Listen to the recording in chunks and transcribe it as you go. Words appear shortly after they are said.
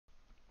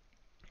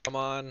Come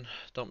on,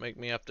 don't make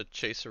me have to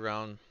chase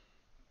around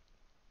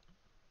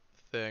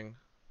the thing.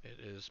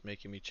 It is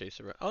making me chase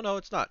around. Oh no,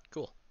 it's not.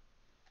 Cool.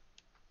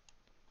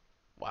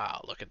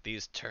 Wow, look at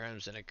these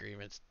terms and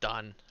agreements.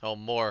 Done. Oh,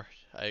 more.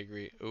 I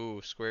agree.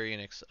 Ooh, Square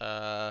Enix.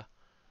 That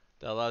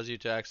allows you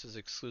to access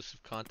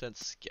exclusive content.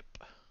 Skip.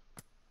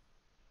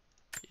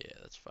 Yeah,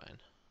 that's fine.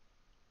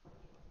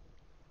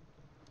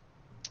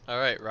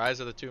 Alright, Rise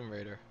of the Tomb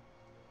Raider.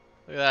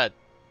 Look at that.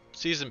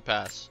 Season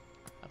Pass.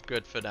 I'm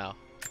good for now.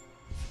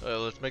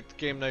 Let's make the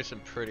game nice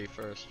and pretty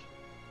first.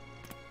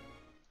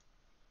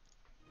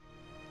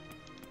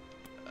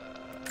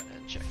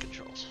 And check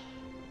controls.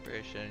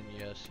 Operation,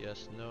 yes,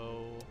 yes,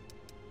 no.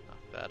 Knock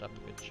that up a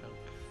good chunk.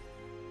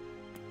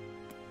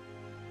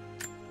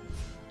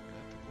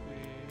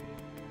 Graphically,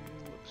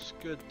 looks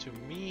good to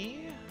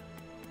me.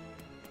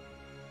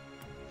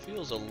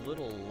 Feels a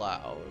little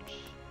loud.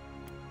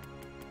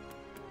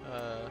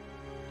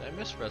 Did I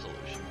miss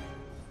resolution?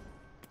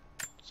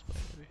 Display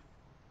maybe.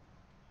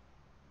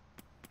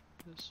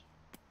 This.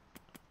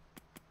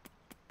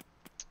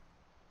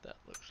 That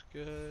looks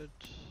good.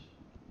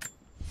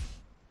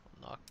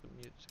 I'll knock the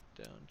music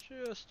down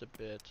just a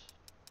bit.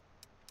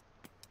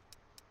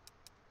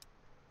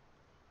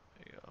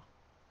 There you go.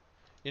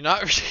 You're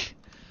not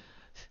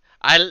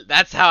really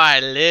that's how I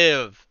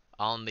live,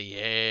 on the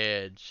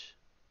edge.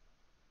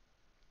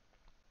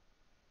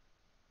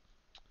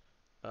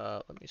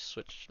 Let me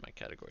switch my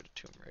category to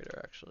Tomb Raider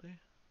actually.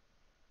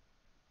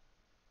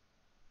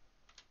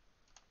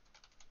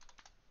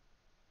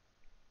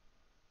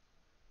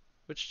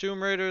 Which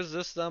Tomb Raider is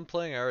this that I'm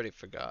playing? I already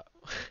forgot.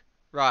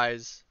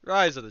 Rise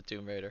of the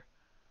Tomb Raider.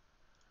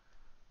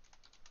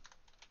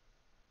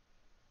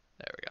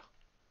 There we go.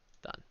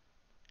 Done.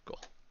 Cool.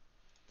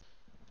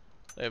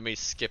 Let me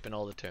skipping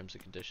all the terms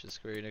and conditions.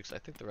 Square Enix. I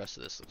think the rest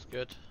of this looks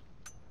good.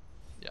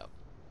 Yep.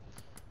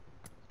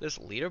 There's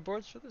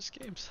leaderboards for this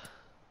games.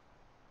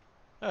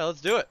 Alright,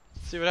 let's do it.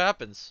 Let's see what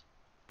happens.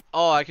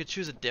 Oh, I could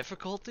choose a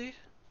difficulty?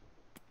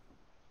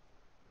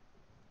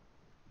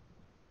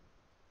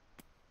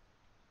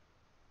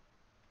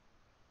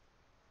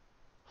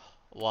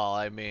 Well,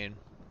 I mean,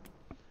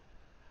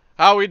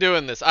 how are we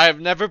doing this? I have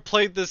never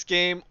played this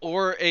game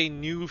or a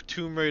new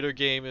Tomb Raider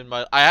game in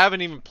my... I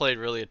haven't even played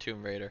really a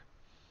Tomb Raider.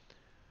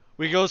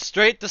 We go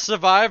straight to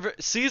Survivor.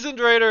 Seasoned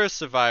Raider or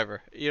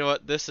Survivor? You know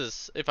what? This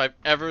is... If I've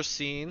ever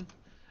seen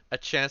a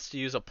chance to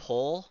use a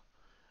poll,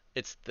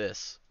 it's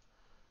this.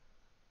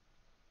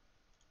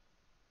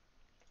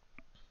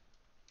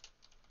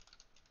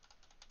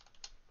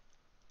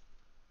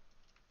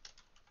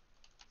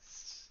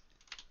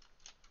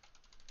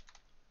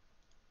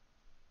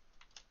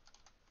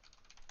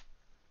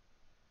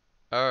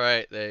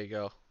 Alright, there you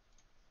go.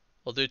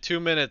 We'll do 2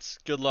 minutes.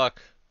 Good luck.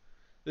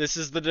 This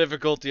is the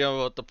difficulty I'm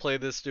about to play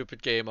this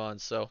stupid game on,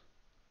 so...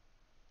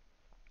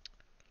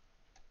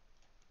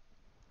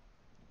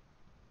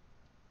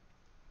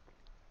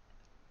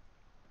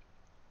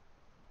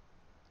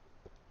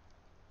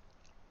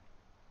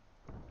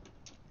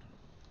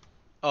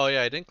 Oh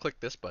yeah, I didn't click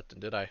this button,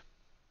 did I?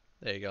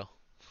 There you go.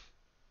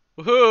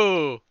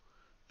 Woohoo!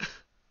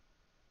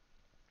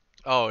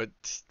 Oh,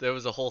 there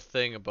was a whole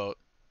thing about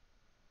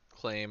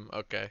claim.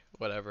 Okay,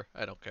 whatever.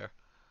 I don't care.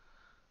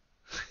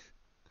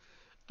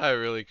 I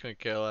really couldn't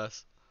care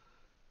less.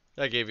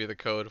 I gave you the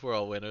code. We're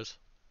all winners.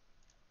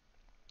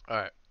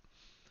 Alright.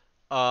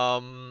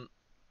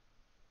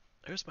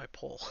 There's my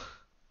poll.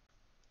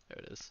 There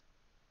it is.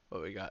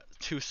 What we got?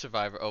 2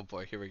 Survivor. Oh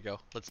boy, here we go.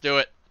 Let's do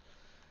it.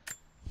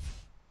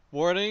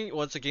 Warning,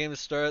 once a game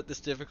is started at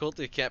this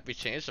difficulty, it can't be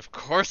changed. Of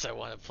course I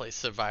want to play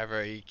Survivor.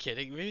 Are you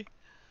kidding me?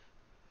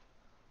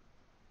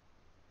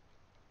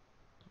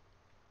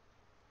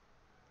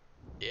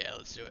 Yeah,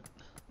 let's do it.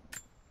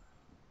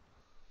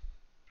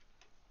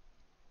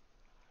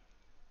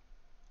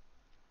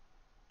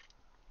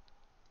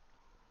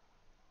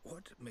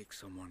 What makes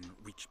someone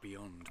reach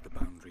beyond the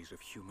boundaries of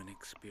human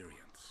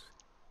experience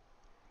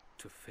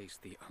to face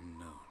the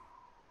unknown?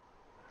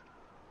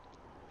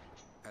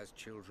 As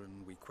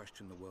children, we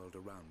question the world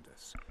around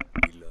us.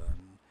 We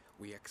learn,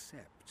 we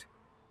accept,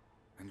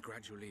 and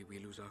gradually we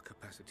lose our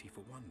capacity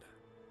for wonder.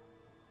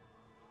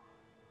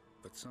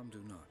 But some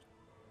do not.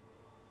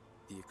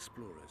 The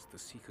explorers, the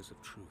seekers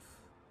of truth.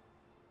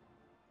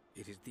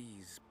 It is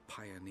these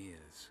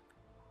pioneers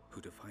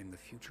who define the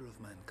future of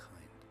mankind.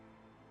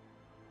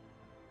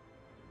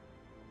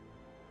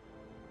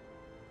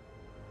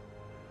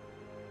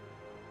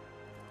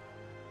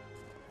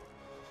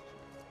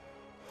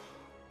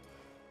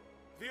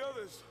 The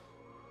others,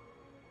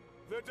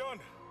 they're done.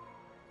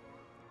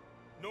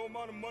 No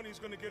amount of money is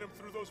gonna get them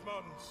through those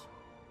mountains.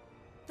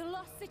 The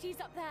lost city's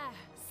up there,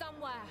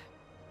 somewhere.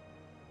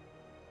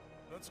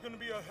 That's gonna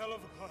be a hell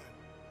of a climb.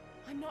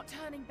 I'm not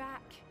turning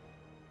back.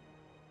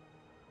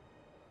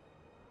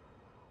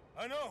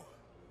 I know.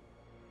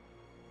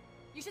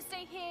 You should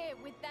stay here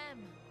with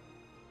them.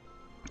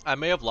 I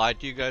may have lied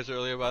to you guys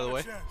earlier, by the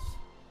way.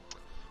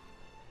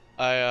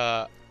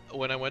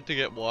 When I went to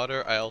get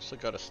water, I also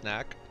got a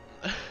snack.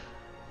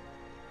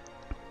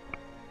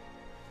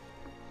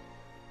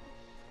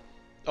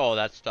 Oh,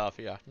 that's tough,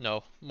 yeah.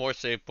 No, more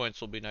save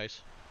points will be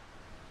nice.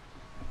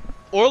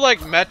 Or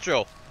like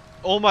Metro.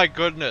 Oh my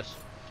goodness.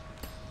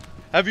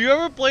 Have you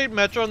ever played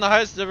Metro on the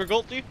highest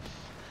difficulty?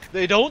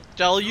 They don't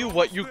tell you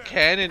what you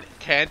can and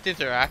can't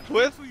interact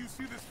with. Till you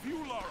see this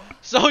view, Lara.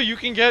 So you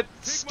can get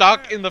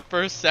stuck in the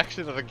first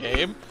section of the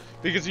game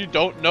because you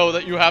don't know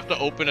that you have to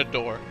open a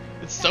door.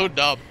 It's so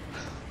dumb.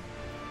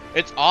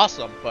 It's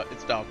awesome, but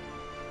it's dumb.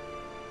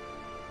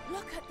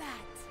 Look at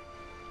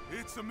that.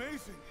 It's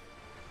amazing.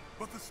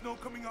 But the snow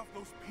coming off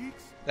those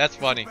peaks. That's is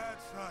a funny. bad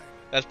sign.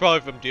 That's probably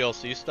from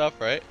DLC stuff,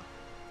 right?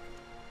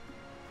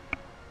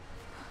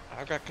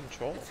 I got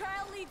control. The trail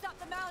leads up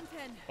the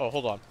mountain. Oh,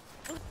 hold on.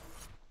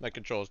 My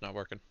control's not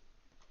working.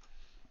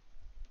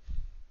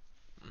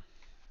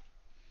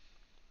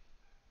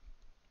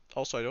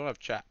 Also, I don't have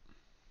chat.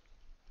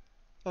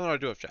 Oh no, I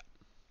do have chat.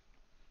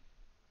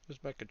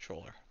 Where's my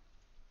controller?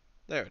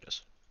 There it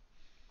is.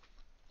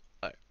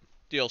 Alright.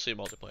 DLC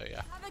multiplayer,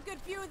 yeah. Have a good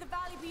view of the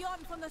valley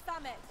beyond from the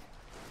summit.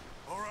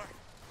 All right.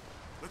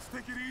 Let's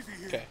take it easy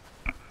here. Okay.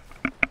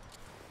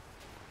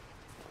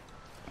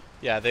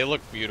 Yeah, they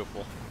look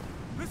beautiful.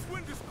 This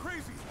wind is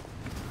crazy.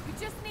 You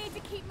just need to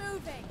keep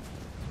moving.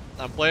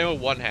 I'm playing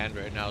with one hand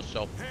right now,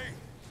 so Hey.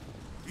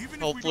 Even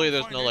if hopefully we don't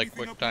there's find no like anything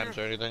quick up times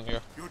here, or anything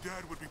here. your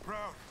dad would be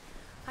proud.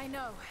 I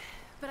know,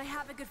 but I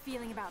have a good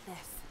feeling about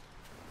this.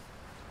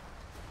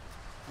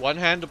 One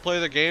hand to play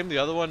the game, the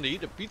other one to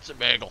eat a pizza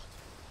bagel.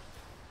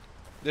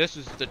 This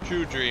is the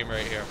true dream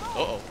right here.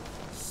 Uh-oh.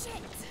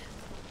 Shit!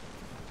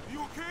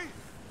 You okay?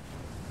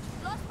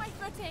 Lost my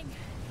footing.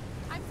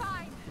 I'm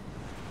fine.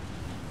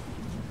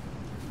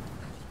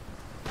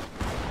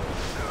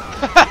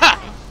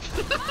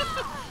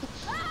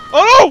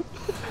 Oh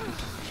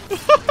no!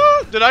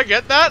 Did I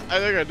get that? I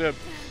think I did.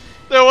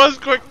 There was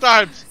quick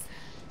times.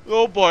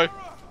 Oh boy.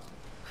 Lara,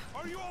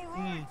 are you all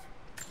right?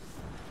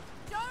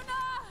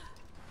 Jonah!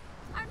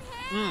 I'm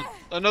here!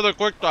 Another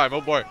quick time.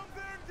 Oh boy. Down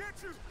there and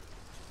get you.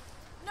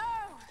 No!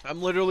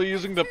 I'm literally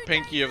using the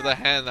pinky of the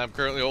hand that I'm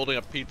currently holding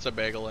a pizza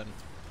bagel in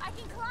I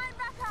can climb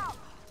back up!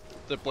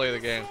 to play the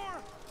game.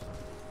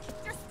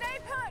 Sure. Just stay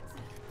put!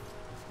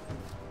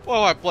 What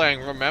am I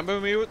playing?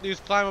 Remember me with these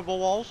climbable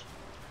walls?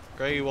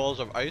 Gray walls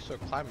of ice are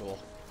climbable.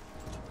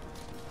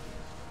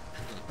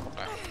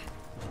 Okay.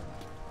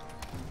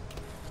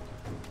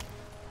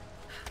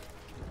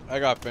 I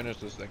gotta finish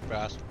this thing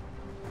fast.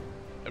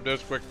 If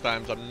there's quick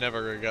times, I'm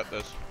never gonna get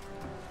this.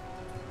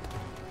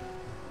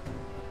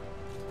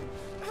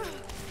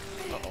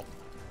 Uh-oh.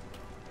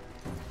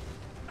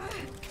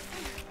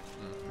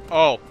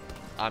 Oh,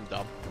 I'm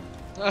dumb.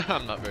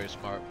 I'm not very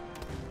smart.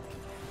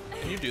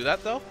 Can you do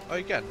that though? Oh,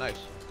 you can. Nice.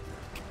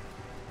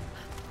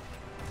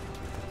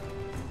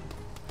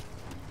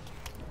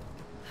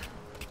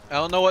 I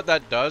don't know what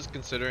that does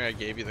considering I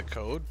gave you the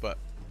code, but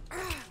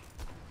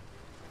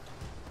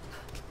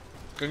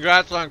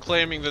congrats on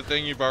claiming the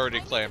thing you've already I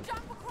need to claimed.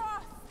 jump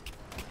across!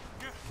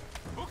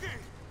 Yeah. Okay.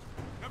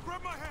 Now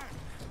grab my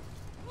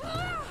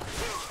hand.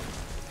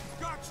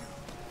 Got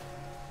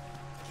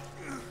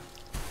you.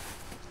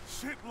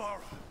 Shit, Lara.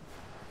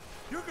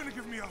 You're gonna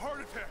give me a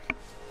heart attack.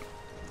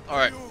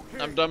 Alright, Are you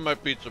okay? I'm done my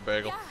pizza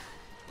bagel.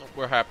 Yeah.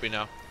 We're happy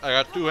now. I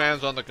got two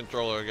hands on the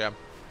controller again.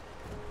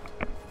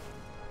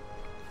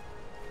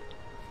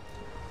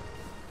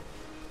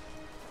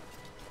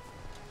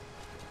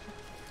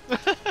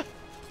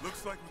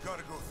 Looks like we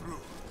gotta go through.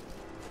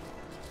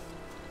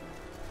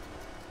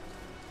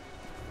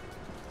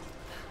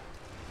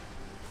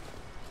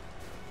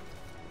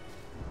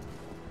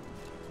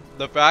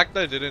 The fact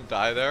I didn't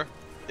die there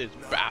is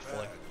Not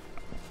baffling. bad.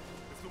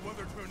 If the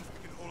weather turns,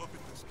 we can hole up in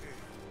this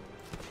cave.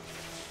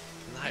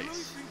 I really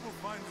Nice. think we'll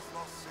find this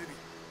lost city.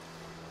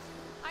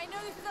 I know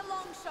this is a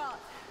long shot,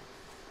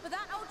 but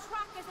that old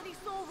tracker said he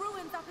saw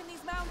ruins up in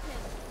these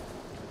mountains.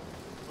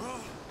 Well,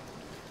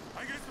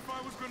 I guess if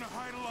I was gonna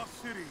hide a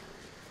lost city,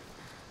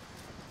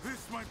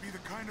 this might be the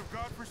kind of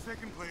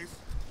godforsaken place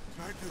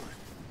I'd do it.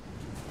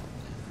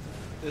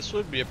 This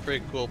would be a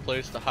pretty cool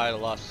place to hide a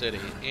lost city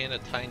in a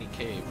tiny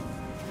cave.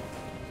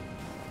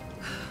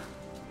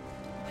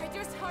 I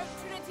just hope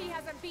Trinity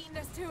hasn't beaten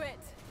us to it.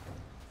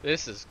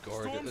 This is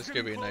gorgeous. Storm's This is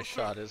gonna be a getting nice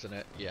closer. shot, isn't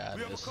it? Yeah,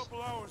 We it have a is.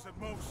 couple hours at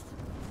most.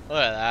 Look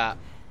at that.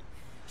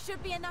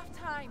 Should be enough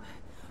time.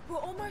 We're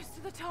almost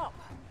to the top.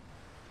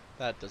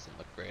 That doesn't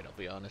look great, I'll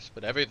be honest.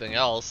 But everything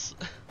else,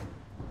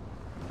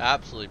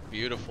 absolutely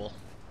beautiful.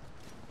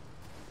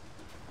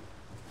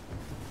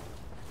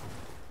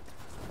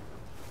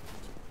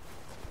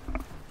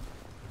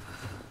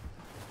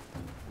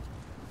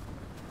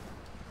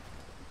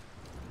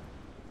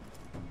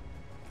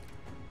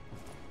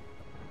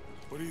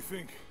 What do you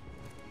think?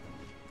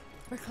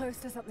 We're close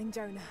to something,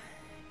 Jonah.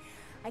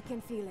 I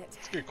can feel it.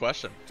 It's a good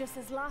question. Just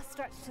this last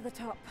stretch to the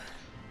top.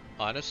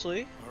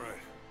 Honestly, All right.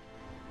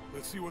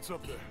 Let's see what's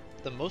up there.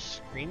 the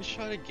most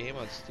screenshotted game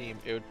on Steam,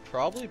 it would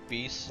probably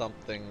be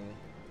something.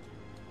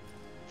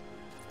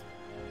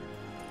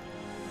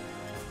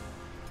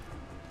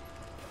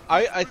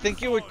 I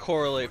think it would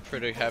correlate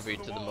pretty heavy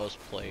to the most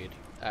played,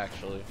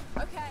 actually.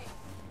 Okay.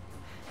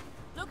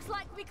 Looks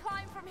like we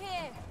climb from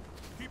here.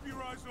 Keep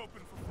your eyes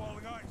open for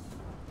falling ice.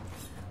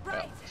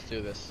 Yeah, let's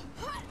do this.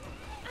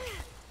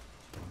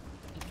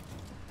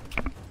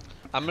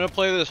 I'm gonna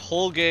play this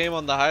whole game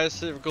on the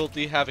highest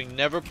difficulty, having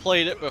never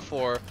played it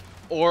before,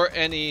 or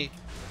any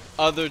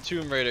other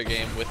Tomb Raider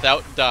game,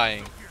 without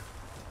dying.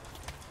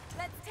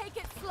 Let's take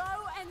it slow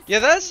and Yeah,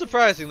 that's steady.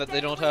 surprising that they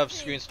Stay don't with have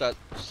me.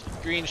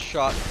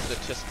 screenshot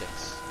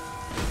statistics.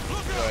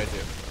 What do I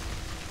do?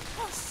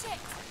 Oh shit!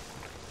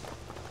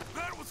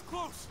 That was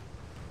close.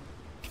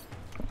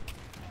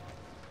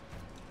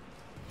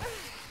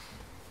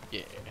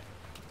 Yeah.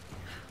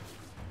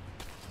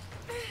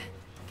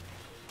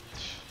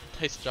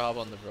 Nice job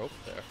on the rope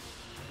there.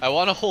 I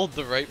want to hold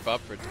the right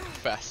bumper to go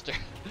faster.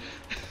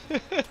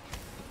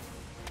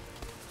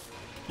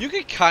 You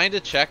could kind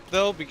of check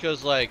though,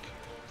 because like,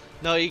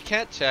 no, you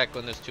can't check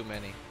when there's too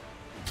many.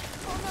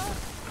 Oh no!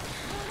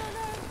 No, no,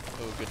 no!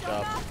 Oh, good Jonah,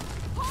 job.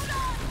 hold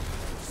on!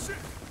 Shit!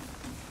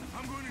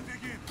 I'm going to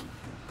dig in.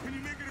 Can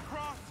you make it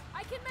across?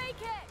 I can make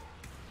it!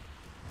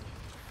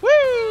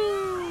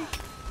 Woo!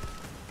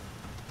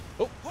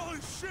 Holy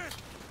shit!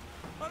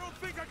 I don't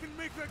think I can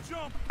make that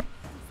jump.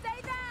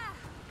 Stay there!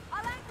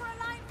 I'll anchor a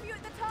line for you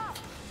at the top.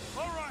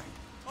 All right,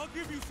 I'll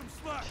give you some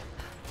slack.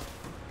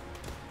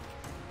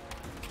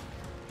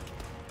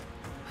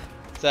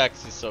 It's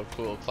actually so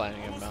cool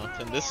climbing a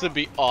mountain. This would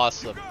be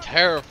awesome.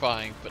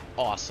 Terrifying, but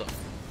awesome.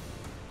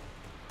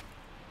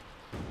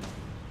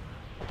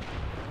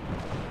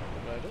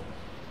 What do I do?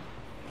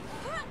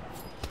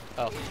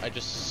 Oh, I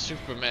just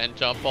Superman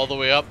jump all the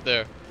way up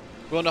there.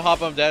 Willing to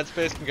hop on Dad's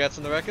space? Congrats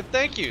on the record.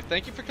 Thank you.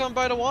 Thank you for coming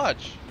by to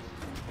watch.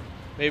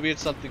 Maybe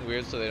it's something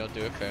weird so they don't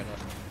do it. Fair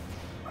enough.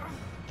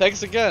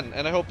 Thanks again,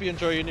 and I hope you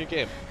enjoy your new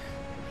game.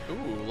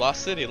 Ooh,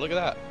 Lost City. Look at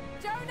that.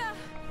 Jonah!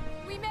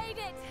 We made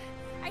it!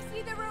 I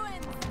see the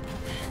ruins!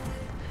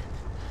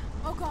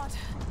 Oh god.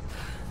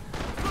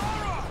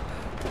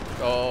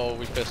 Oh,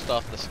 we pissed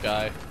off the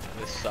sky.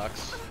 This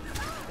sucks.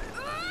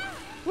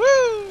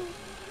 Woo!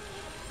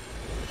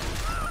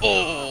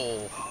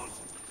 Oh!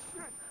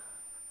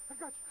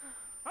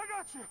 I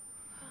got you.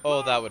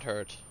 Oh, that would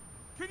hurt.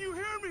 Can you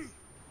hear me?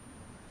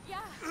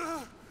 Yeah.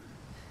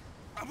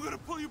 I'm gonna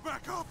pull you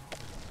back up.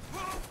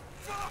 Oh,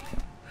 fuck!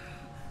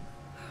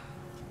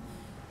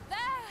 There!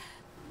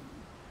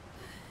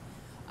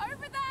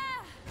 Over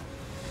there!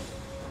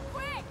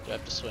 Quick! Do I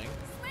have to swing?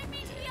 Swing me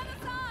to the other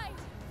side!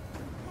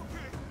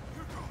 Okay,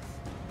 here goes.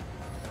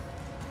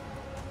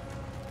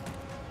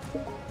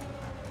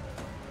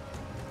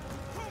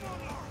 Come on,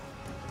 Laura.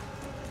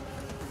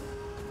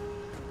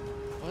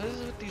 What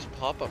is it with these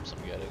pop-ups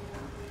I'm getting?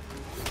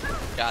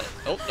 Got it.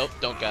 Oh, nope,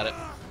 don't got it.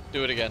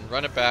 Do it again.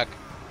 Run it back.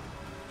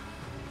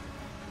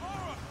 Laura,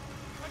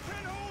 I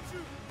can't hold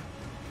you.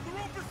 The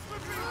rope is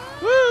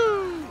slipping.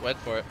 Woo! Went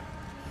for it.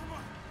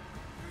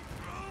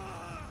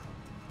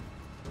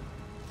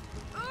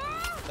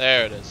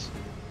 There it is.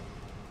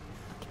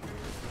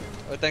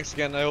 Oh, thanks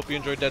again. I hope you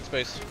enjoyed Dead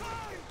Space.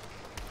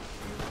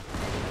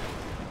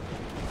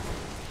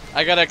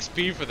 I got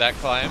XP for that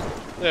climb.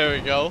 There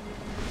we go.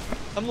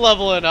 I'm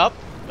leveling up.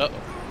 Uh-oh.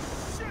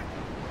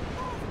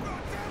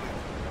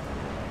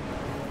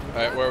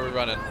 Alright, where are we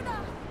running?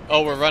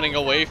 Oh, we're running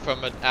away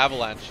from an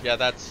avalanche. Yeah,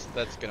 that's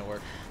gonna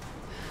work.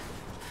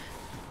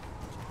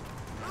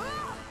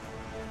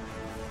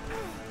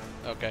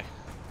 Okay.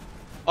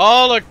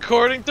 All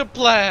according to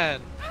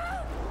plan!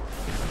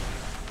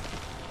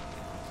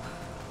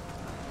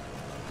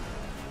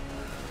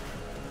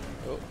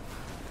 Oh,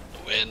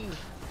 the wind!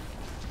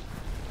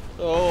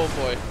 Oh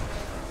boy.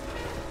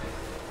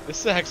 This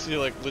is actually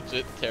like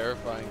legit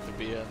terrifying to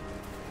be in.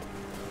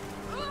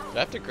 Do I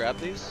have to grab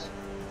these?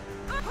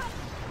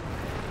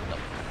 No.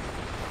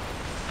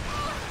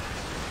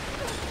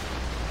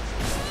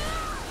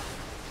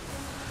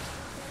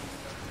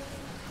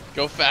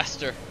 Go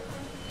faster.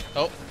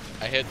 Oh,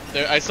 I hit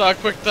there. I saw a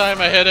quick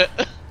time. I hit it.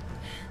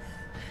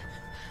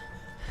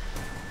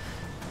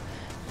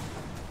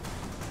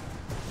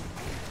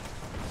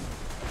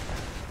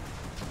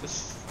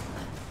 This.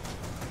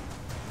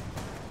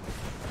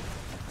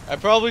 I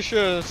probably should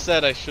have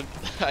said I should.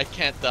 I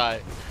can't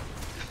die.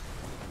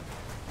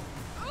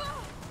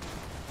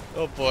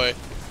 Oh boy.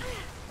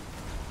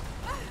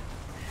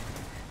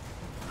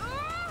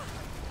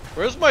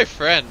 Where's my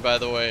friend, by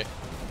the way?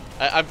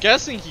 I'm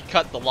guessing he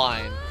cut the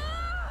line.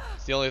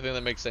 It's the only thing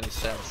that makes any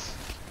sense.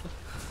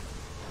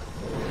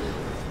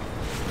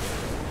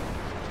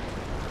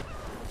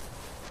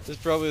 This is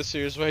probably the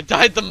series where I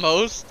died the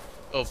most.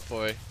 Oh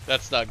boy,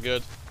 that's not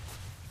good.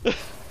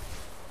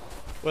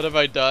 What have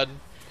I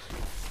done?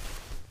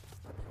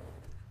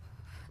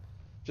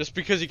 Just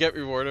because you get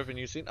rewarded when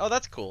you see. Oh,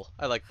 that's cool.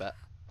 I like that.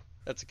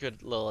 That's a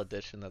good little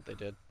addition that they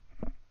did.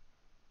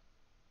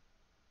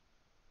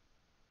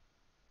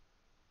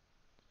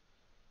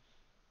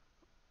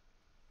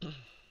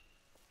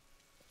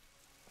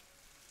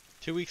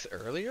 2 weeks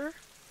earlier?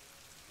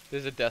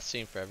 There's a death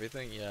scene for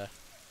everything? Yeah.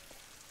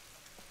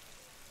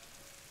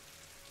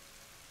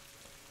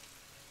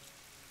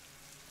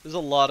 There's a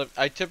lot of...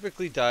 I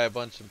typically die a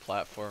bunch in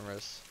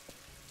platformers.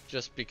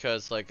 Just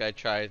because, like, I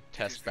try to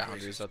test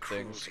boundaries of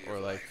things. Or,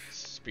 like,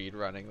 speed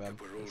running them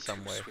but we're all in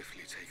some too way.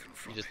 swiftly taken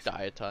from You just it.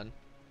 die a ton.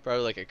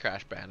 Probably like a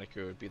Crash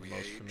Bandicoot would be the We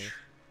most for me. age,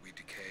 we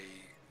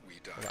decay, we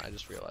Hold on, die. I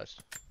just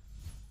realized.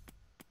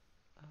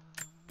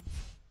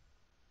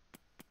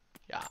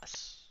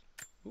 Yes.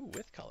 Ooh,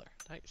 with color.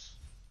 Nice.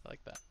 I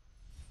like that.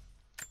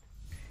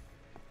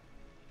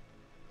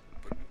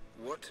 But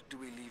what do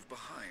we leave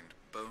behind?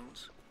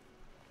 Bones?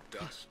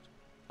 Dust?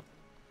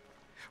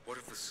 What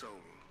of the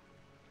soul?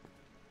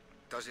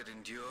 Does it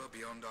endure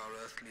beyond our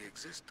earthly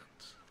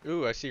existence?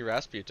 Ooh, I see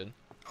Rasputin.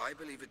 I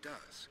believe it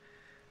does.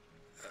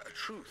 A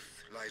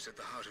truth lies at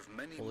the heart of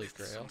many Holy myths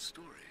Grail. and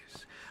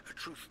stories. A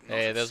truth not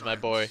Hey, of there's my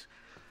science, boy.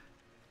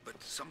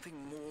 but something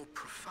more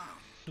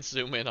profound.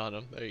 Zoom in on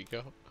him. There you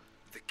go.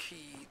 The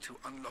key to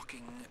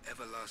unlocking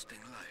everlasting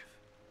life.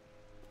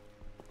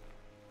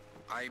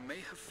 I may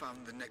have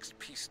found the next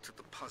piece to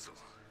the puzzle,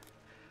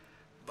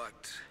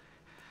 but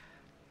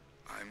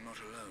I'm not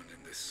alone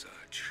in this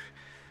search.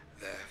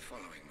 They're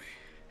following me,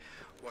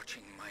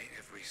 watching my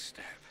every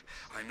step.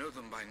 I know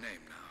them by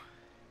name now.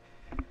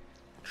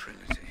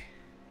 Trinity.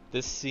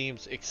 This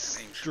seems An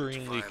ancient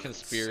extremely violent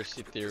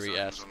conspiracy sect with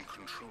designs theory-esque. on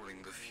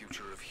controlling the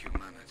future of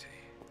humanity.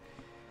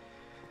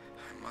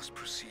 I must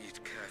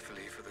proceed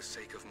carefully for the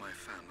sake of my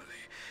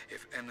family.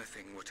 If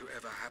anything were to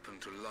ever happen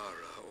to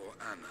Lara or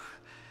Anna,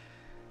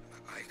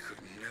 I could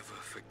never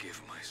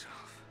forgive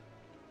myself.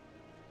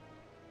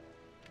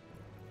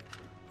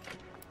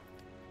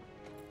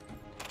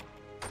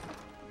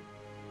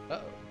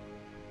 Uh-oh.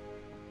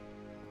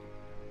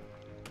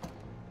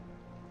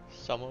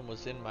 Someone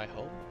was in my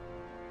home?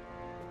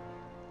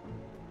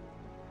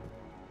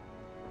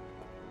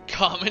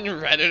 Common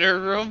Redditor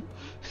room?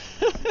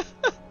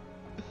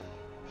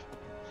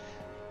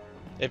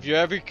 If you're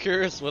ever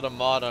curious what a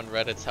mod on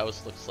Reddit's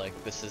house looks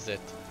like, this is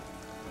it.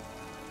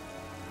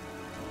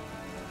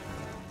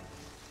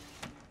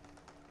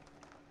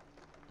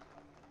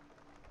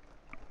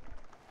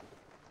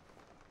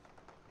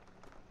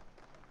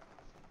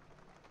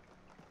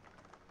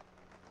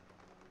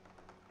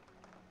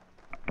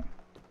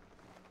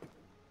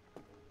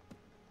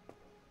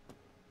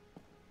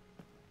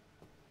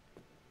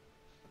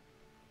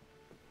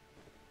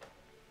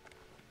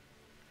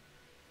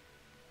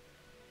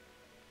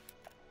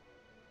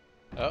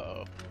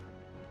 Uh-oh.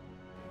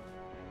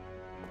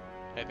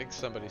 I think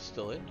somebody's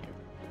still in here.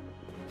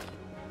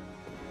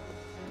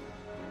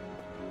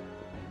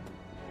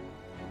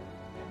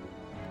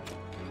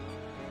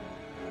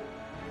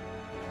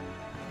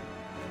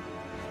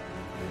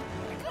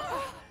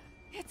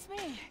 It's me,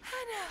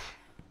 Hannah.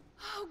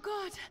 Oh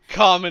God.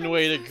 Common I'm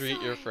way to so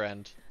greet your sorry.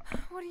 friend.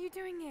 What are you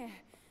doing here?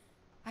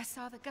 I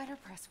saw the gutter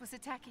press was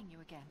attacking you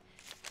again.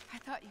 I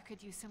thought you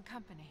could use some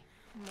company.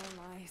 No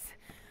lies.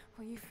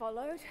 Were you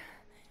followed?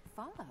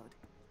 Followed?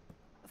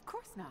 Of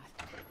course not.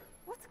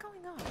 What's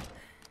going on?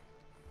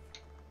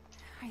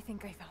 I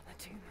think I found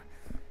the tomb.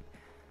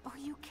 Oh,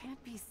 you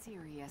can't be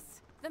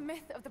serious. The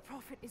myth of the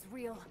prophet is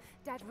real.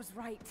 Dad was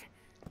right.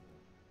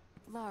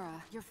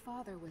 Lara, your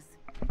father was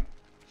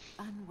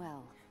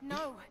unwell.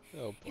 No.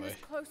 Oh He was boy.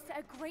 close to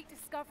a great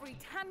discovery,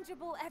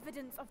 tangible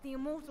evidence of the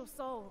immortal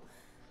soul.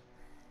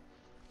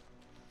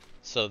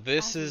 So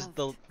this I is loved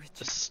the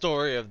Richard.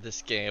 story of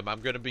this game.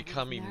 I'm gonna I would've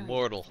become married him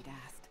immortal. if you'd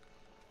asked.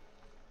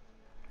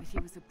 But he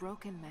was a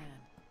broken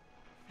man.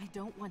 I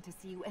don't want to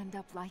see you end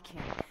up like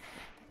him.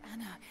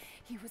 Anna,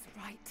 he was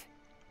right.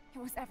 It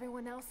was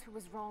everyone else who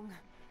was wrong.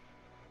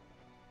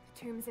 The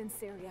tomb's in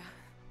Syria.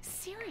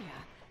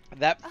 Syria?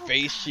 That Oh,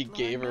 face God, she Laura,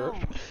 gave her.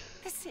 no.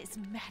 This is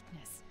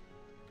madness.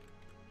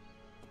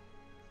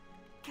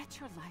 Get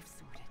your life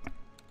sorted.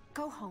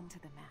 Go home to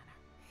the manor.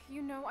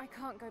 You know I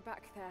can't go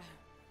back there.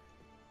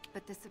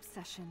 But this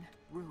obsession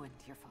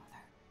ruined your father.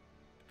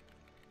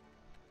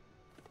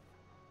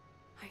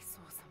 I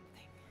saw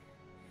something.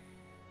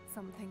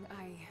 Something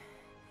I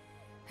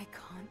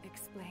can't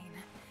explain.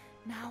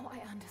 Now I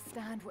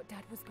understand what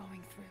Dad was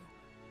going through.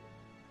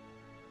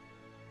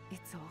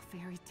 It's all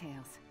fairy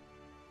tales.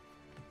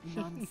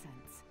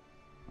 Nonsense.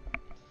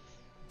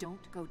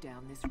 Don't go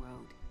down this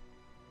road.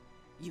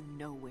 You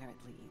know where it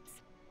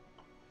leads.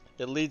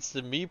 It leads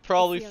to me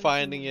probably It's the only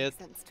thing finding that it, makes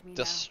sense to me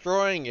now.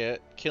 destroying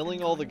it,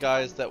 killing all the going to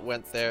guys find that what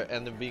went happens there, to it.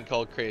 and then being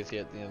called crazy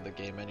at the end of the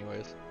game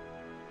anyways.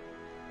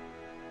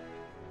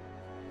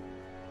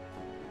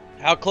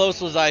 How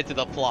close was I to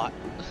the plot?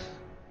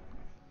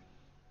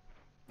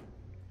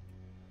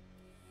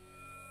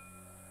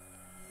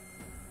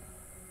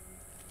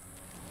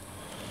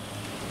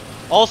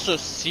 Also,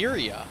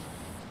 Syria.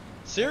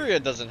 Syria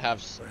doesn't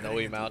have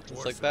snowy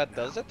mountains like that,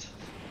 does it?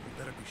 We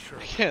better be sure.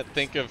 I can't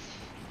think of...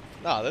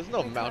 No, there's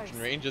no We're mountain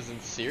close. ranges in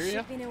There Syria.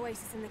 should be an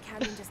oasis in the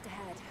canyon just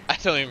ahead. I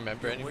don't even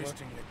remember You're anymore.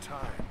 wasting your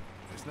time.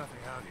 There's nothing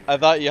out here. I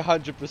thought you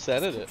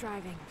 100%'ed Keep it.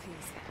 driving,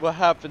 please. What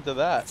happened to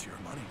that? That's your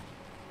money.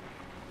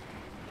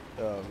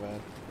 Oh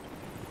man.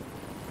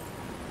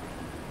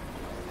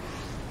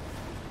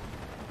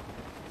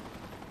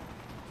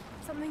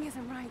 Something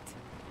isn't right.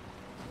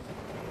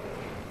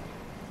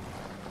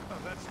 Oh,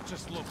 that's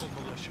just local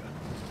militia.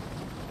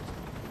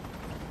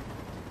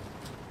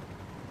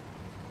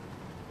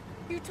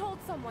 You told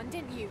someone,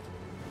 didn't you?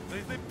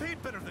 They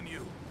paid better than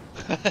you.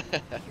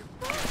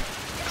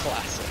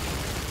 Classic.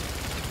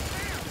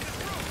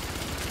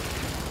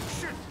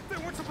 Shit! They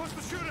weren't supposed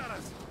to shoot at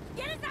us.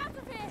 Get us out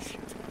of here!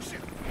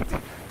 Shit!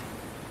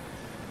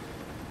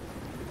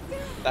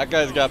 That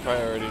guy's got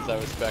priorities, I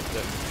respect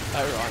it.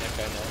 Ironic,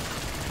 I know.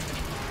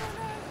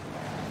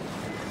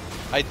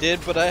 I did,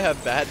 but I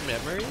have bad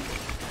memory?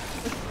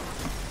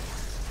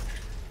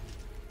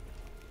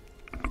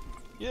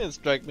 You didn't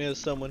strike me as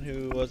someone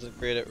who wasn't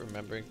great at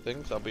remembering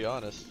things, I'll be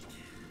honest.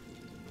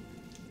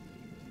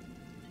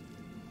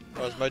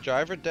 Oh, is my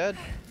driver dead?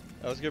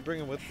 I was gonna bring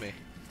him with me.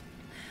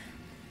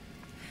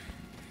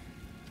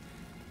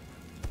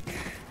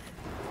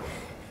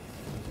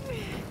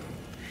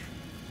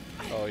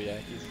 Oh yeah,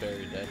 he's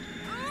very dead.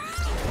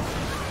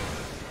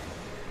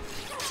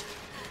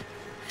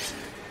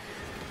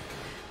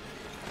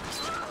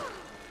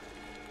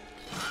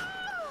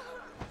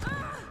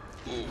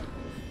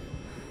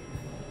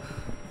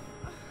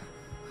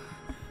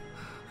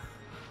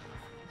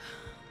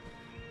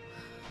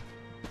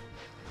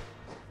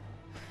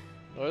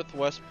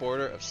 Northwest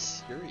border of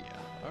Syria.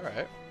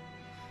 Alright.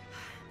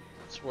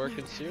 Let's work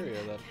in Syria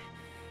then.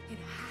 It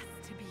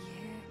has to be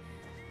here.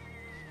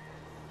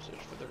 Search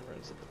for the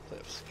ruins of the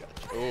cliffs.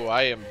 Gotcha. Oh,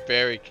 I am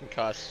very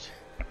concussed.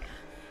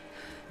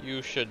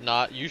 You should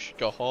not. You should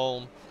go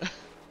home. She's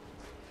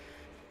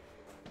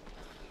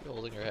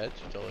holding her head?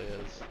 She totally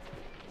is.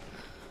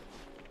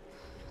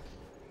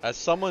 As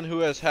someone who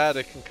has had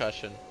a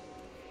concussion,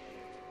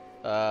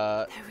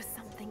 There was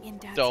something in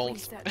Dad's don't.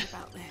 research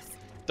about this.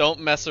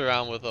 Don't mess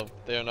around with them.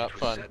 They are not It was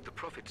fun. said the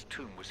Prophet's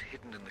tomb was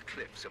hidden in the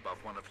cliffs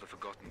above one of the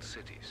forgotten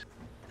cities.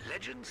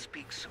 Legend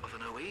speaks of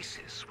an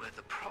oasis where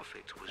the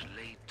Prophet was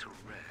laid to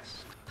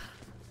rest.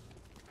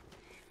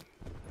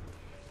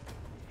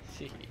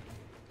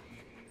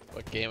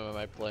 What game am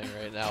I playing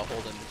right now?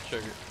 Holding the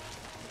trigger,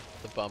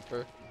 the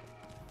bumper.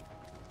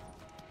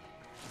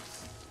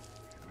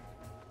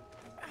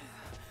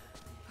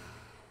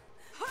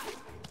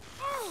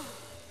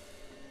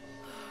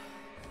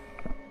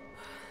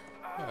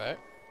 Alright,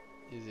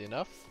 easy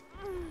enough.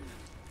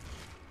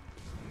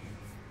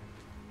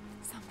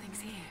 Something's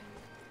here.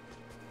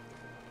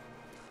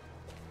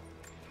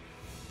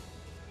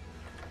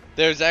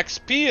 There's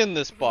XP in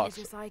this box.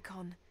 Religious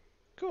icon,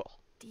 Cool.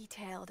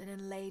 detailed and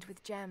inlaid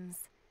with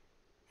gems.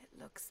 It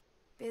looks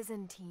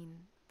Byzantine,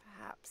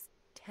 perhaps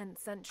 10th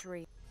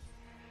century.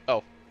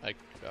 Oh,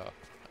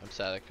 I'm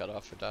sad I cut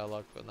off for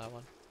dialogue on that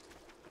one.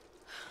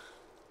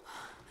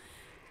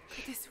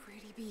 Could this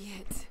really be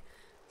it?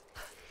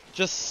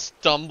 Just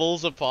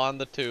stumbles upon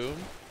the tomb.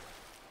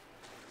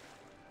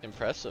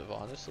 Impressive,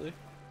 honestly.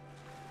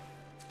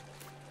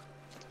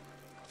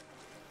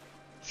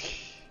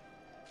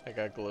 I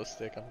got glow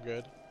stick, I'm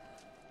good.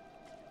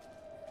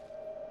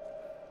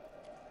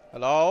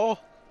 Hello?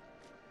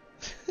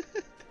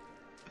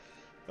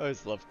 I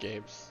always love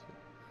games.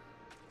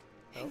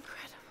 Nope.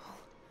 Incredible.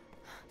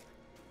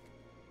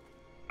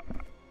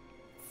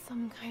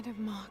 Some kind of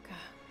marker.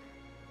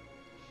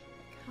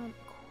 Can't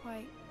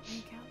quite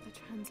make out the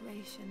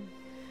translation,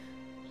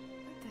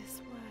 but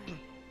this word.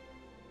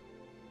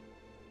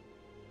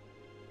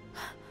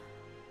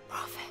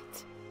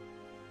 Prophet.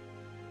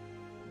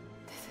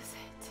 This is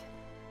it.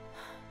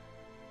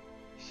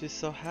 She's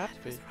so Dad happy.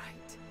 was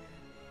right.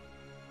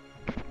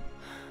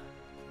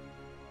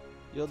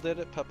 You did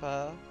it,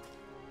 Papa.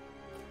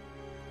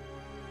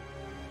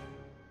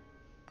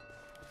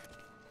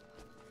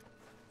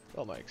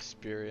 Oh, my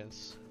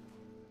experience.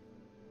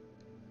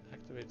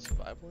 Activate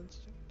survival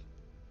instinct?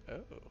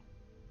 Oh.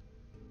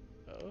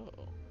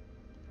 Oh.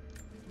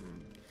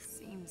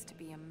 Seems to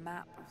be a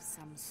map of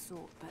some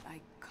sort, but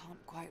I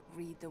can't quite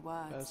read the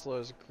words. As low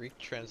as Greek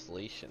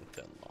translation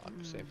to unlock.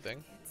 Same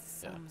thing.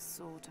 It's Yeah. some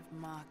sort of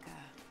marker.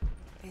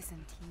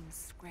 Byzantine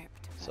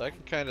script. So but I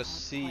can kind of can't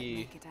quite see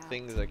make it out.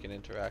 things I can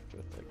interact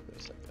with like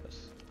this, I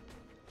guess.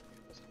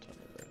 There's a ton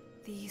of there.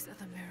 These are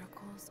the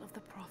miracles of the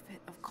Prophet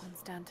of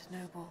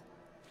Constantinople,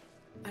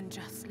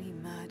 unjustly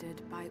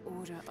murdered by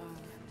order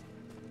of.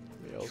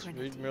 Meals. Read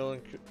Trinity. Mill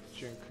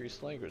to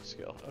increase language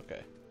skill.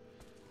 Okay.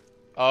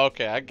 Oh,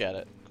 okay, I get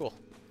it. Cool.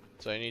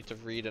 So I need to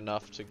read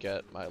enough to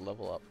get my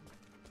level up.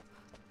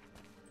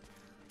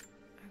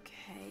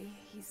 Okay,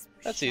 he's.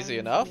 That's easy shown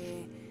enough.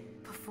 here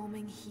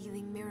performing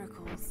healing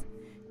miracles.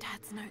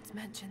 Dad's notes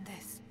mention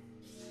this.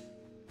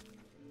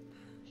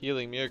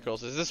 Healing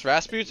miracles. Is this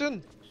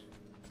Rasputin?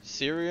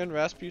 Syrian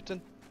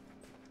Rasputin?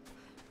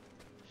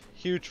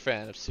 Huge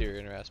fan of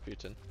Syrian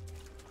Rasputin.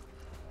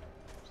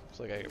 Looks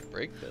like I can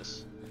break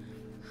this.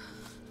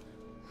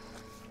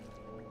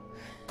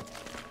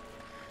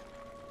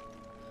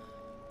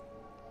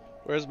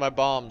 Where's my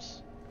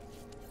bombs?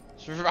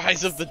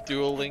 Rise of the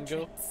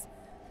Duolingo. Entrance.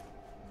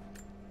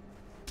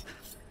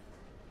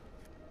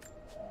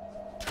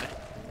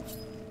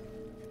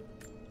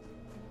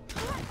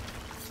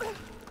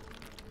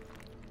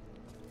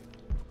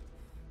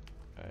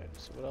 Alright,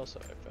 so what else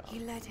have I He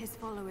found? led his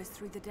followers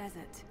through the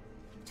desert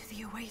to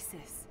the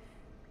oasis.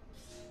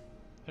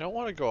 I don't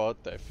want to go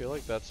out there. I feel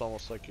like that's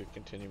almost like you're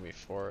continuing me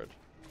forward.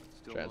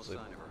 Still no Translate.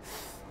 sign of her.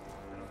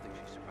 I don't think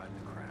she's survived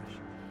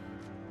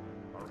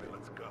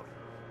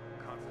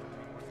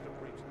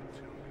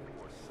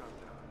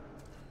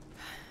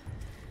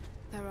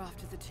They're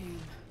after the tomb.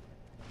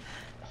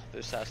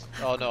 This has.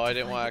 Oh no, I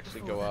didn't want to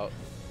actually go out.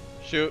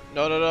 Shoot!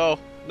 No, no, no,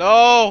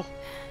 no!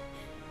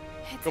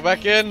 It's Go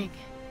back in. amazing.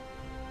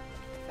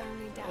 If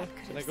only Dad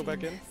could Can I have go back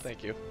seen in? this.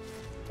 Thank you.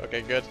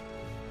 Okay, good.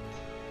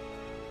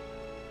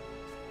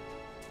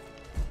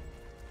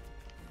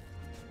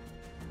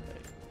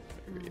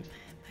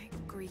 My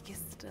Greek is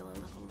still a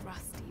little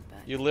rusty,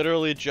 but You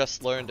literally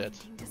just learned it.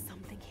 pointing to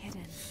something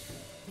hidden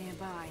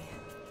nearby.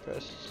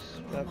 Press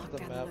I'll map mark the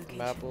down the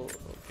map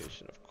location.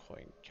 location of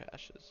coin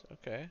caches.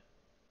 Okay.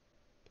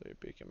 Play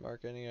beacon.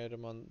 Mark any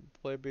item on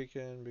play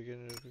beacon.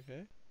 Begin.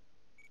 Okay.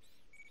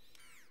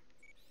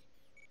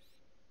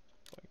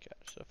 Coin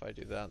cache. So if I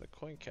do that on the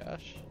coin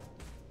cache.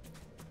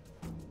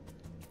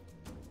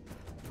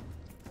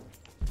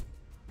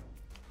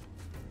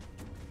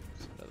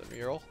 It's another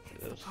mural.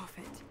 It The is.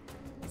 prophet,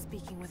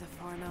 speaking with a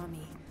foreign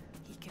army,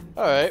 he can.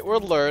 Alright, we're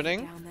lay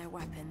learning. down their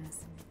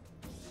weapons.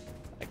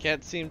 I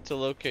can't seem to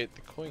locate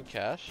the coin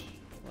cache.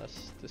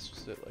 Unless this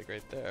was it, like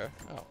right there.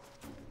 Oh.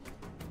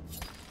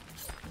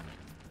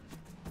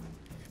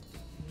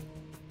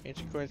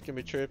 Ancient coins can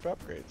be traded for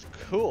upgrades.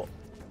 Cool.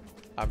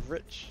 I'm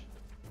rich.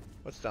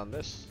 What's down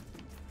this?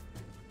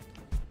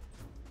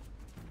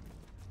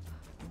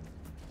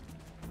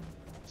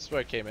 This is where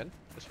I came in.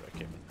 This is where I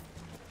came in.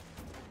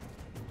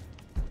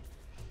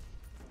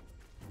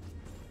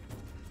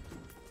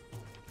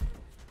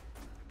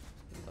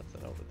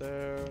 Nothing over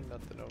there.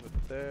 Nothing over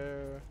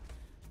there.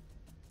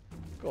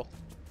 Cool.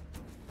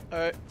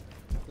 Alright.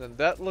 Then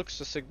that looks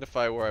to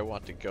signify where I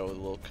want to go with a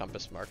little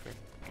compass marker.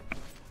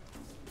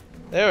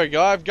 There we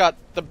go. I've got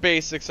the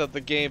basics of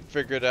the game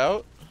figured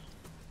out.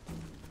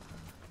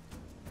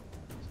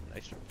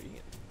 Nice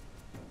ravine.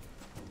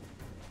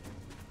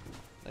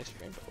 Nice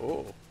rainbow.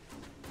 Oh.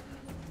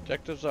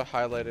 Objectives are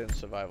highlighted in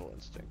survival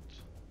instinct.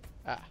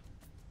 Ah.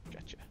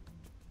 Gotcha.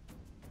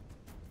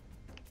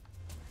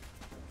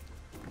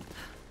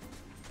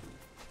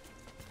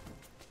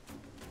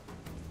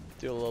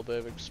 Do a little bit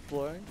of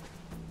exploring.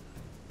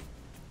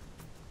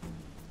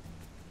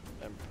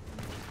 And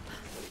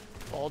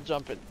all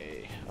jump in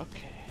A.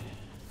 Okay.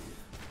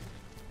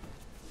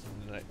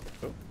 Right.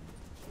 Oh.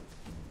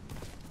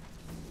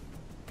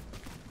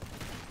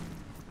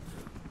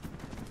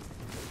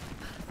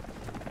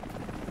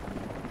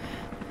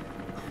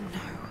 Oh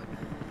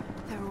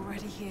no, they're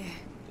already here.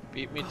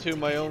 Beat me Got to to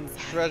my get own inside.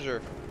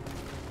 treasure.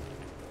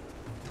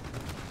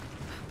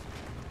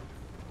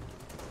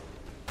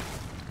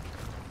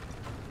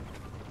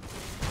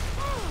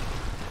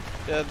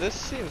 Yeah, this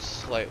seems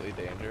slightly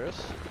dangerous.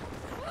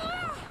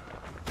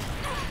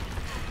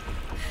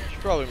 Should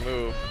probably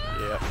move.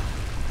 Yeah.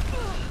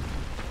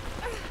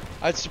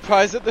 I'm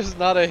surprised that there's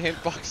not a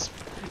hint box.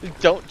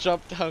 Don't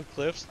jump down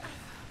cliffs.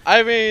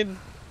 I mean,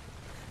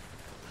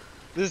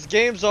 this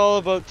game's all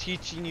about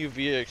teaching you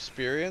via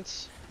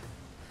experience.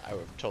 I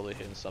would have totally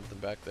hidden something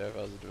back there if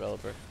I was a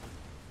developer.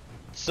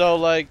 So,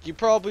 like, you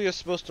probably are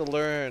supposed to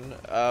learn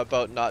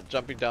about not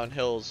jumping down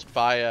hills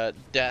via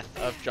death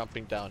of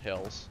jumping down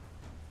hills.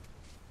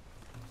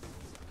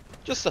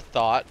 Just a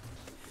thought.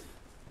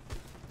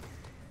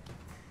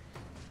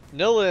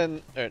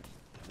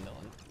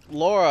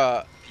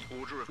 Laura The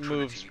Order of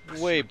moves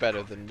Trinity way pursued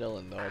better the than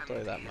prophet Nilin, though, I'll tell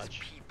you that and his much.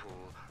 people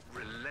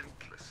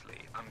relentlessly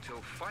until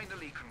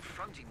finally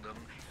confronting them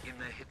in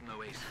their hidden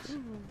oasis.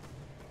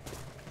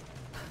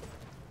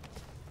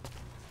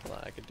 Hold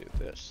on, I could do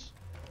this.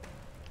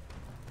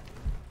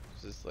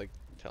 Does this, like,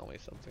 tell me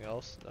something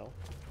else? No?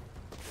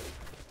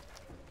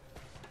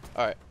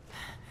 Alright.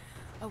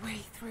 A way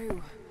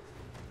through.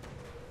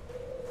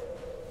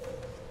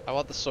 I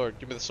want the sword.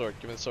 Give me the sword.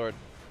 Give me the sword.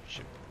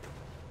 Shoot.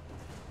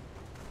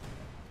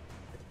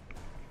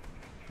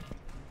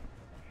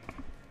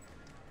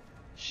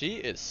 She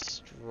is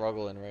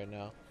struggling right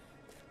now.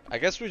 I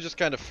guess we just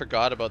kind of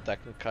forgot about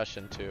that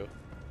concussion too.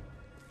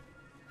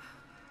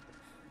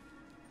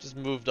 Just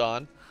moved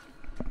on.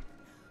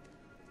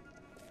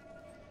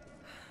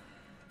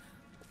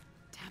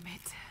 Damn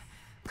it.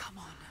 Come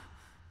on.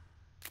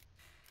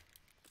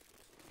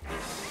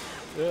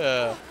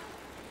 Yeah.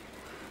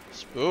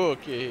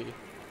 Spooky.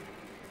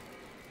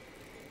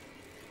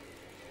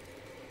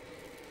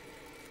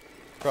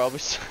 Probably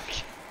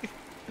spooky.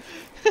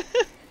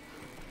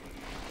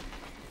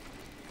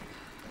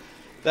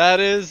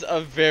 That is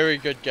a very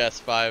good guess,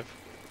 5.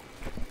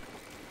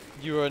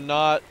 You are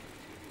not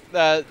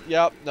that.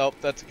 Yep, nope,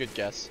 that's a good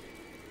guess.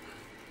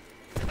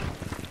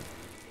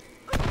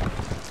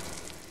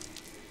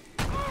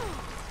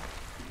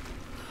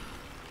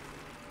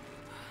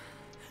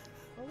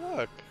 Oh,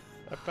 look,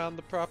 I found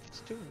the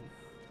prophet's tomb.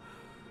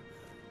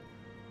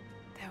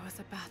 There was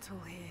a battle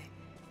here.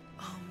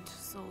 Armed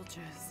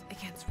soldiers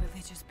against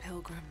religious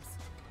pilgrims.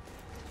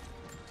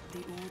 The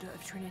Order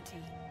of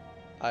Trinity.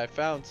 I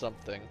found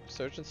something.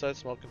 Search inside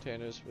small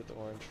containers with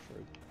orange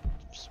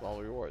for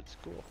small rewards.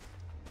 Cool.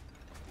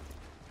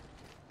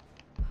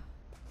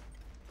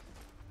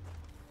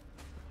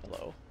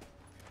 Hello.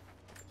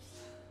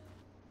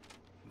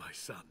 My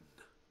son,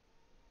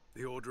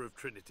 the Order of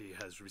Trinity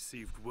has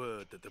received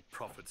word that the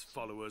Prophet's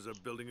followers are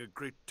building a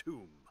great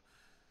tomb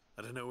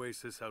at an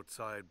oasis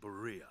outside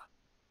Borea.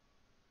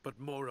 But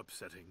more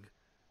upsetting,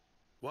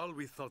 while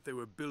we thought they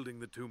were building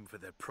the tomb for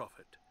their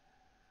prophet,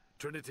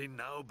 Trinity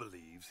now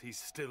believes he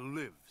still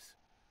lives.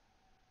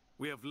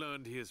 We have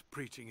learned he is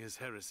preaching his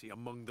heresy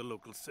among the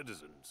local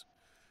citizens,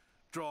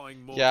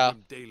 drawing more to Yeah,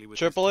 him daily with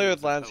his AAA tales with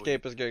of how he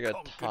landscape is getting a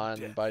conquered ton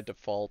death. by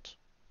default.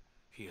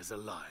 He is a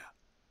liar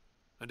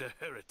and a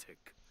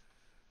heretic,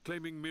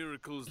 claiming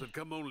miracles that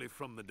come only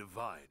from the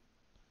divine.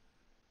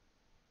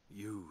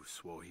 You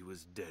swore he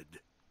was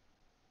dead.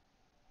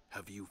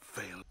 Have you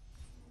failed?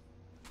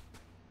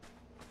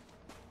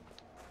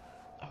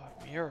 Oh,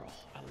 a mural.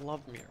 I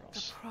love The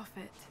murals.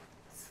 prophet,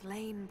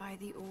 slain by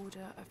the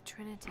Order of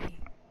Trinity.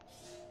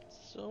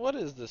 So what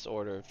is this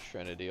Order of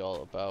Trinity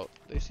all about?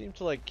 They seem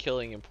to like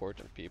killing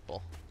important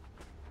people.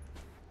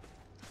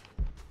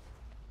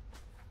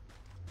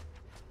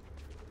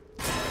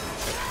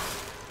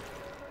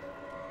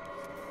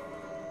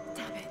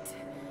 Damn it.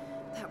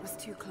 That was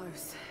too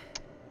close.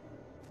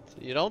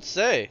 You don't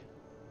say.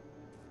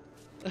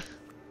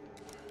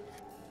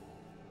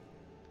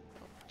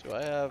 Do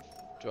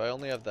I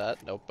only have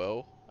that? No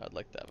bow? I'd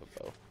like to have a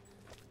bow.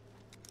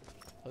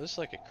 Oh, this is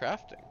like a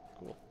crafting.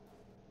 Cool.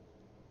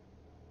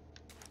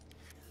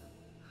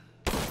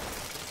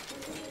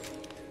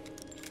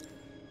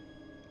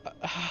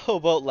 How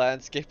about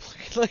landscape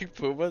looking like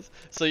pumas?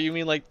 So you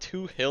mean like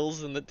two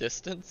hills in the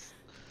distance?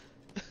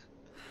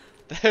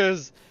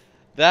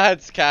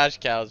 That's cash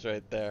cows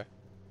right there.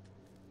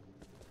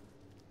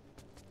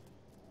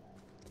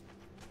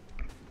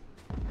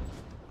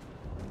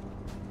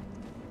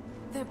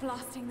 They're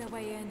blasting their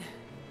way in.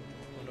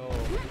 Oh no.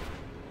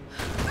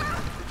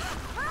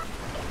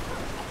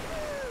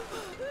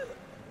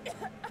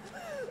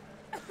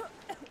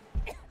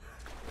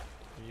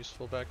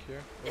 Useful back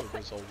here? Oh,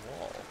 there's a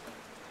wall.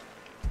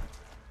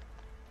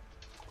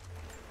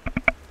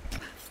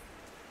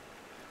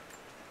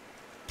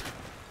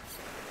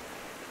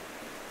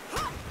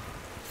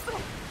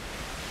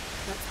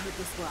 Let's hope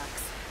this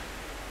works.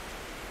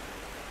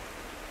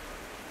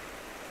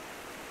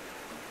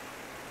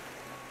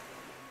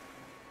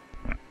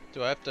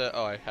 Do I have to?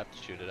 Oh, I have to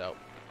shoot it out.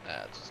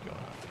 That's what's going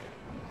on here.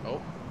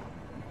 Oh.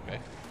 Okay.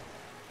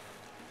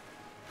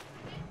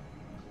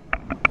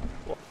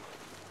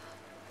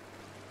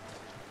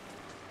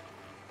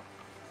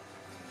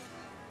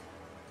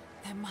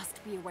 There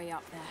must be a way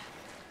up there.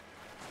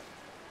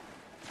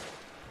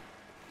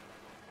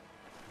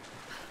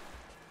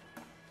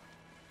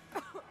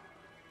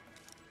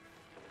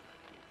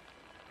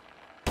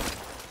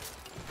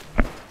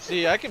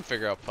 See, I can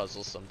figure out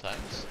puzzles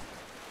sometimes.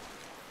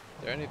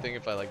 Is there anything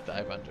if I like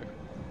dive under?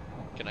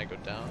 Can I go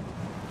down?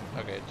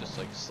 Okay, it just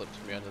like slips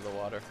me under the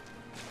water.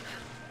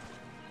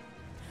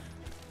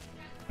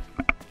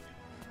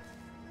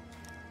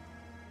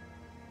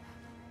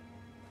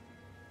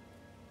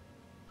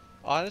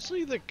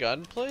 Honestly, the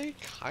gunplay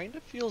kind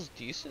of feels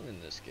decent in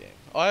this game.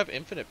 Oh, I have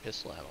infinite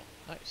pistol ammo.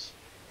 Nice.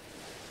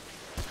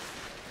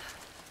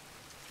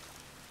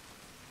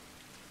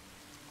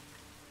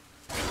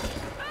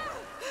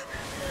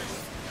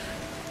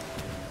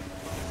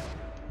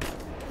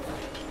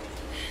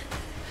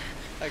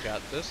 I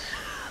got this.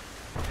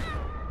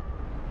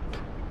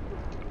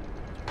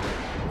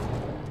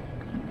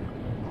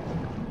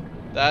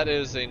 That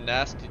is a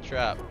nasty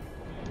trap.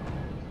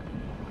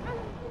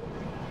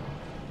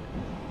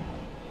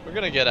 We're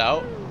gonna get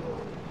out.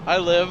 I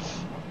live.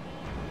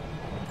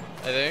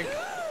 I think.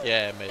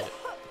 Yeah, I made it.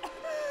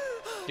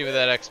 Give me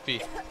that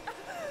XP.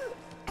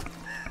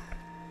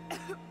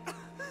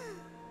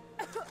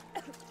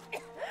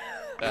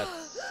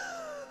 That's...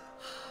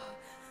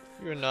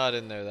 You were not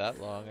in there that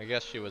long. I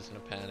guess she was in a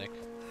panic.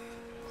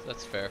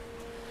 That's fair.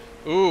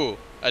 Ooh,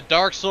 a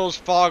Dark Souls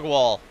fog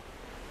wall.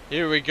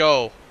 Here we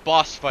go.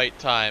 Boss fight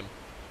time.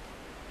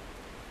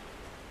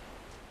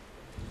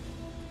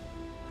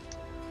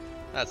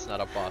 That's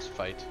not a boss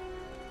fight.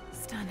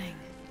 Stunning.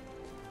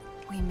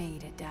 We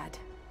made it, Dad.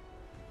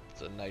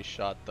 It's a nice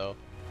shot, though.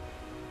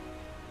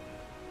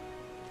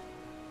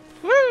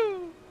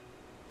 Woo!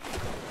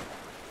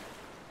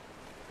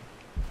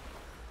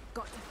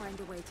 Got to find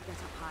a way to get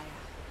up higher.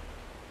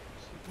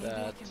 Maybe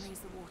I can raise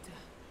the water.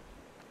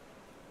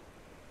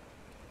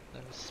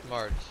 That was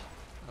smart.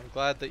 I'm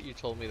glad that you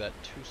told me that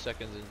 2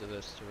 seconds into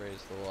this to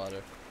raise the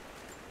water.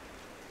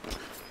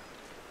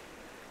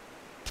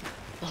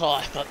 Oh,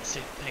 I thought the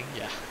same thing,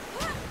 yeah.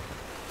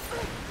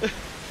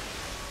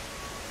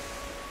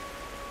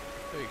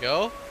 There you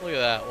go. Look at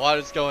that.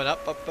 Water's going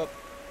up, up, up.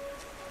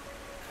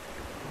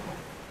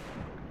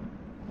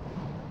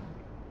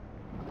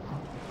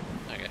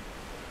 Okay.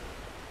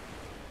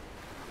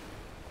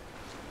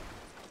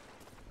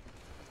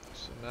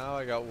 So now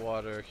I got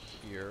water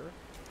here.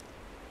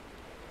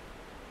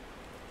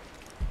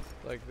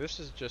 Like, this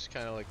is just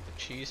kind of like the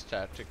cheese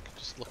tactic.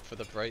 Just look for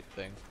the bright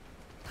thing.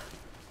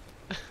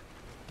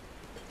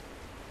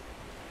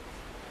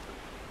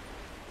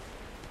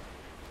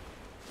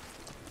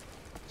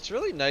 It's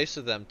really nice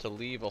of them to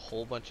leave a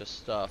whole bunch of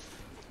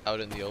stuff out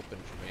in the open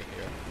for me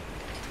here.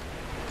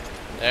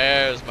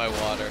 There's my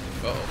water.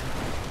 Uh-oh.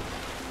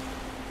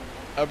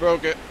 I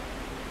broke it.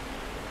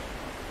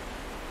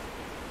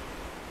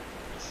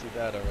 I see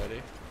that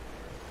already.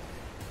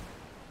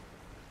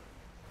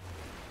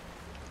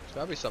 There's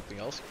gotta be something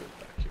else good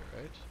back here,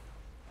 right?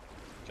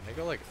 Can I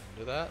go like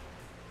under that?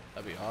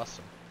 That'd be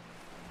awesome.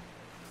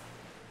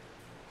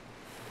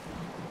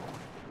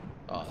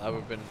 Oh, that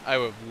would've been, I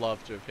would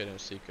love to have hit a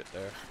secret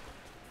there.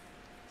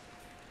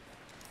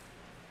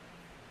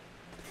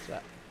 What's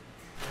that?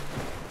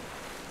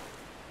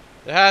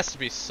 There has to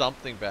be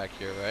something back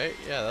here, right?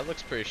 Yeah, that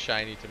looks pretty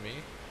shiny to me.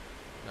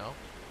 No?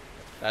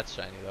 That's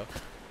shiny though.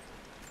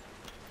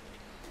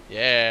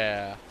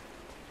 Yeah.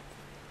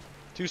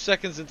 2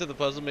 seconds into the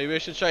puzzle, maybe I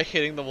should try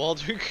hitting the wall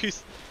to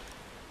increase.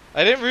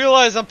 I didn't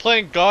realize I'm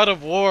playing God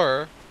of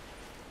War.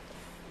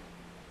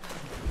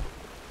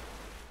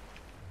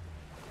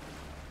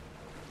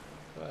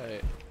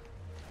 Right.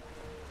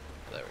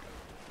 There we go.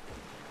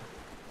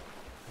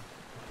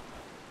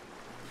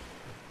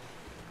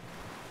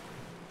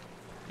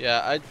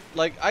 Yeah,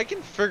 I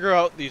can figure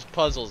out these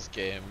puzzles,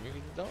 game.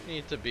 You don't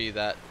need to be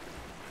that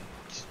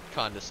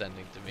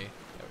condescending to me.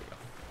 There we go.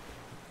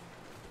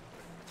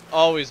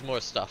 Always more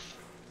stuff.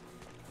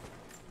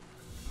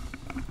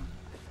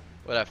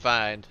 What'd I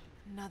find?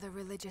 Another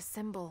religious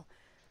symbol.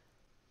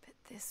 But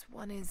this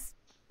one is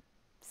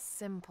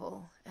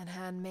simple and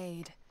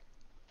handmade.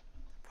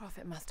 The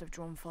prophet must have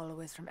drawn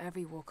followers from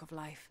every walk of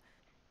life.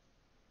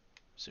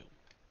 Zoom.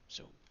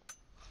 Zoom.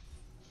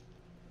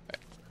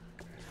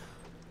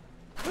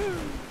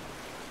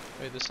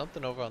 Wait, there's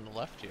something over on the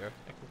left here.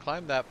 I can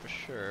climb that for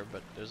sure,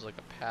 but there's like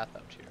a path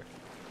out here.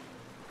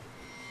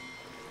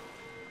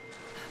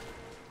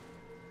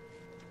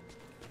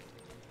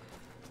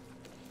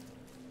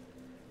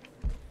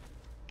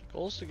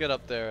 Goal's to get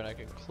up there, and I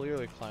can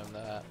clearly climb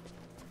that.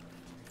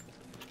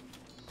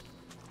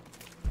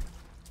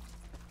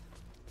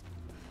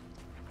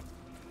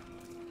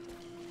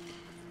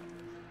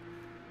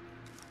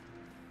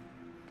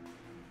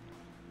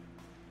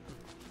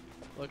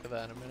 Look at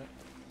that in a minute.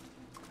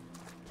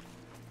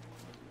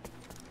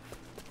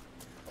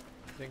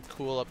 Anything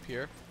cool up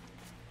here?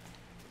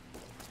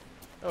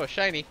 Oh, a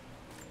shiny.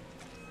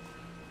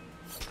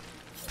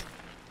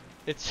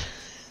 It's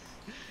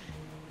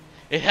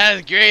it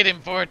has great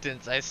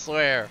importance, I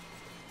swear.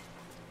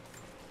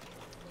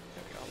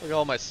 There we go. Look at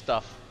all my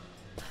stuff.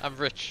 I'm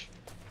rich.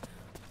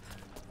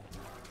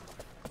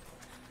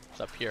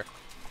 It's up here.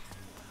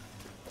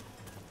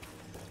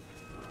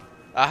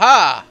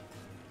 Aha!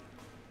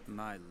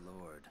 My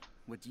lord,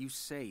 what you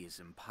say is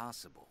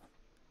impossible.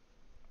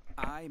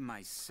 I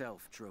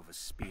myself drove a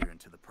spear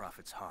into the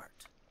prophet's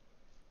heart.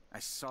 I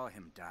saw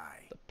him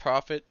die. The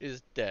prophet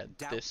is dead.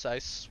 Doubt. This I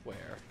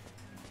swear.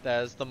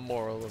 That is the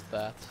moral of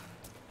that.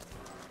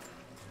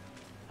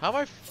 How am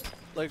I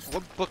like,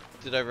 what book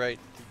did I write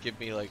to give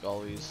me like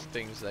all these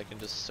things that I can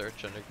just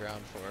search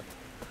underground for?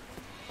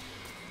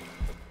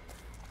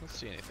 I don't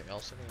see anything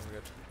else. I think I'm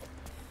good.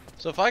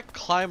 So if I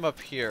climb up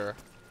here,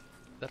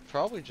 that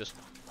probably just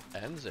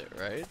ends it,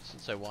 right?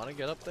 Since I want to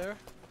get up there.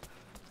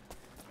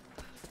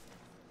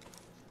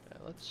 Yeah,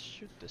 let's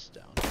shoot this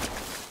down.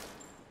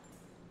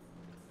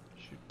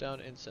 Shoot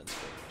down incense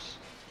flames.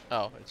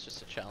 Oh, it's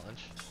just a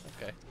challenge.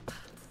 Okay.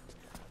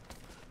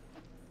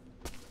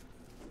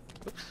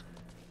 Oops.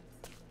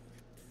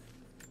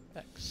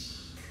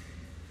 X.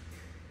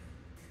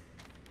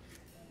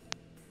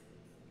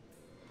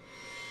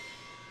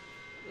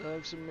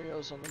 Some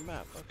meals on the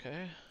map,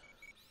 okay.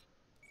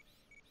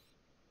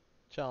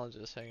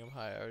 Challenges, hang 'em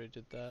high, I already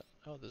did that.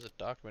 Oh, there's a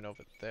document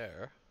over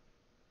there.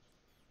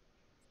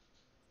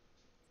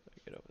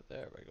 I get over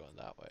there by going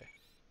that way.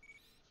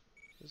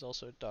 There's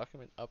also a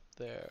document up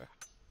there.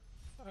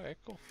 Alright,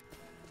 cool.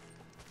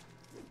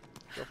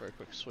 Go for a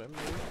quick swim,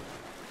 maybe?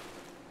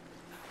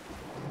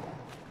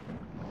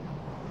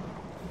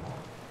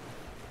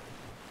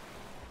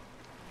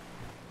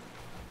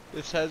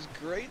 This has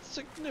great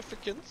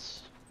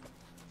significance.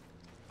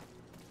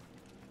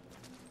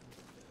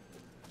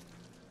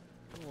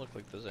 Doesn't look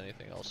like there's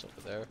anything else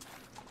over there.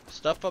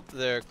 Stuff up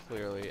there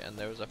clearly, and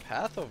there was a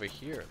path over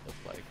here, it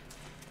looked like,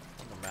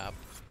 on the map.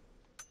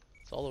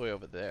 It's all the way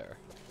over there.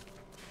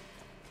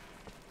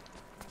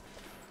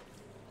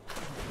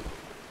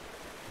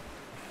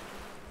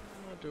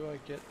 Do I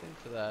get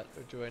into that,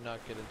 or do I not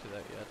get into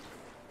that yet?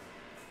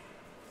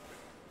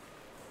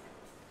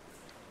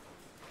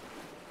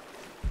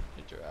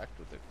 Interact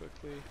with it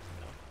quickly?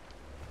 No.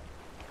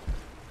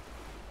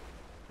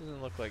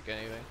 Doesn't look like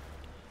anything.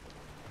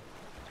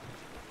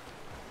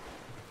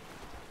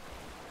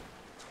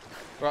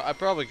 I'd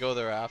probably go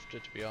there after,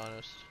 to be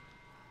honest.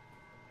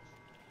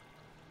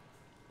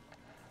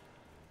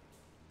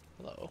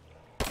 Hello.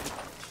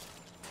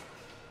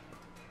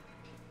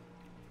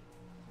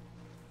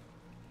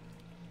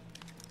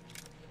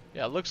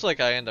 Yeah, it looks like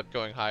I end up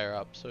going higher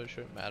up, so it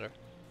shouldn't matter.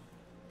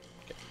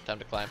 Okay, time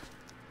to climb.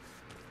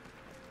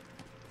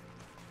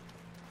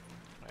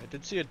 I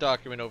did see a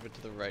document over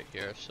to the right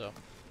here, so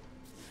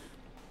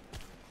I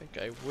think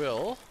I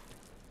will.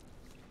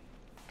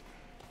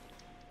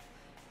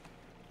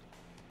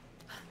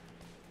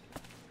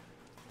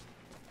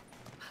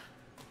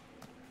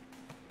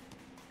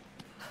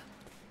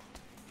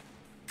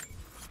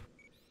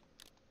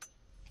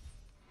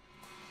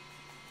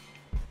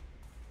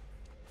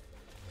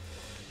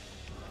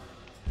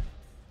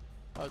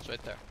 Oh, it's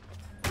right there.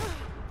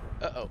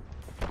 Uh-oh.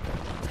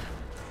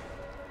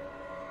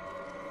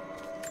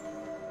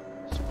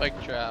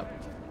 Spike trap.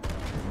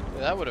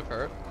 Yeah, that would have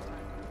hurt.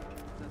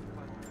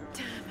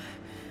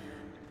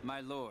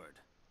 My lord,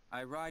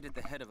 I ride at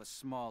the head of a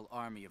small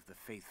army of the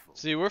faithful,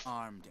 See, we're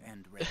armed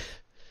and ready.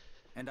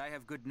 And I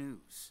have good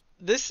news.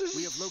 This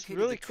We have is located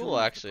really the tomb cool, of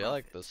the actually. I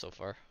like prophet. this so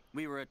far.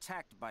 We were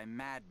attacked by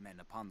madmen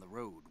upon the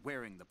road,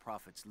 wearing the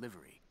prophet's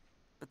livery,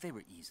 but they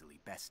were easily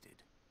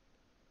bested.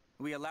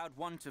 We allowed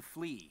one to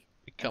flee.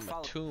 Become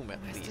a tomb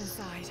at least.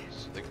 Inside.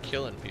 So they're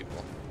killing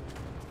people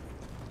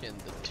in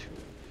the tomb.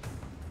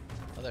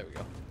 Oh, there we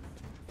go.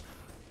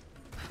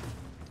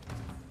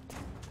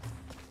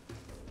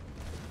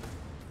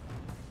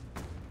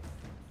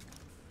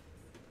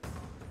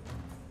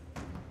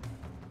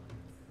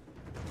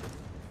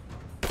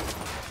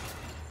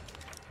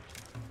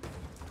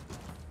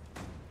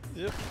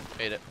 Yep,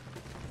 made it.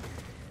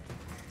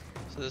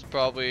 So there's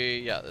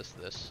probably, yeah, this.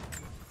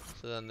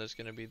 So then there's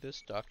gonna be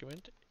this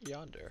document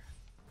yonder.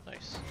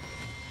 Nice.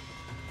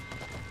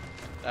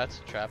 That's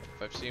a trap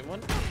if I've seen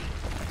one.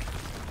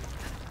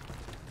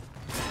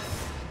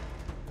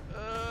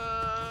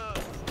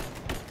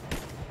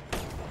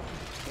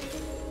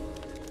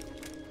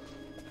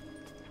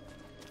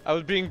 I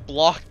was being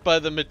blocked by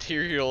the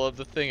material of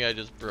the thing I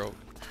just broke.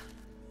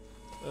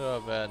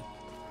 Oh man.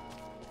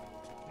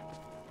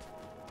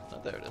 Oh,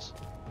 there it is.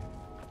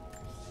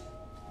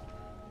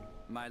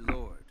 My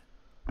lord,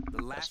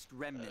 the last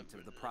remnant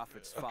of the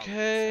prophet's followers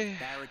okay. have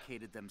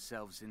barricaded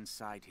themselves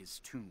inside his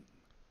tomb.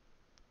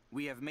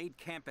 We have made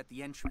camp at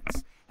the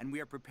entrance, and we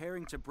are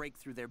preparing to break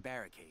through their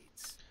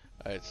barricades.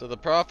 Alright, so the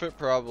prophet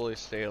probably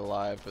stayed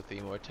alive with the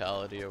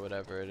immortality or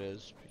whatever it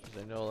is, because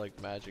I know like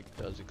magic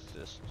does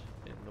exist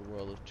in the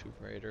world of Tomb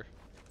Raider.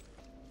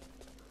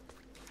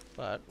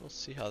 But we'll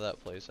see how that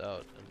plays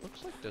out. It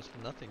looks like there's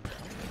nothing down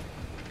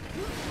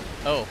there.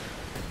 Oh,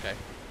 okay.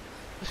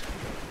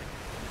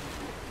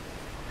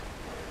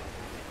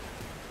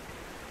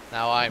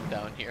 Now I'm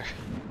down here.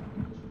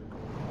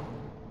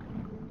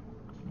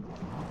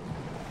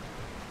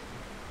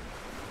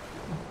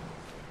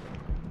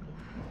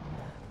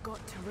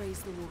 Got to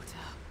raise the water.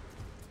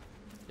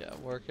 Yeah,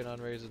 working on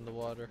raising the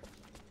water.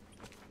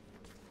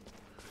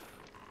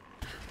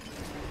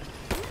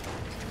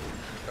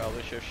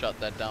 Probably should have shut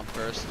that down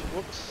first.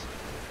 Whoops.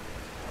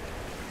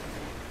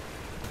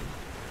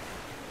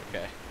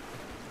 Okay.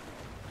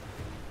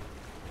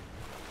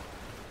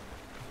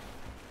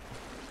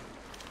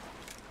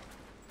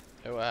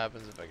 Hey, what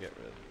happens if I get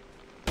rid of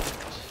it?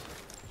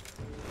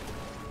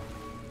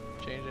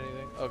 Change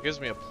anything? Oh, it gives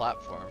me a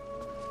platform.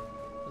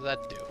 What does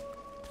that do?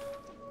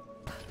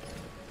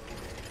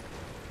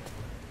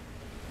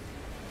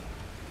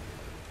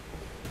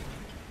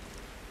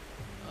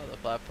 Oh, the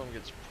platform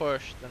gets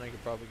pushed, then I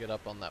could probably get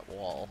up on that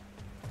wall.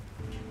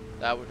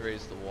 That would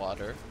raise the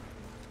water.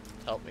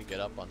 Help me get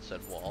up on said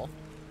wall.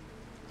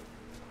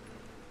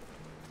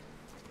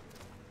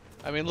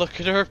 I mean, look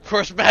at her, of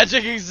course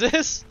magic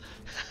exists!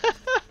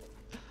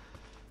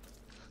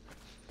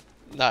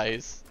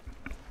 Nice.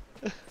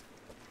 The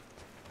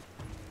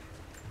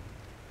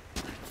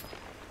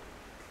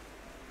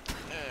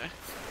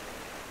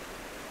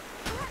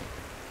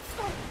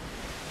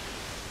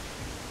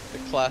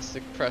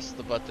classic press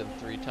the button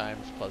 3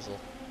 times puzzle.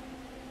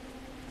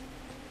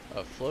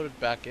 Oh, it floated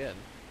back in.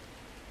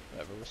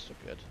 Whatever, we're still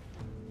good.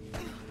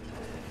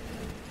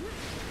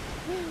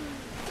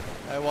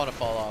 I want to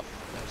fall off.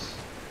 Nice.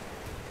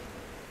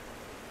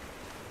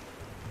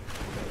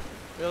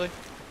 Really?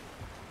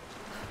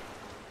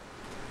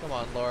 Come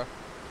on, Laura.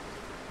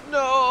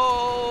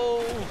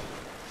 No!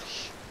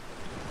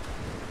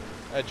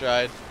 I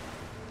tried.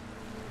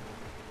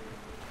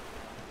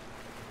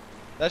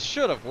 That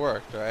should have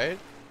worked, right?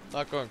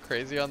 Not going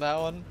crazy on that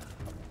one.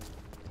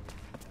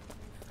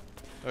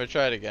 Or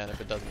try it again. If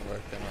it doesn't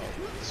work, then I'll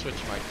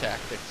switch my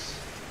tactics.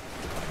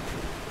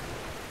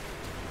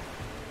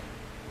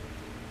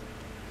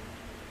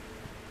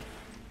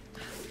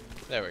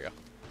 There we go.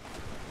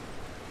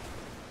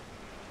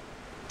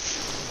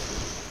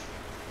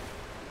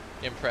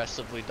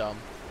 Impressively dumb.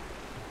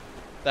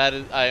 That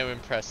is, I am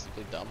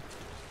impressively dumb.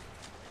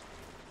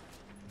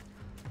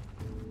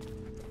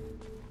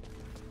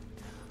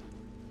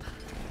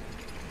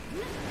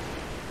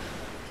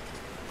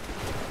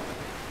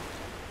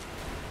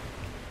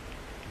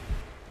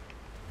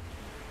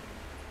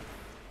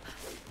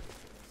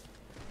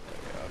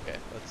 Okay,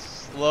 let's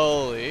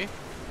slowly.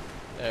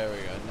 There we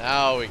go.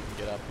 Now we can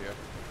get up here.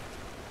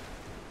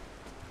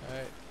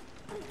 Alright.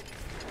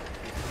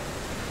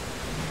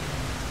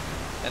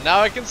 And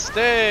now I can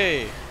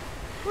stay!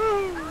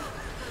 Woo!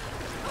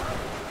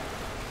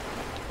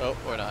 Oh,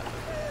 or not.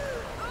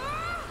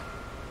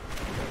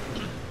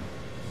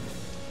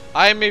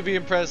 I may be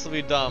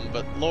impressively dumb,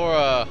 but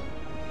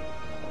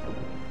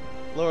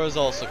Laura's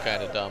also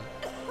kind of dumb.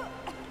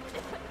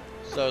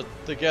 So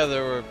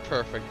together we're a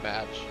perfect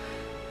match.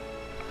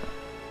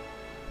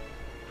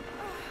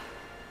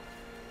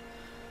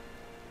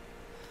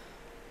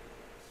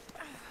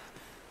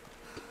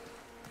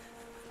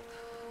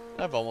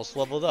 I've almost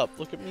leveled up.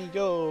 Look at me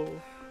go.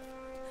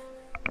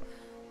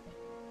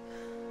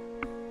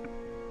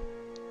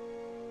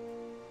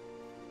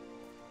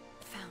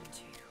 Found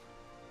you.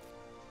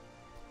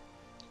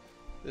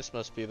 This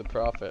must be the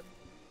prophet.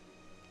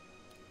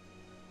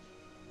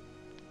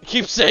 You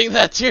keep saying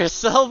that to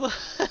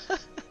yourself?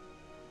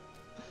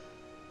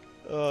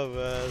 Oh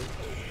man.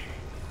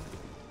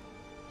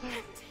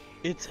 Empty.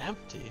 It's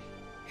empty.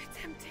 It's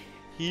empty.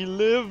 He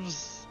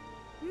lives.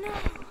 No.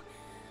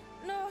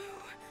 No.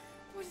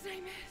 What did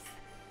I miss?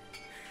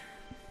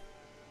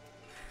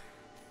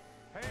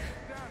 Hey,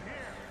 down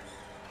here.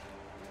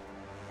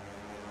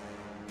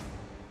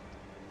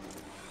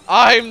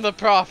 I'm the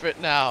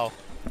prophet now.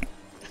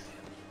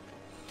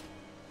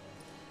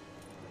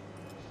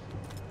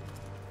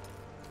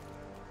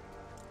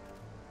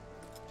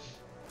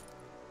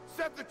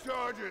 Set the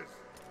charges.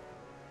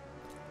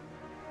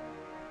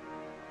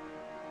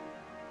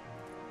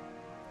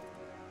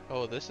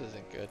 Oh, this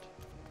isn't good.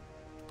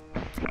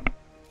 The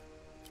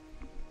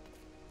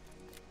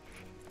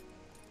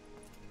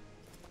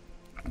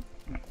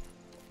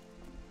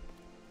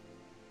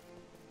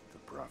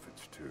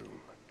prophet's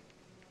tomb.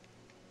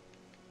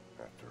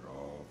 After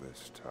all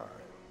this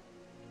time.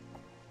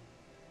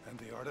 And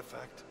the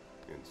artifact?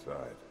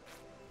 Inside.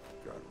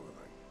 God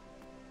willing.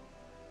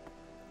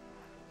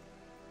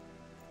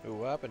 Ooh,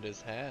 what happened to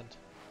his hand?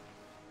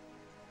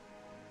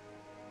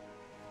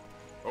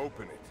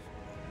 Open it.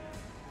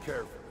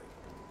 Carefully.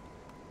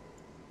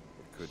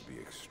 It could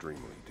be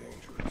extremely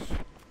dangerous.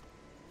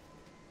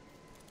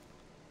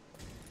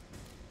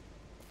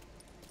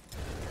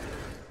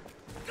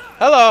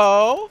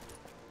 Hello!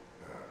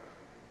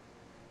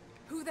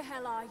 Who the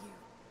hell are you?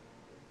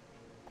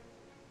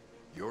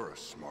 You're a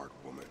smart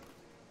woman.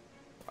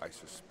 I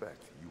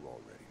suspect you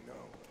already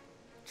know.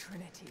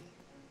 Trinity.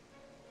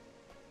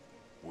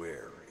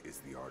 Where is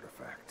the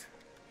artifact?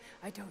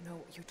 I don't know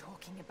what you're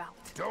talking about.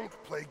 Don't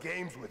play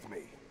games with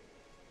me.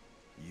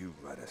 You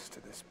led us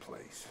to this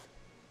place.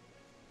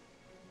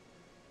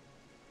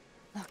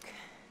 Look.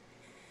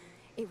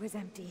 It was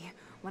empty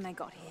when I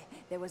got here.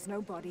 There was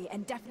no body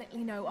and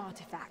definitely no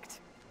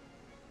artifact.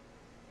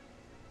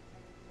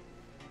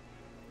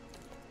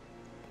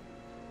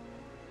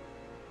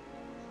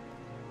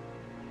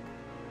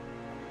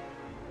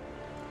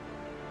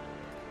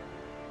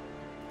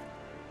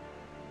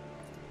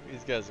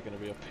 These guys are gonna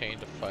be a pain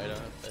to fight,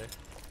 aren't they?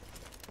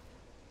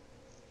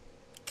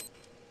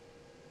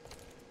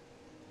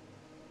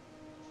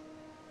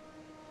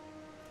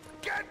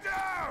 Get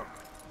down!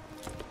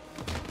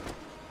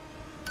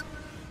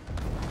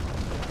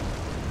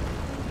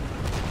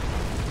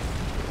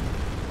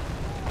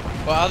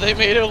 Wow, they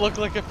made her look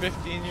like a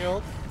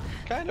 15-year-old.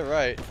 Kinda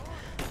right.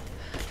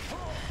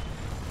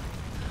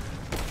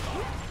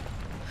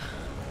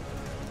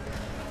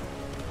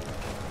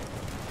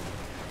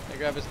 Can I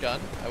grab his gun?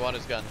 I want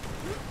his gun.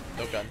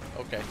 No gun.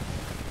 Okay.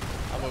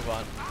 I'll move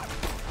on.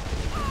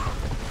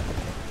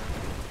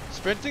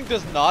 Sprinting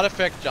does not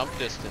affect jump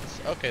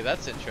distance. Okay,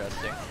 that's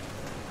interesting.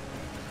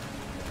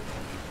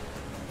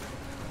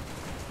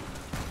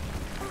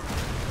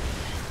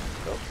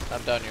 Oh,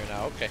 I'm down here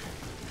now. Okay.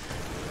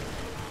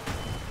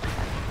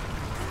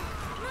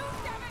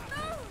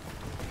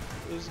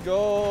 Let's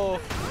go.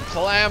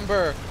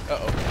 Clamber.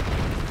 Uh-oh.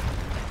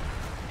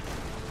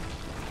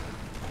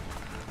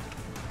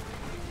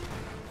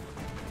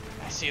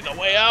 I see the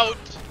way out.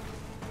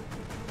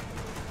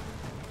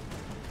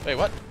 Wait,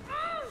 what?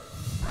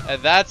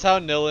 And that's how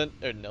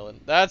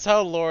that's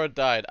how Laura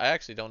died. I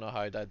actually don't know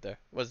how I died there.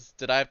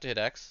 Did I have to hit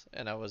X?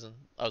 And I was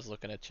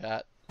looking at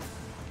chat.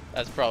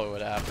 That's probably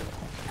what happened.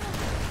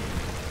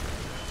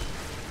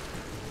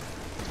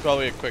 It's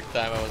probably a quick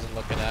time I wasn't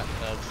looking at,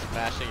 and I was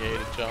smashing A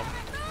to jump.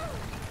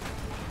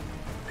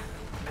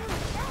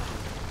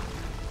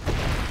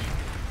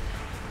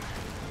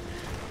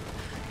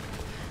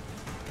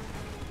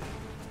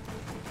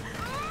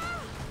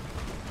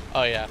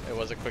 Oh yeah, it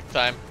was a quick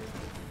time.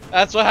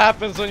 That's what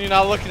happens when you're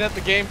not looking at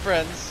the game,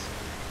 friends.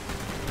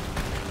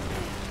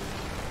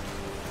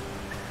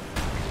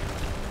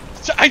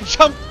 I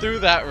jumped through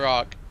that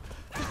rock.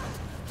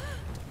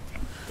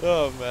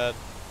 Oh man.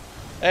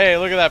 Hey,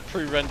 look at that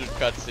pre-rendered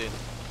cutscene.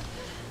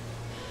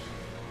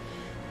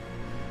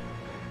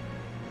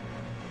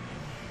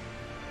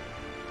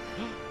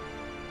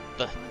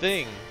 The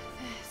thing.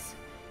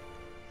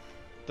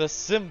 The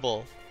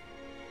symbol.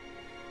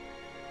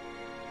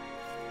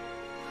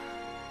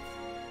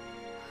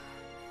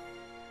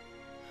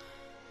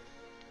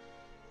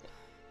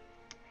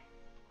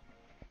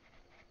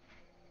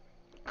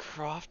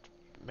 Croft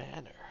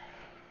Manor.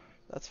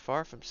 That's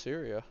far from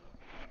Syria.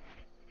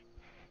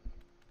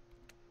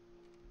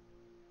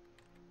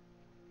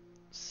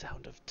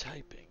 Sound of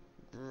typing,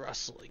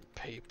 rustling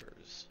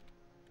papers.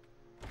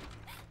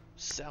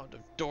 Sound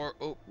of door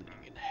opening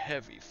and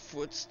heavy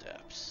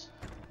footsteps.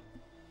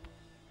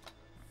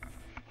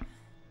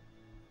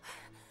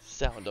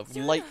 Sound of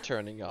light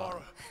turning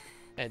on.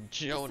 And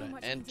Jonah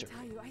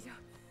entering.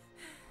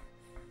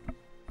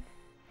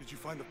 Did you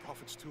find the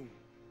prophet's tomb?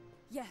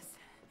 Yes,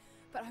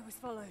 but I was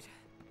followed.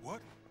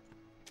 What?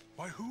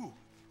 By who?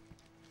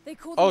 They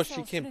called Oh, she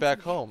themselves came Trinity.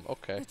 back home.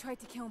 Okay. They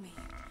tried to kill me.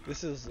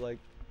 This is like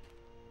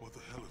What the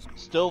hell is going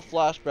still on here?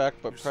 flashback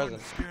but You're starting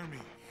present. to scare me.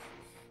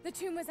 The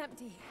tomb was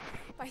empty,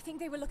 but I think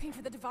they were looking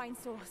for the divine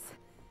source.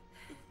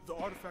 The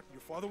artifact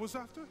your father was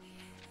after?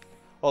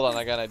 Hold on,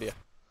 I got an idea.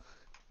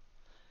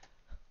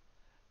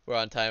 We're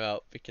on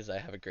timeout because I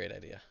have a great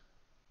idea.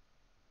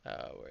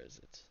 Where is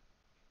it?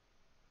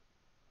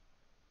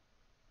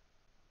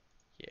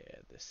 Yeah,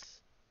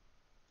 this.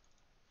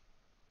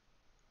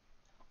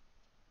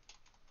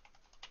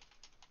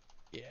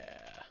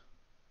 Yeah.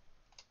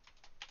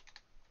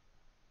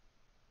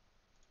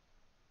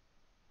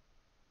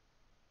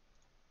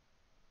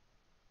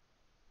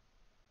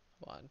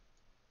 Come on.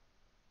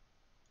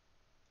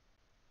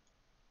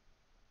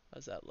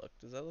 How's that look?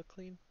 Does that look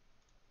clean?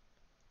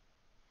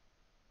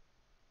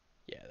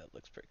 Yeah, that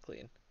looks pretty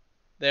clean.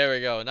 There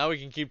we go. Now we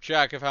can keep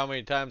track of how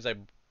many times I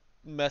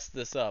messed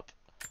this up.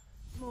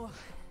 More.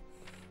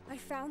 I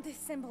found this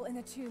symbol in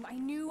the tomb. I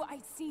knew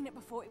I'd seen it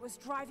before. It was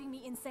driving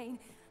me insane.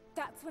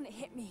 That's when it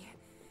hit me.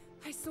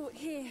 I saw it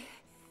here,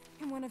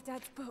 in one of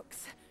Dad's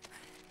books.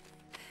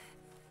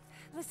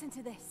 Listen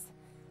to this.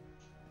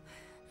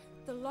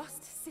 The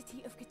lost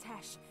city of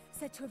Kitesh,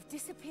 said to have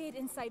disappeared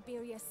in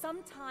Siberia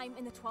sometime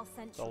in the 12th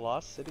century. The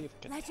lost city of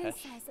Legend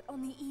Kitesh. says that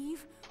on the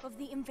eve of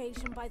the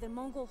invasion by the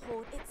Mongol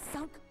horde, it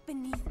sunk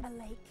beneath a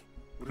lake.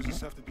 What does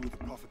this have to do with the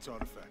Prophet's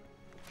artifact?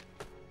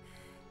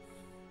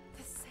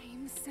 The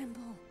same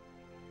symbol.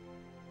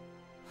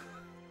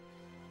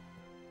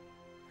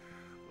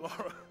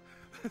 Lara,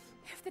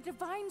 If the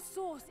divine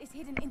source is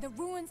hidden in the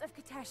ruins of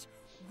Kitesh,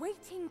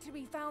 waiting to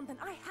be found, then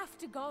I have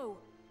to go.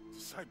 to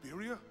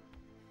Siberia?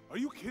 Are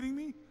you kidding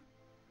me?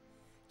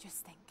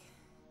 Just think,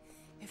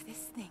 if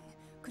this thing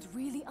could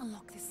really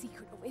unlock the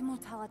secret of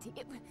immortality,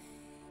 it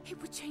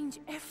would change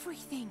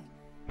everything.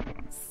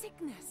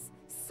 Sickness,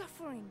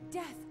 suffering,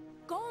 death,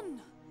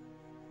 gone.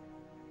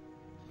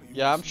 Are you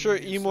Yeah, I'm listening sure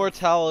to yourself?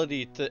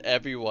 immortality to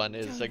everyone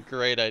is a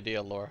great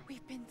idea, Laura.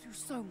 We've been through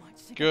so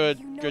much together. Good-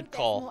 You know good there's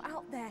call. more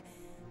out there.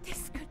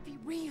 This could be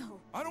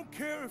real. I don't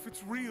care if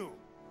it's real.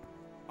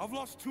 I've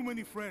lost too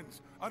many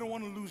friends. I don't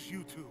want to lose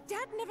you too.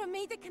 Dad never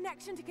made the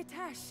connection to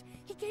Kitesh.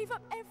 He gave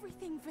up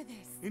everything for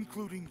this.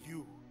 Including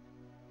you.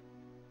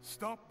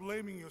 Stop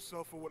blaming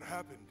yourself for what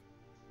happened.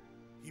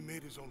 He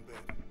made his own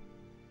bed.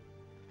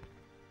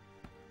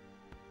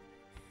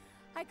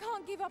 I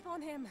can't give up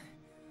on him.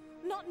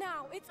 Not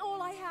now. It's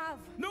all I have.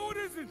 No, it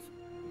isn't!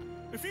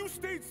 If you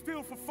stayed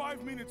still for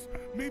 5 minutes,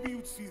 maybe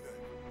you'd see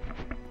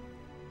that.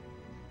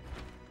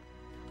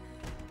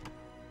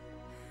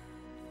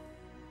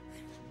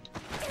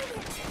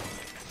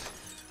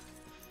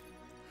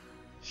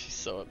 She's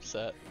so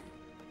upset.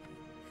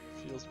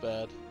 Feels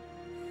bad.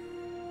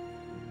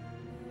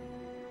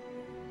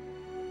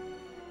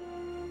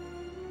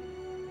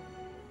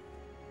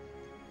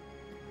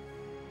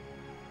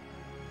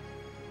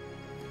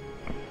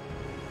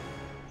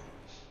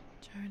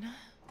 Jonah?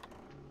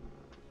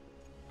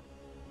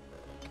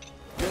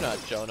 You're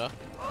not Jonah.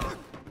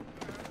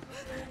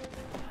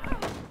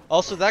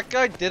 Also, that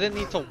guy didn't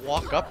need to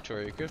walk up to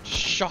her. You could have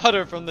shot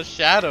her from the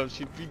shadows.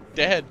 She'd be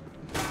dead.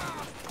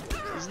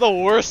 He's the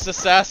worst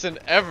assassin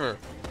ever.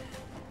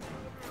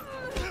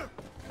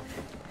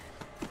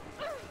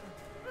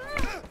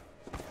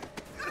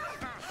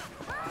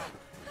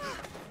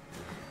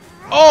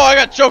 Oh, I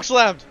got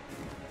chokeslammed.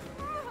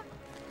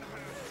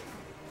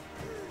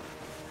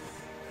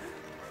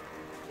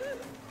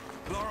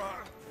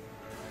 Lara!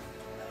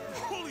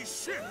 Holy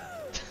shit!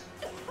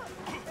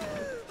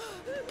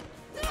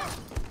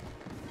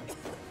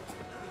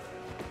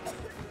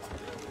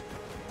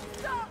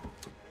 Stop!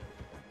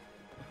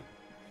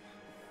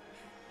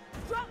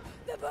 Drop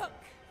the book!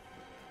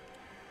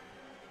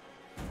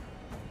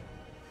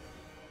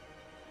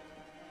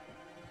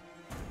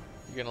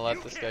 You gonna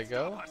let this guy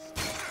go?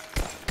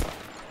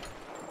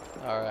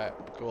 Alright,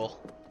 cool.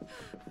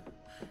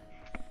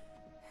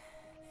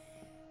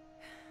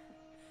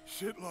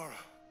 Shit, Lara.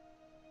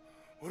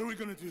 What are we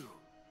gonna do?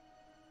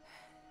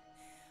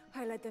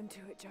 I led them to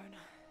it, Jonah.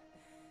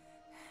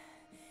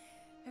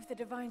 If the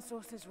divine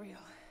source is real,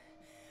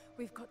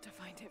 we've got to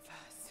find it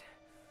first.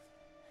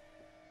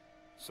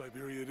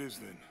 Siberia it is,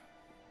 then.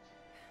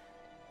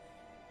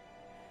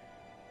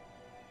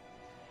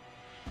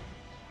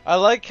 I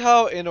like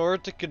how in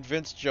order to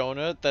convince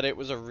Jonah that it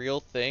was a real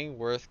thing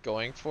worth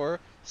going for,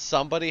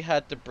 somebody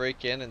had to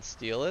break in and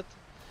steal it.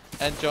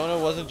 And Jonah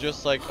wasn't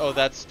just like, oh,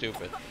 that's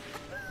stupid.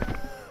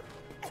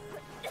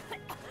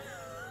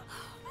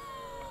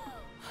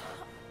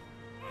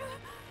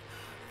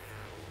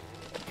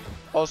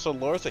 Also,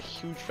 Laura's a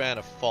huge fan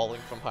of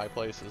falling from high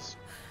places.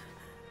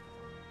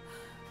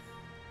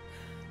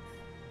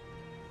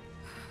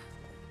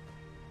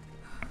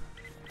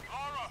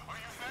 Lara, are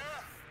you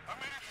there? I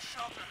made it to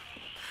shelter.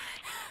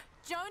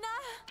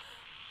 Jonah?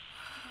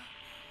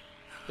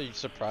 Are you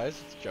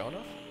surprised it's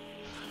Jonah?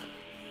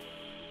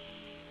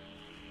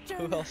 Who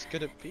Jonah, else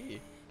could it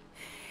be?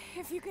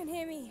 if you can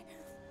hear me,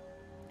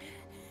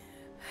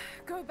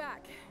 go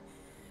back.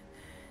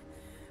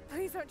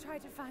 Please don't try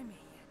to find me.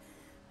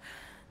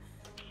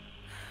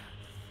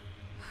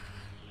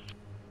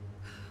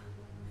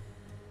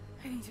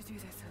 me to do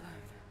this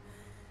alone.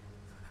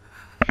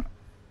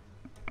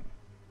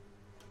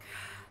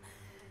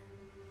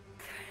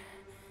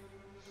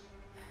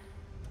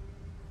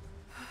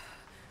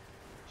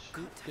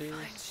 She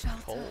is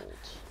cold.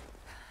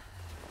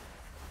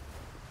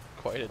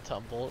 Quite a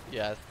tumble.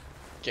 Yeah,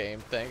 game,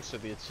 thanks for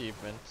the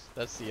achievement.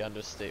 That's the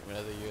understatement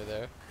of the year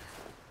there.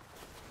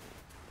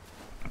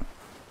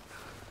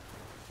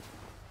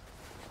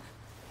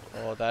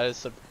 Oh, that is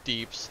some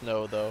deep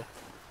snow though.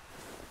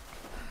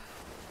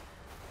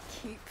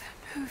 Keep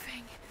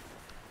moving.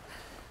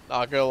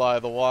 Not gonna lie,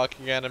 the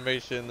walking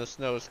animation in the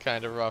snow is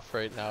kind of rough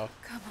right now.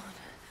 Come on,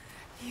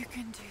 you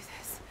can do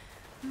this.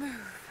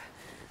 Move.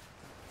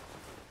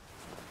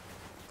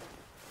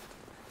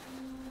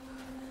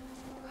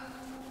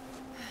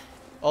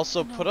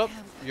 Also, No put up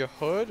help. your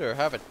hood or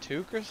have a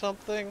toque or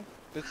something.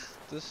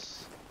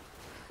 This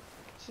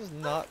is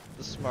not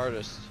the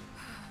smartest.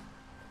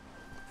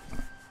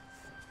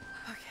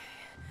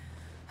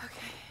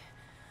 Okay.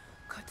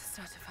 Got to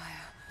start a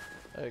fire.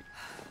 Like,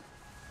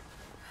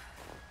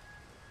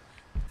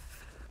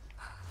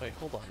 wait,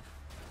 hold on.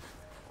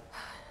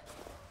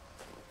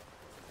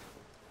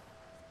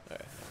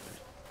 Alright,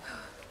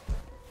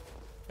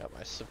 got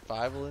my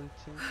survival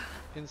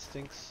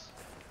instincts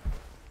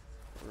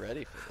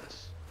ready for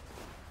this.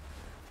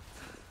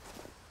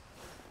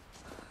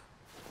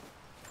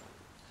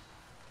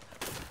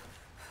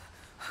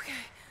 Okay,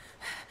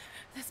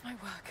 this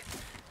might work.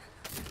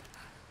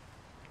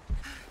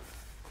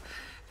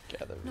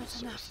 Gather Not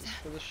resources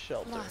enough for the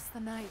shelter. Last the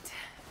night.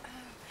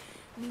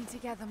 Need to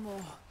gather more.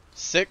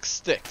 6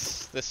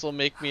 sticks. This will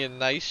make me a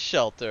nice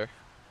shelter.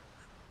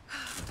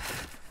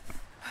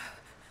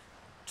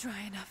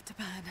 Dry enough to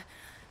burn.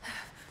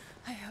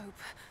 I hope.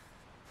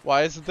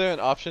 Why isn't there an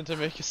option to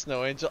make a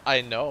snow angel?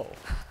 I know.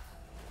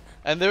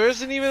 And there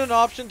isn't even an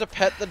option to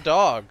pet the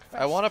dog.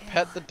 I want to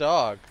pet the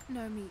dog.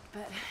 No meat,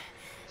 but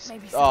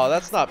maybe. Oh,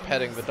 that's not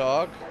petting the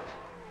dog.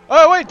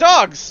 Oh, wait,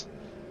 dogs!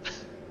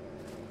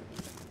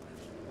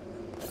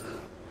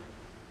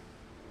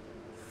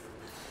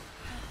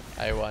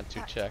 I want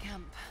to check.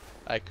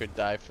 I could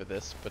die for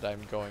this, but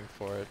I'm going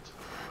for it.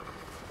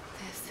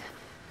 This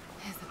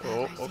is a bad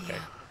Oh, idea. okay.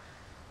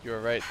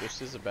 You're right,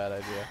 this is a bad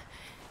idea.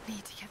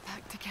 Need to get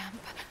back to camp.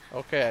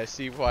 Okay, I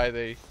see why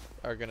they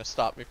are gonna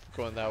stop me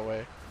from going that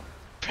way.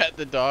 Pet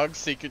the dog,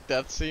 secret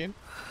death scene.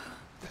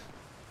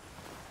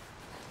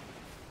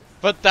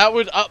 But that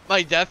would up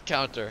my death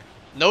counter.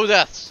 No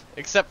deaths,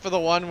 except for the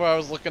one where I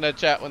was looking at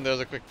chat when there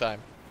was a quick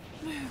time.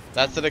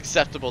 That's an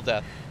acceptable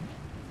death.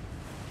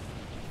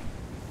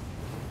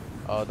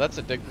 Oh, that's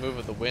a dick move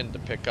of the wind to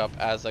pick up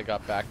as I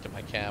got back to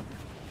my camp.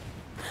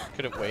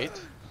 Couldn't wait.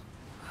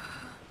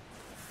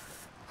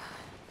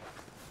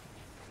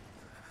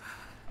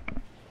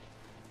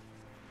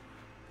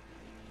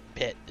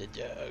 Pet the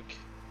dog.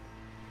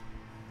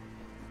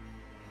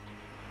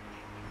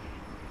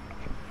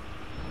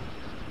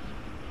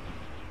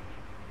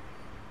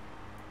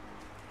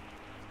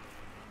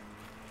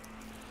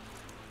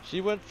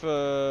 She went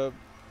for...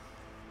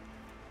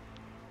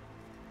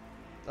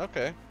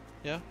 Okay.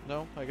 Yeah,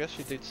 no, I guess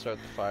she did start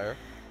the fire.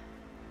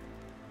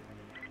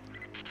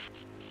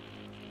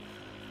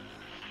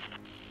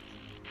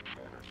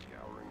 Men are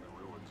scouring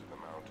the ruins in the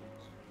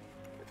mountains.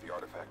 If the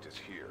artifact is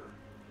here,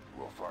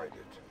 we'll find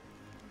it.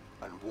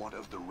 And what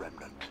of the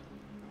remnant?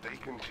 They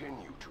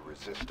continue to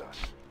resist us,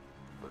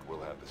 but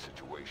we'll have the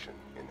situation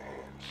in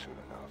hand soon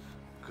enough.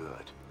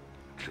 Good.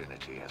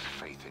 Trinity has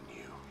faith in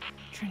you.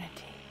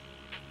 Trinity.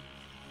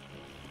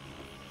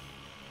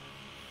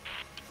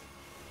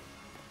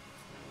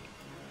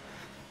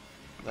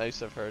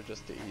 Nice of her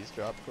just to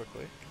eavesdrop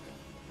quickly.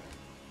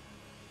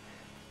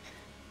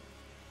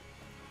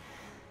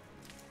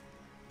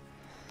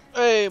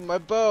 Hey, my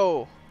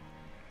bow!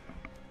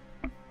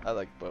 I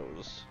like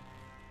bows.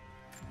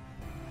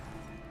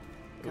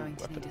 Going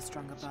to need a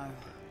stronger bow.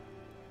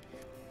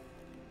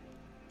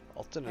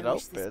 Alternate I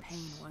wish this outfits.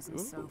 pain wasn't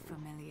so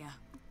familiar.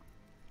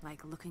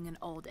 Like looking an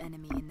old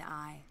enemy in the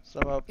eye.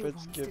 Some It outfits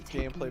wants give to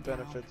take me gameplay down.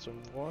 benefits when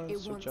one It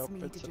switch wants me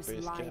to outfits at just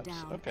base lie camps.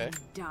 down Okay.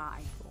 and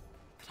die.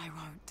 But I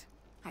won't.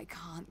 I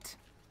can't.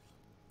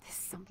 There's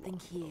something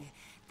here.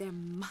 There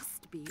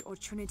must be, or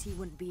Trinity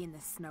wouldn't be in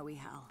this snowy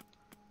hell.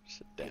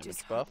 Just a I damage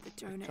just buff. hope that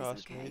Jonah It is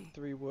cost okay. me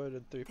 3 wood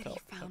and 3 That pelt.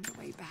 he found a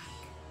way back.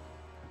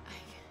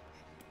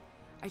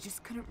 I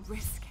just couldn't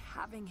risk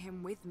having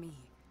him with me.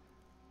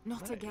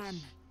 Not Nice. again.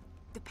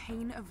 The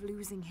pain of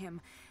losing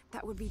him,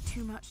 that would be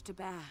too much to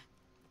bear.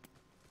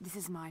 This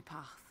is my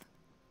path,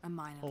 and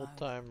mine alone. Hold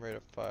time, rate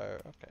of fire.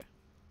 Okay.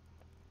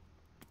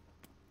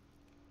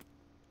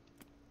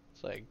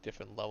 It's like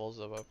different levels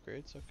of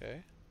upgrades.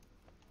 Okay.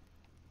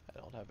 I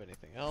don't have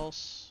anything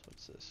else.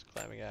 What's this?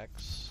 Climbing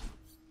axe.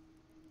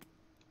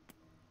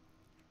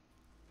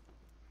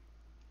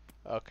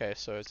 Okay,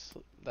 so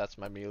that's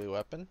my melee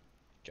weapon.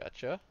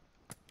 Gotcha.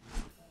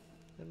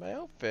 And my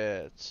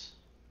outfits.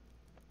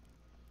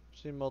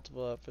 See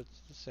multiple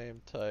outfits the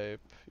same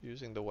type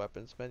using the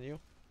weapons menu.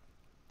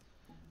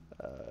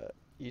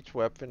 Each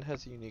weapon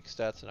has unique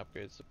stats and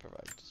upgrades that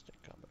provide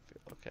distinct combat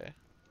feel. Okay.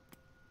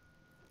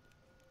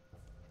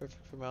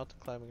 Perfect for mountain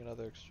climbing and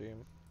other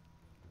extreme.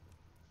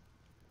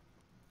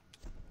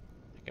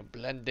 I can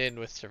blend in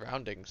with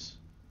surroundings.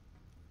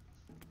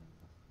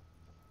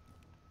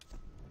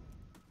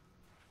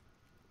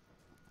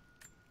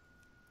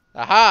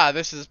 Aha!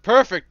 This is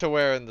perfect to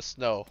wear in the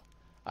snow.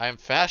 I am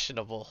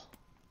fashionable.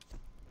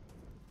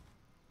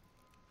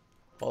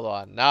 Hold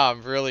on, now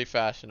I'm really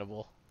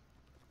fashionable.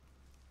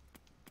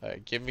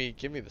 Alright, give me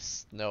the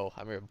snow.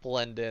 I'm gonna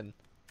blend in.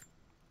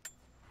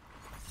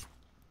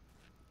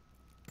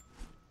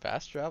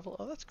 Fast travel?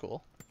 Oh, that's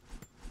cool.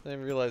 I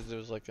didn't realize there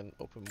was like an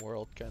open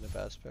world kind of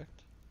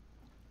aspect.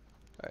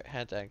 Alright,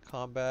 hand-to-hand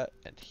combat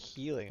and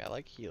healing. I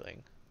like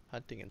healing.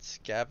 Hunting and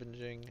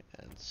scavenging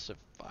and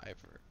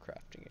survivor.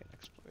 Crafting and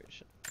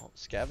exploration. Well,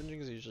 scavenging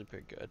is usually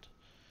pretty good.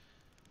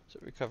 So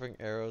recovering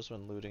arrows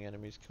when looting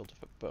enemies killed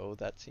with a bow.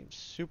 That seems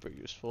super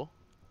useful.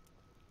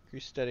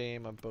 Increase steady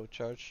aim on bow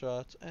charge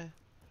shots.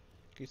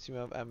 Increase the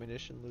amount of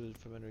ammunition looted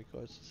from enemy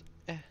courses.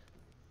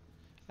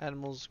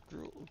 Animals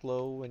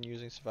glow when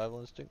using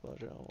survival instinct.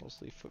 Larger animals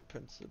leave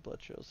footprints. The blood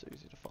trails are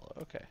easy to follow.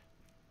 Okay.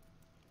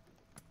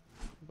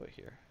 What about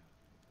here?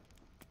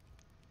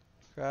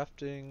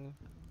 Crafting.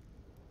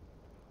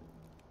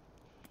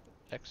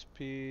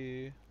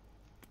 XP.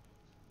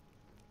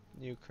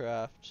 New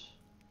craft.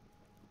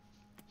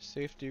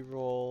 Safety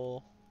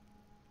roll.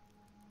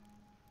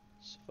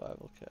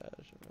 Survival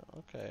cache.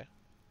 Okay.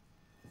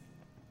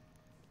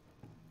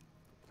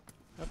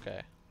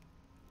 Okay.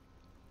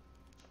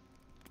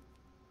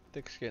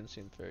 Thick skin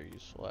seemed very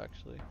useful,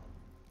 actually.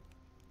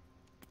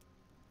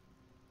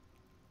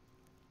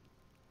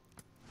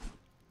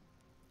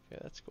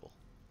 Okay, that's cool.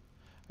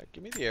 Alright,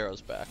 give me the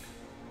arrows back.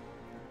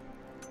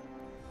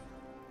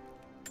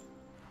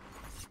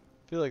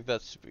 Feel like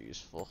that's super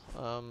useful.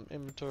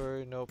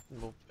 Inventory, nope,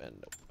 nope, and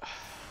nope.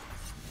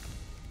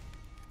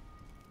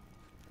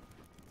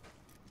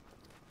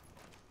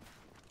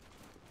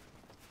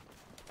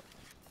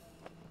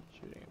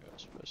 Shooting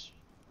arrows first.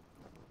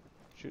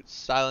 Shoot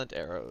silent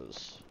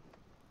arrows.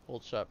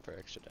 Hold shot for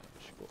extra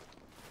damage. Cool.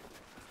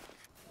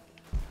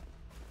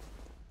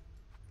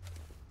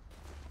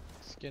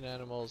 Skin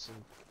animals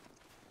and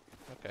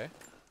okay.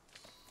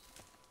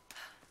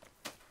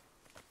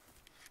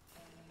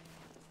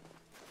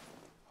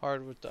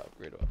 Hardwood to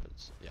upgrade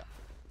weapons. Yeah,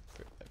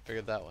 I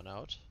figured that one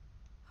out.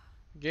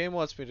 Game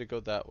wants me to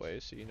go that way,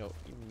 so you know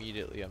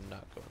immediately I'm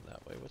not going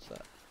that way. What's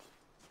that?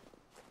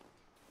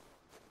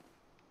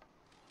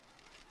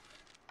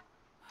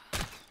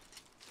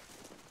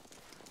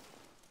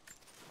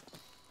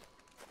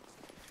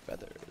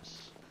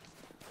 Feathers.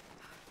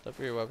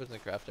 Upgrade your weapons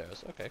and craft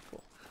arrows. Okay,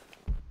 cool.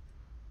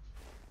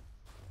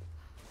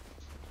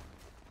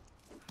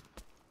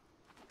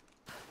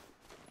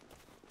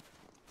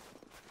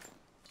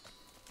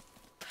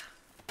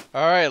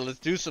 Alright, let's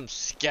do some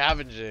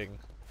scavenging.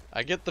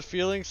 I get the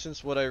feeling,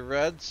 since what I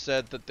read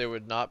said that there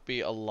would not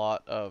be a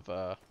lot of,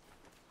 get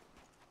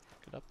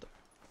up there.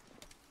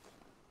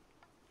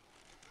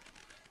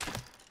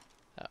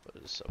 That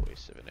was a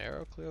waste of an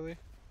arrow, clearly.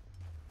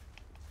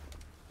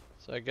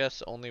 So I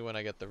guess only when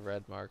I get the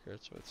red marker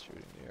it's worth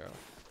shooting the arrow.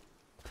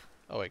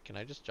 Oh wait, can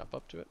I just jump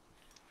up to it?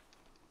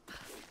 I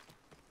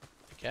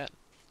can.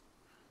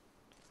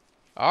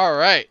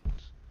 Alright!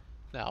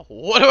 Now,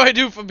 what do I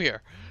do from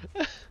here?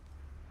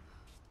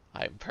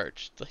 I'm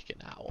perched like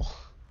an owl.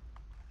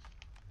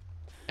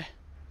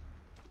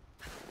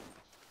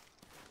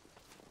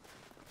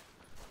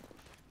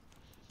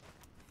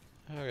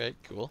 Alright,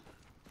 cool.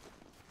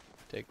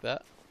 Take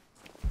that.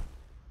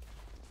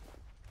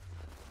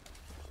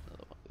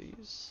 Another one of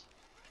these.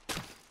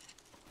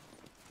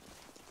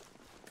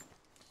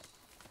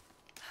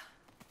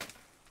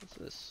 What's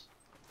this?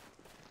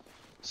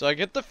 So I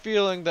get the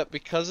feeling that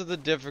because of the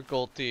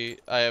difficulty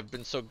I have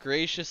been so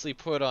graciously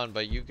put on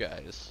by you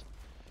guys,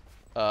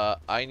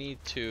 I need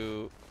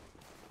to,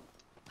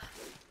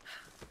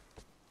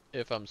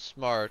 if I'm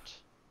smart.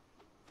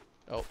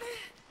 Oh,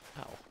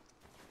 ow.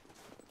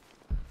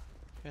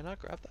 Can I not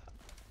grab that?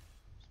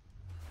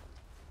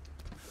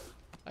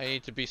 I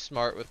need to be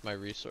smart with my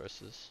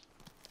resources.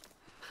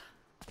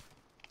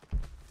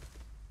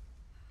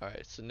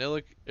 Alright, so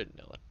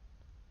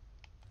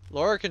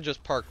Laura can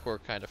just parkour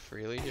kind of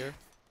freely here.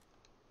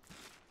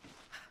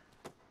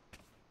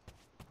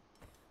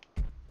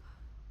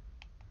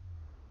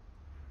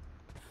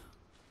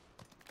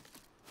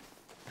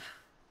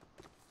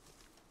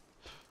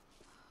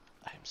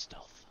 I am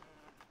stealth.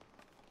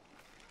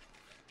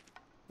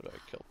 What do I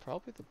kill?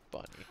 Probably the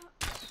bunny.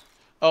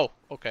 Oh,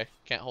 okay.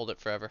 Can't hold it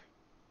forever.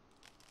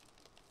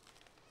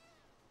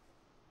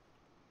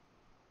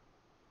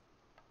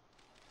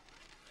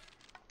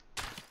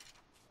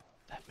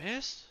 That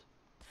missed?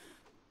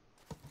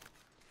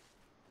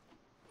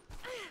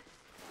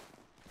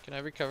 Can I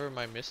recover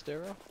my missed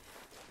arrow?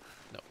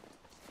 No.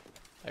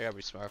 I gotta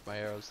be smart with my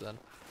arrows then.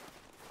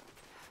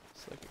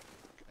 It's like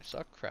I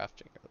saw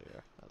crafting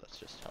earlier. Oh, that's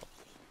just health.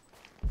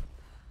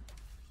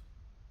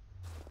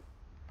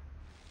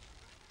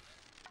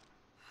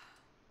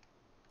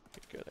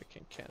 Okay, good. I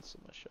can cancel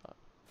my shot.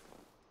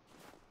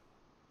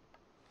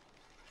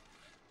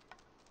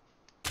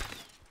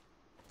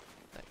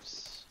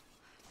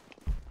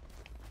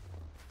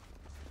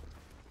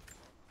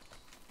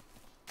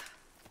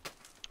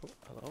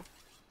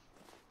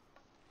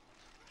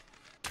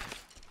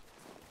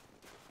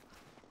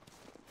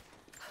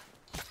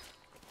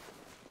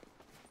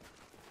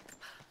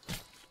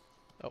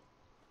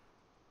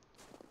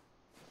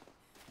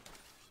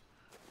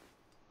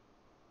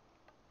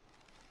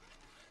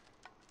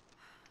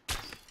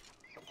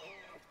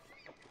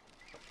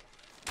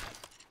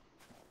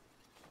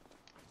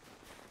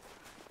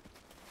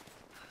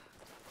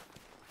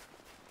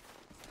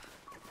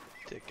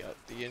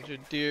 Help the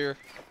injured deer.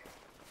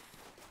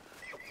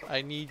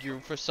 I need you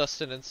for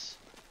sustenance.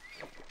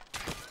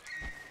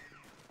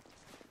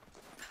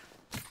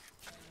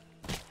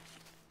 Okay,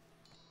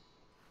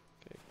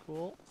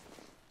 cool.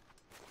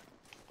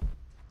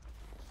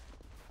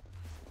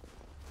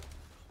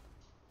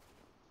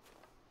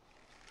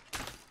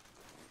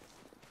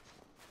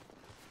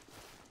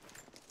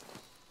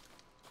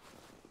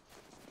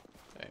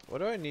 Okay, what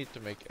do I need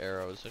to make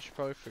arrows? I should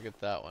probably figure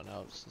that one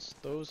out since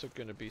those are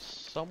going to be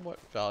somewhat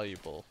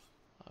valuable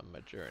on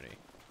my journey.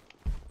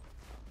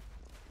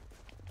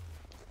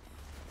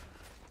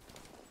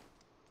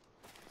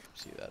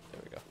 See that?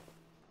 There we go.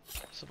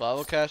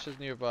 Survival cache is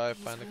nearby.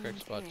 Find the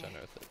correct spot to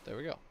unearth it. There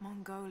we go.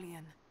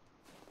 Mongolian.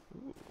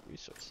 Ooh,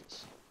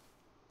 resources.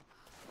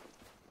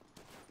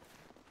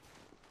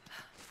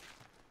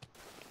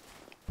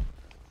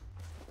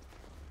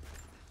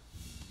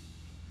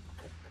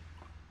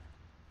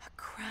 A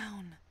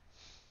crown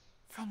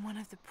from one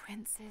of the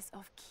princes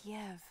of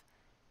Kiev.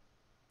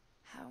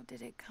 How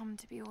did it come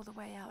to be all the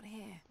way out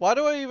here? Why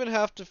do I even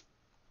have to?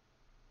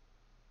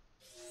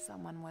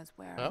 Someone was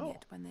wearing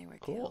it when they were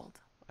Cool. killed.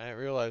 I didn't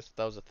realize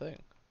that was a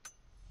thing.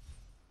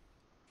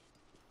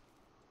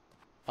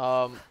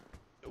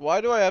 Why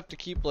do I have to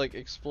keep like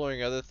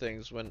exploring other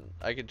things when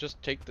I could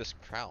just take this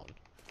crown?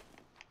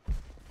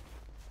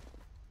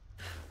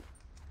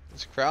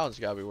 This crown's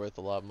gotta be worth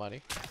a lot of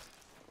money.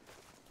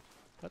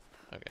 What?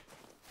 Okay.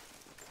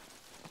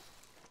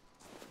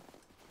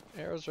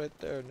 Arrow's right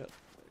there. No,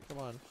 come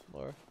on,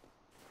 Laura.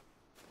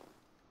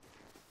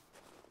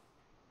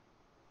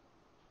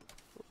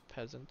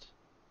 Peasant.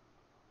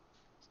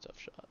 Stuff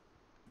shot.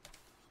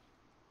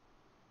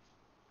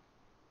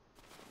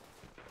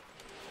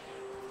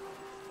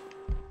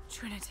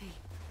 Trinity.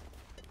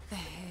 They're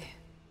here.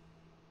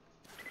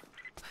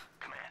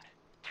 Command,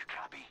 do you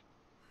copy?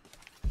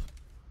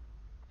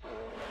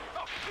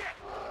 Oh shit!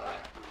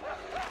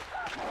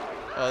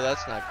 Oh,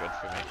 that's not good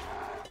for me.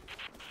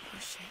 Oh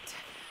shit.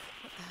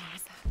 What the hell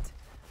was that?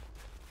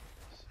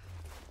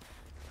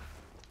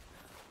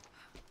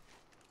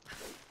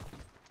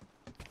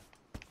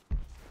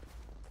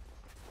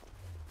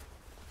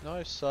 No,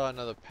 I saw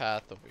another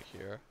path over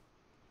here.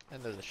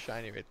 And there's a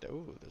shiny right there.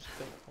 Ooh, there's a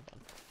thing. Hold on.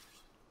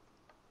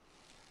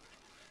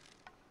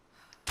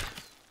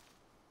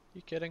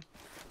 You kidding?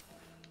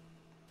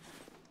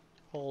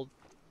 Hold.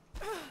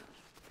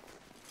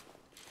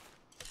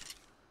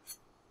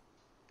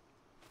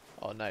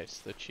 Oh, nice.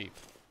 They're cheap.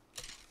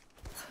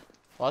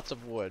 Lots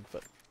of wood,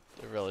 but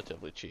they're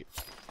relatively cheap.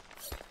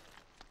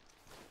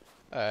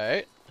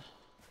 Alright.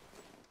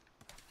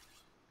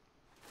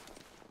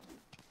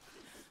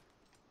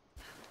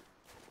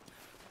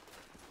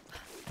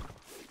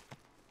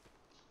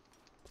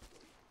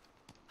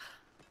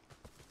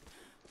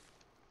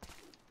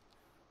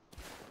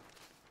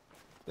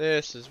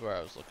 This is where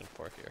I was looking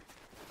for here.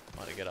 I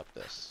want to get up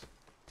this.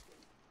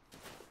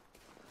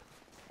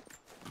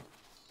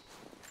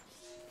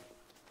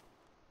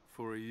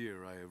 For a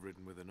year I have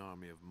ridden with an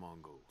army of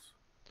Mongols,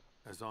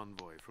 as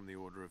envoy from the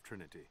Order of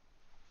Trinity.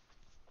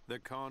 Their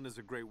Khan is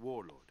a great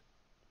warlord,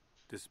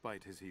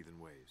 despite his heathen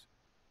ways.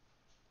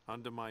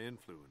 Under my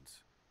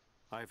influence,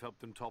 I have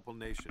helped them topple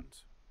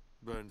nations,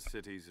 burn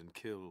cities and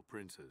kill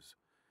princes,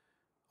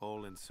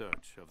 all in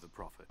search of the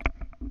Prophet.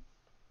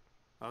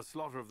 Our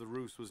slaughter of the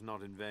Rus was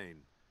not in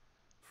vain,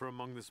 for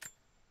among the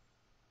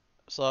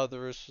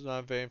Rus was not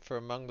in vain, for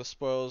among the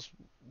spoils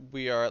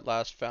we at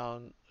last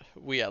found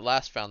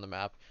the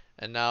map,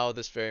 and now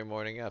this very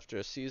morning, after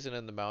a season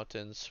in the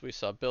mountains, we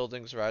saw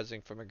buildings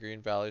rising from a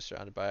green valley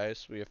surrounded by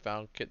ice. We have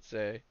found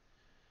Kitze.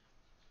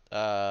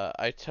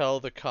 I tell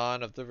the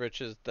Khan of the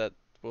riches that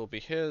will be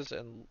his,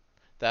 and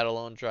that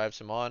alone drives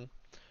him on.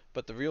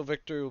 But the real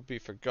victory will be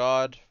for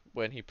God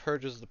when he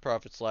purges the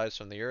prophets' lives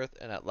from the earth,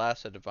 and at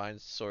last a divine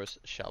source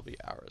shall be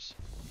ours.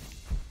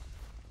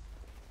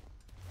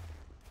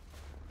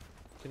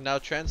 Can now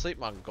translate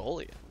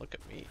Mongolian. Look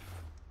at me.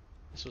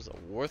 This was a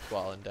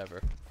worthwhile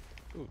endeavor.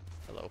 Ooh,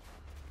 hello.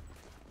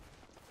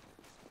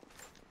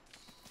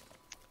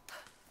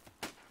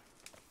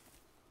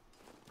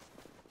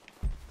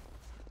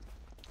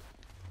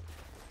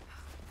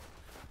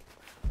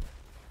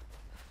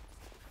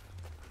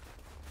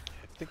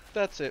 I think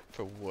that's it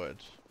for wood.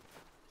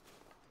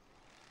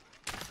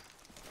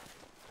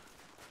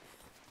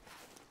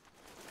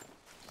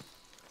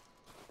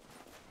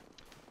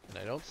 And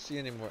I don't see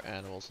any more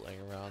animals laying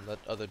around. That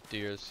other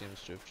deer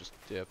seems to have just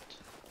dipped.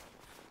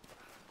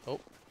 Oh.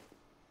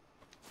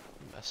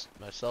 Messed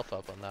myself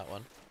up on that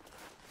one.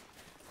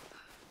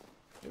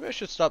 Maybe I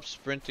should stop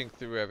sprinting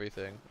through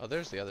everything. Oh,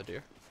 there's the other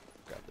deer.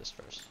 Grab this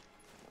first.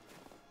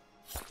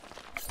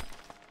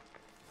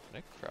 Can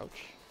I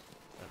crouch?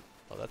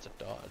 Oh, that's a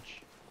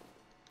dodge.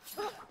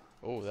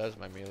 Oh, that's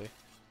my melee.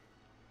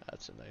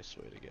 That's a nice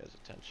way to get his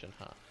attention,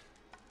 huh?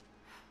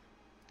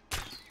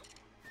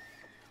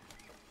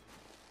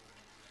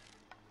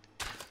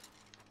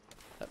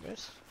 That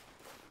miss?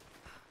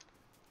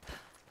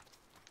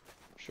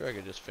 I'm sure I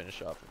could just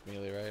finish off with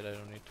melee, right? I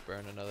don't need to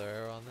burn another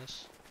arrow on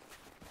this.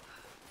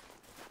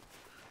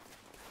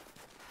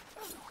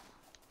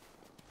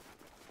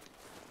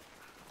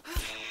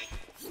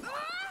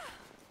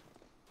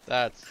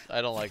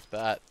 I don't like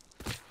that.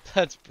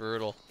 That's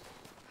brutal.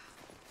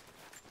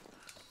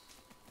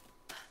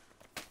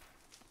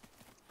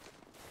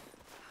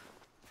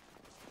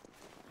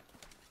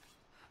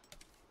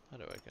 How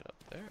do I get up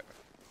there?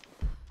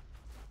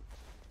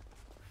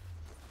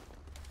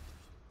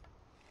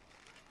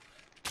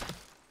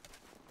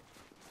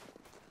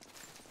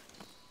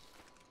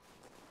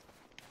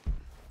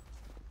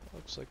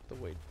 Looks like the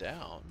way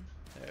down.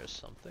 There's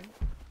something.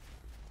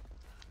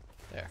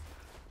 There.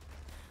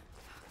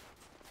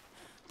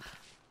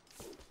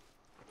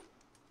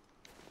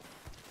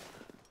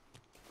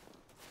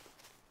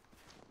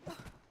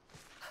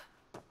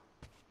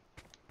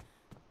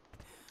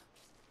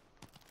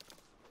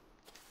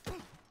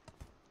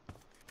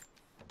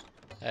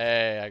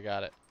 Hey, I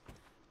got it.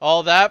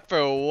 All that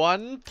for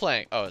one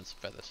plank. Oh, it's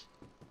feathers.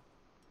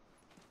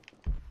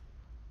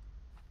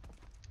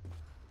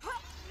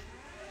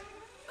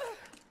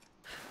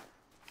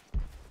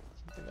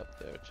 Something up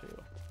there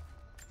too.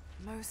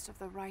 Most of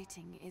the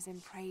writing is in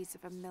praise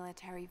of a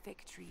military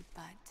victory,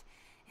 but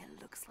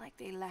it looks like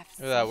they left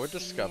Look at that, we're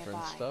something discovering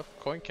nearby. stuff.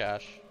 Coin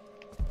cache.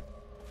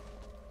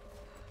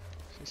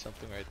 See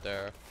something right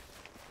there.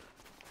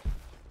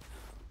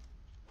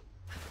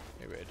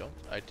 Maybe I don't.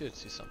 I did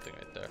see something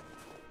right there.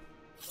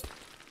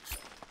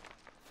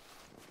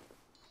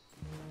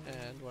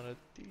 And one of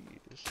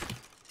these.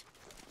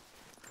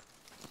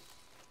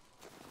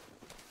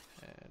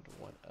 And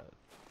one of...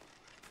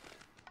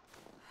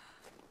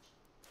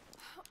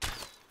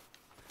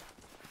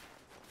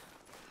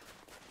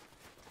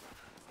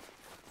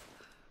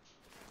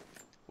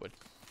 wood.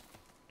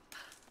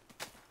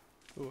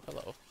 Ooh,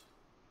 hello.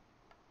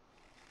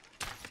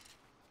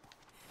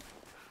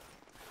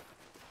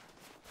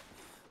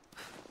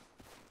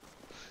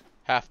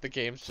 Half the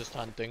game's just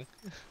hunting.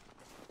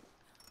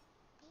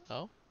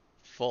 Oh?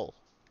 Full.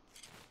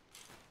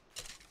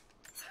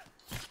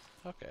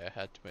 Okay, I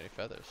had too many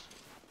feathers.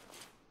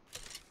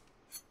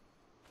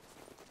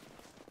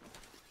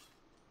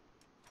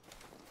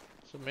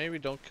 So maybe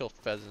don't kill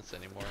pheasants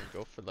anymore and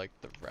go for like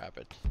the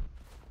rabbit.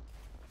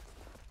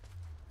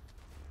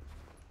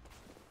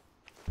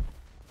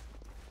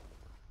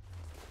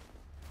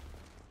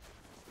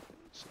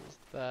 So is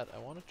that, I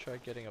want to try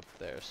getting up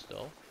there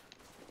still.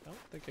 I don't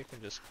think I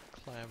can just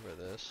clamber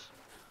this.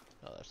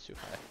 No, that's too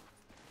high.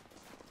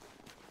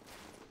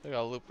 I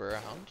gotta loop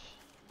around.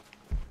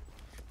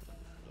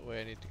 The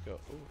way I need to go.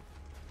 Ooh.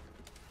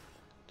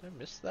 Did I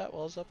miss that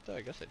while I was up there?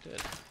 I guess I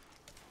did.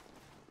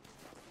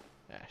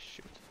 Ah,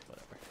 shoot.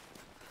 Whatever.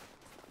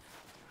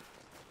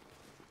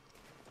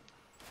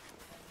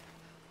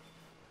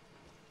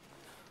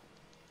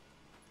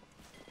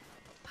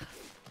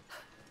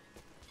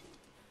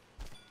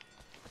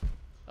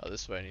 Oh,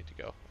 this is where I need to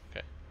go.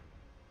 Okay.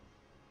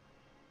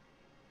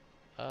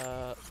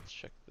 Let's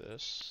check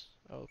this.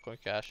 Oh, coin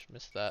cache.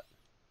 Missed that.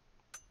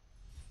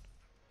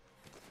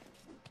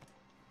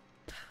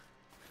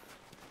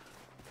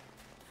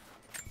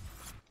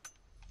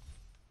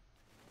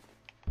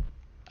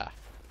 Ah.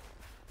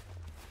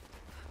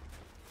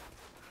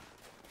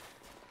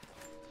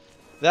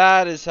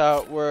 That is how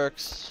it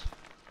works.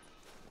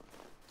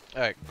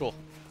 Alright, cool.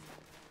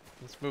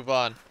 Let's move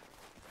on.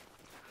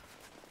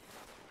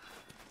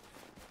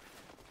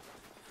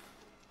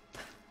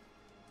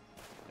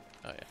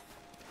 Oh yeah.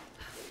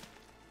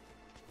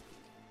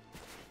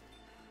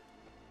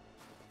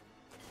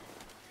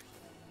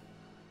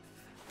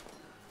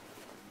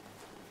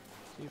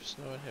 Deep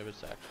snow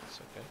inhibits actions,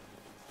 okay.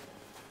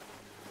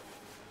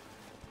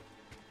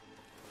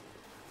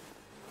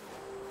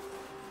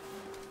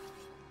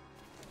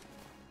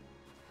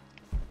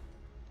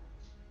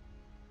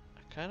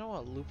 I kinda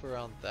want to loop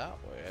around that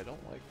way. I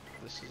don't like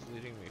this is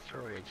leading me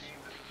Survey forwards. team,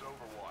 this is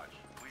Overwatch.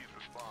 Please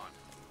respond.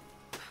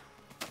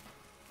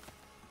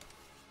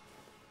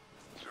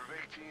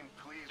 Survey team,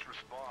 please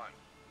respond.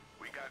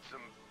 We got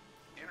some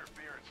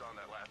interference on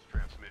that last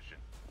transmission.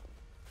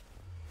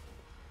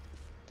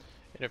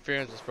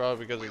 Interference is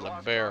probably because We there's a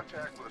lost bear.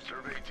 contact with the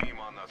survey team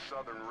on the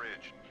southern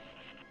ridge.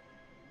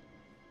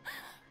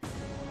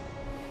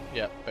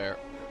 Yep, bear.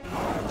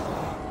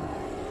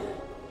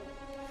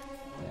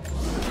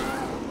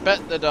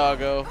 Bet the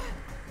doggo.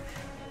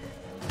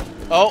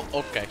 Oh,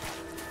 okay.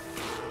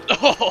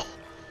 Oh,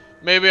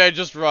 maybe I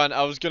just run.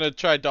 I was gonna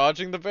try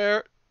dodging the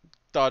bear.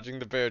 Dodging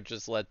the bear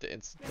just led to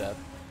instant death.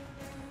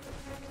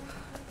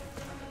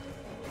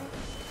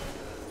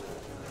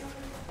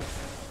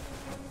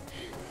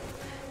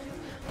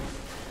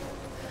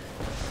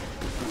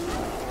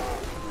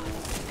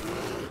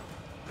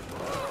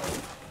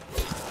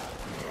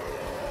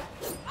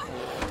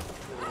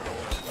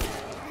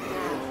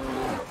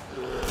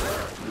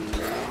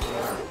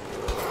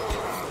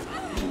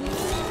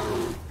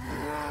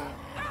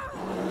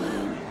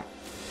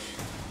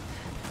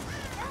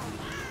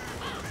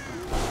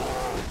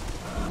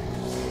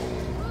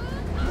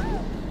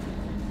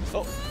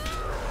 Oh,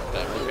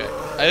 okay.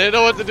 I didn't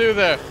know what to do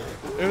there.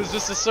 It was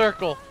just a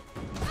circle.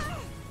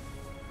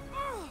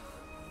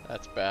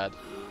 That's bad.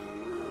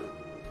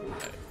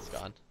 Alright, it's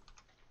gone.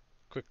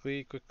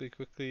 Quickly, quickly,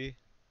 quickly.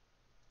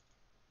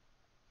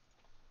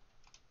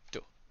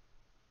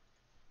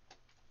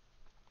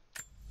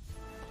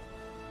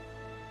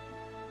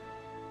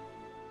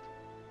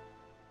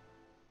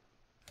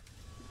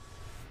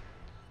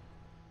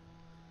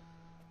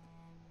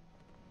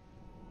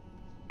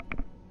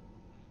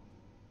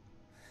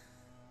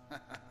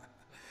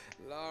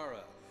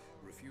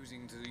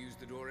 Refusing to use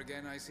the door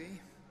again, I see.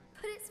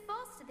 But it's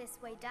faster this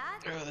way,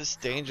 Dad. Oh, this is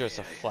dangerous.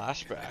 A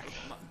flashback.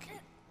 Monkey.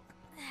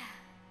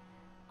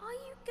 Are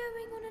you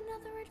going on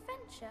another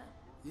adventure?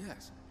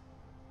 Yes.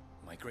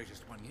 My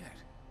greatest one yet.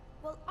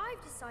 Well,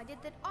 I've decided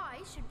that I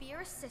should be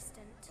your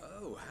assistant.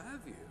 Oh,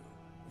 have you?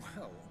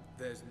 Well,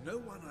 there's no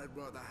one I'd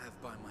rather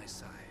have by my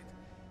side.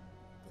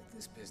 But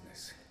this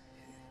business,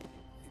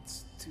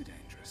 it's too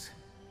dangerous.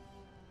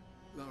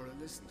 Lara,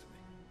 listen to me.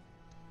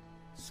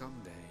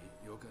 Someday,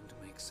 you're going to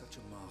make such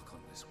a mark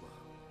on this world.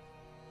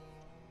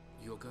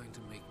 You're going to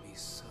make me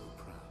so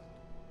proud.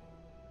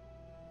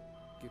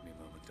 Give me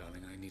a moment,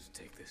 darling. I need to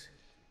take this.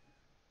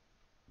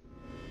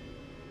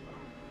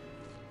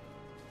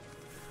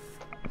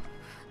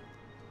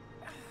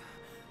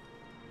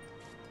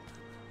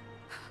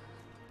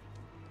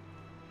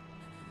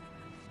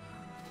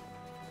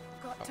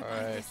 Got to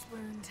Alright. bind this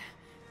wound.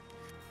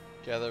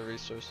 Gather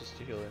resources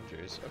to heal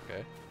injuries.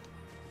 Okay.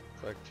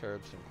 Collect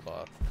herbs and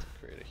cloth to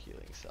create a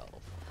healing salve.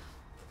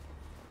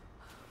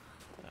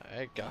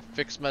 Alright, gotta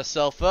fix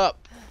myself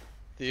up.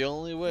 The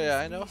only way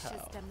I know These should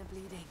how. stem the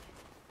bleeding.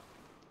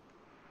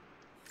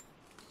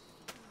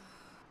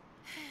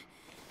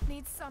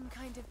 Needs some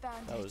kind of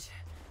bandage. was-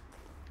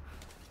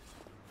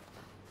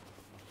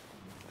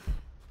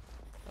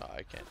 Oh,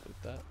 I can't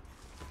loot that.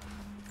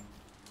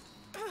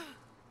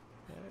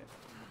 Okay.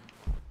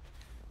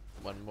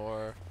 One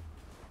more.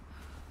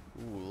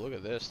 Ooh, look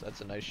at this.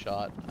 That's a nice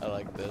shot. I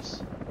like this.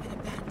 An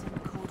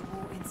abandoned Cold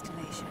War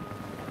installation.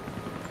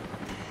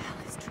 What the hell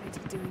is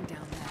Trinity doing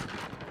down there?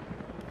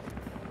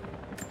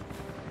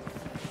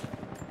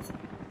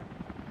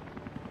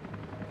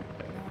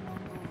 No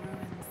longer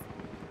ruins.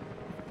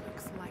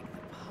 Looks like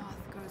the path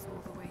goes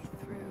all the way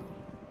through.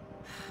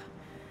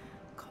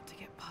 Got to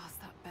get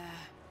past that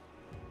bear.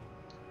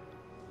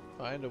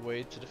 Find a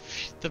way to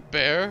defeat the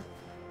bear?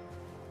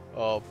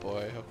 Oh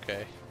boy,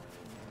 okay.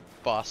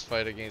 Boss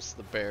fight against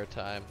the bear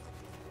time.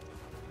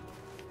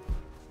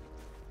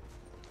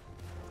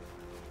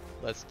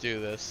 Let's do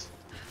this.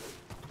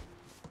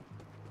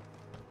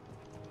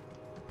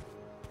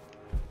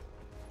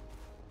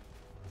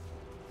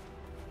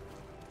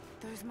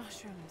 Those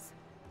mushrooms.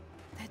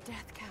 They're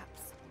death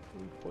caps.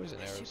 Ooh, poison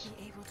I arrows. should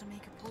be able to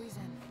make a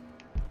poison.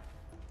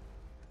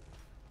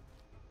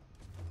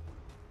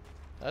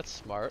 That's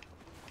smart.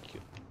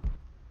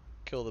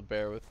 Kill the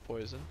bear with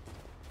poison.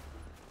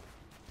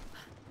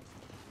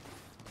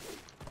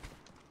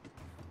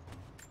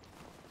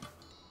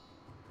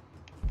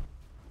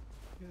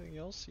 Anything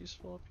else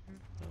useful up here?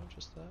 No,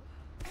 just that.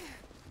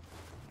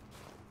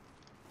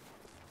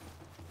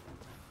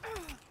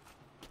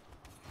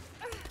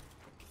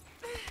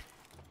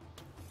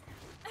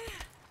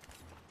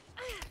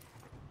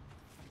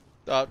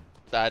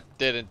 That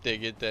didn't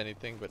dig into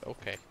anything, but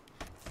okay.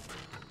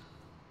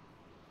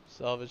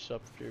 Salvage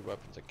upgrade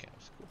weapons at camp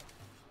school.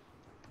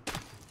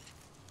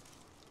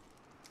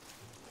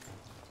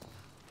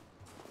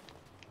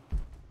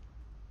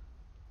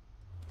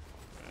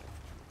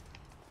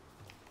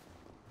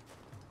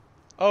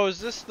 Oh, is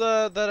this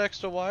that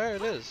extra wire?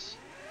 It is.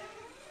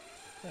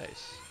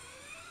 Nice.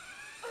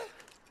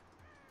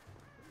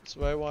 That's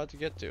what I wanted to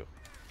get to.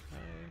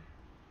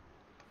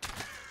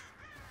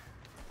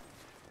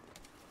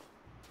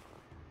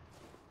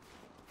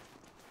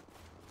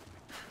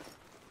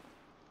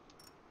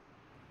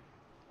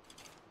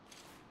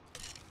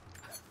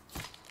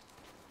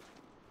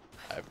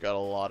 I've got a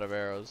lot of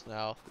arrows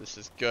now. This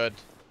is good.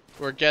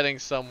 We're getting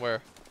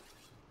somewhere.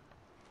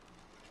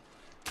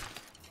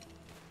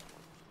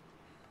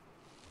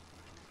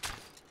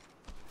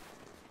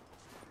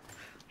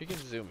 You can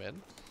zoom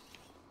in.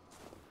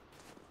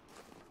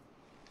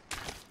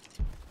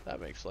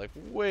 That makes life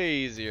way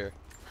easier.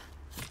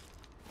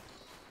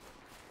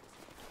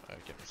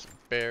 Alright, get me some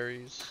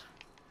berries.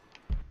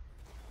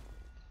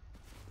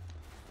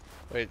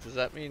 Wait, does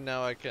that mean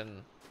now I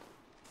can...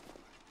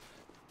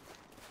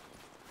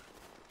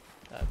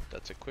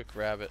 That's a quick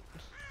rabbit.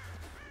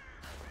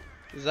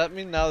 Does that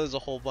mean now there's a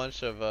whole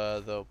bunch of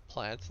the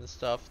plants and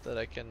stuff that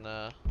I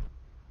can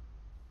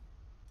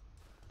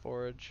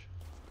forage?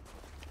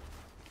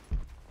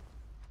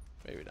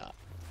 Maybe not.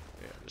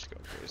 Maybe I'm just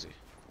going crazy.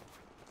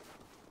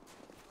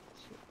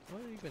 So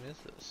what even is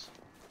this?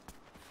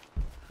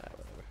 Ah,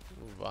 whatever.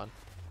 Move on.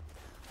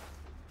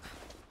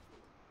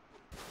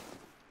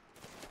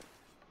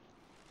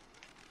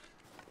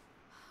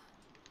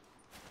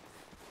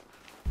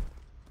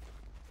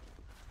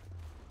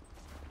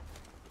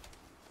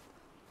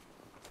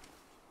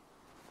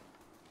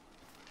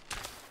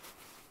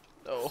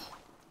 No.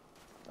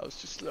 That was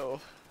too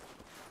slow.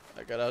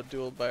 I got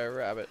outdueled by a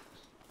rabbit.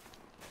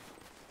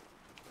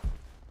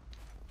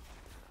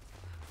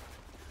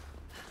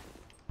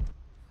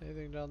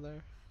 Anything down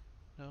there?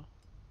 No.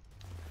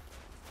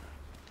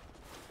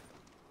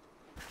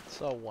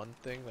 Saw one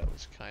thing that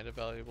was kind of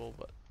valuable,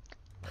 but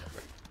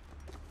whatever.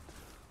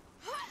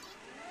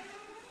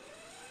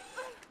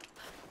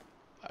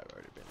 I've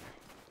already been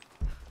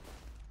here.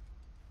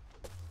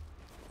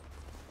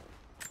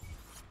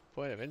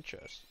 Point of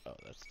interest. Oh,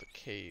 that's the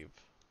cave.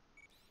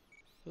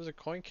 There's a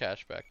coin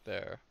cache back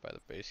there by the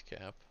base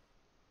camp.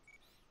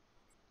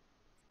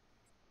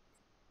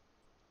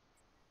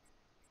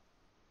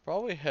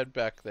 Probably head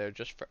back there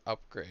just for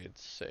upgrades'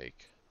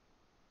 sake.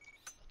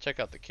 Check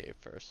out the cave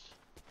first.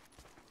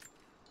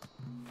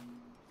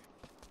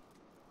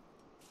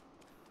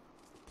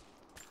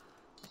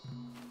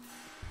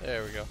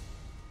 There we go.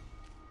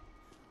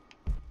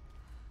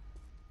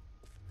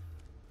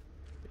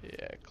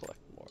 Yeah, collect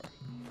more.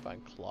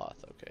 Find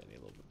cloth. Okay, I need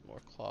a little bit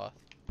more cloth.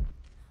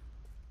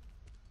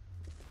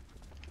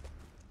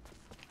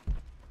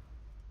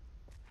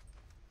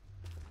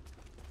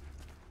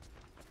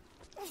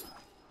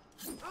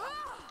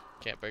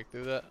 Can't break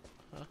through that,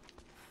 huh?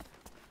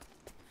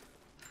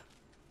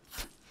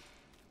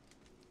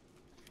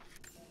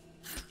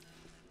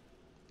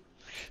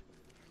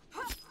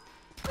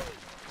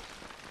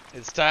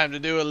 It's time to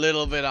do a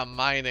little bit of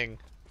mining.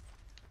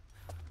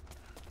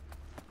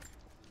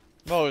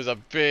 Mo is a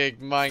big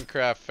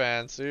Minecraft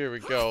fan, so here we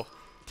go.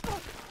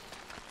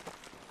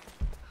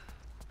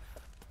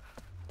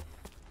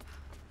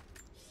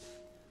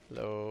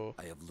 Hello.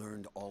 I have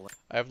learned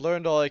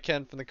all I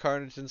can from the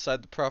carnage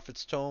inside the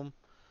Prophet's Tome.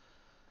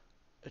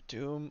 A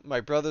doom.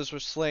 My brothers were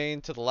slain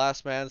to the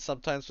last man,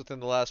 sometime within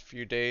the last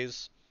few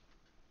days.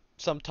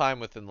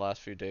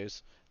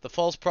 The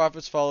false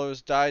prophet's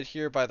followers died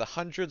here by the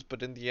hundreds,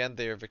 but in the end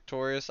they are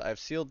victorious. I have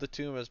sealed the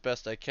tomb as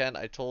best I can.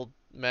 I told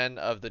men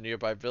of the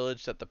nearby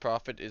village that the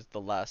prophet is the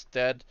last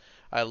dead.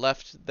 I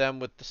left them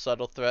with the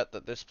subtle threat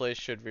that this place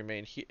should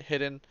remain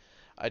hidden.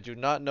 I do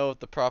not know if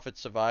the prophet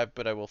survived,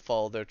 but I will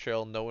follow their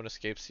trail. No one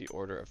escapes the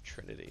Order of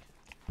Trinity.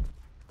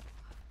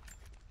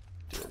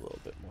 Do a little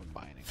bit more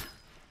mining.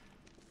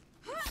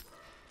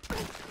 I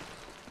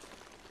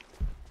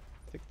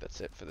think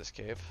that's it for this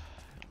cave.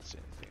 I don't see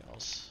anything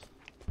else.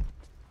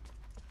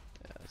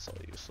 Yeah, that's all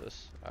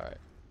useless. Alright.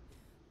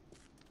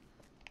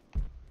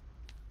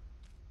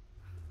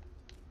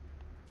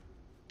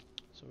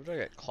 So where do I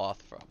get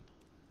cloth from?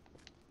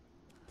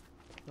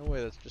 No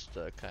way, that's just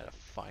a kind of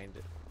find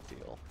it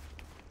deal.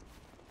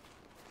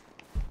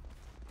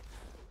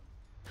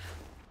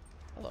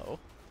 Hello.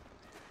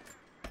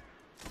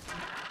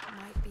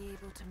 Might be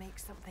able to make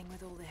something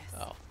with all this.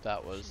 Oh,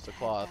 that was the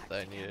cloth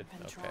I needed.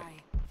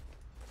 Okay.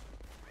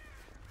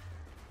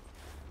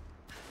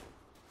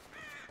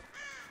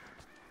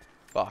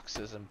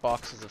 Boxes and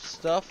boxes of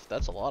stuff.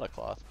 That's a lot of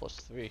cloth, plus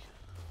 3.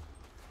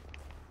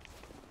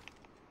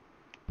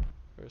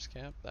 Where's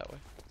camp? That way.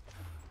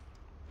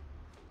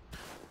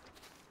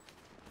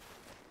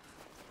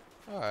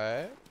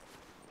 Alright.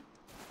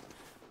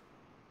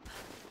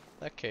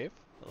 That cave.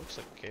 That looks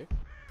like a cave.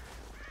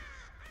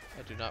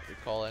 I do not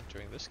recall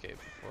entering this cave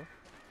before.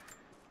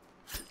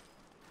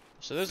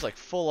 So there's like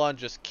full on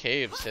just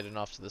caves hidden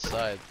off to the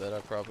side that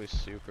are probably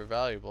super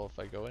valuable if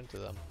I go into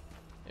them.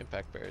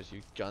 Impact bearers,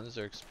 you guns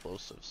or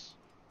explosives.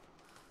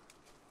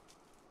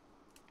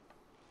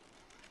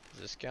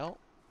 Does this count?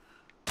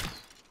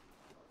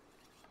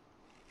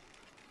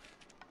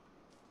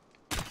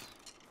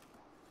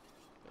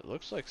 It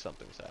looks like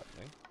something's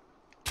happening.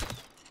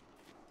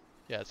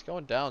 Yeah, it's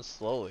going down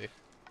slowly.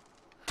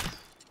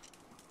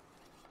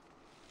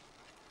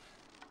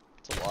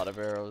 It's a lot of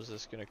arrows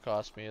this is gonna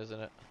cost me, isn't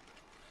it?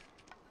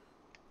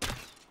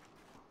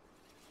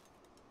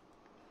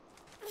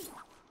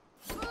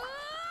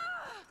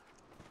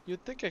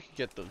 You'd think I could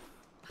get those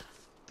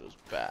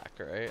back,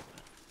 right?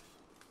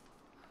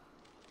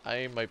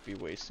 I might be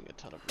wasting a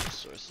ton of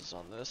resources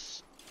on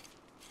this.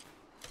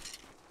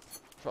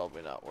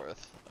 Probably not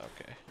worth.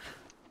 Okay.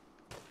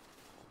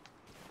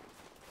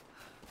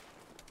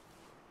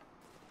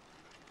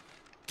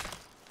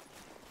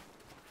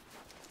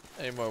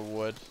 Any more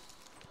wood?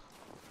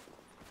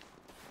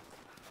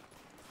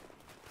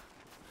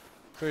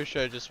 Pretty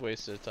sure I just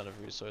wasted a ton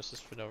of resources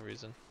for no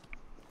reason.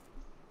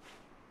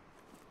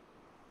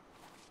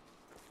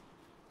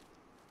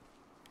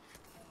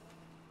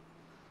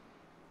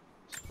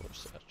 Four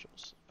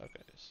satchels.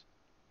 Okay.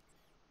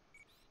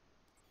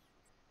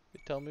 You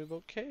tell me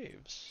about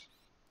caves.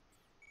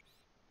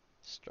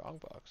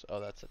 Strongbox.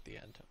 Oh, that's at the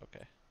end.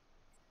 Okay.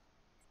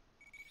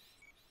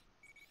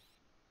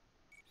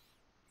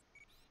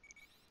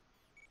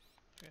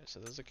 Okay, so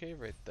there's a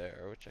cave right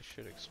there, which I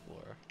should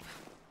explore.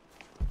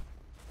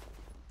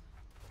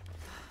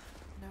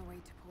 No way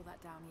to pull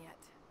that down yet.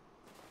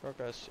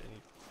 Progress,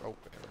 any rope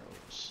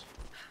arrows.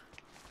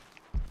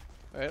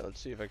 Alright,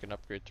 let's see if I can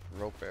upgrade to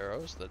rope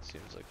arrows. That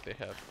seems like they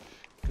have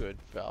good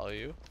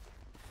value.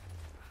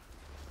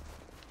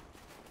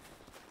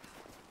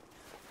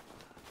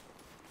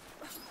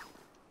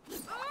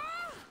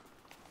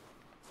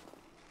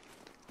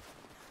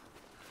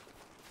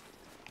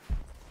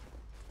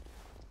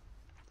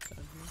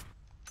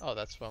 Oh,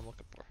 that's what I'm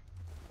looking for.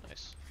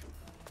 Nice.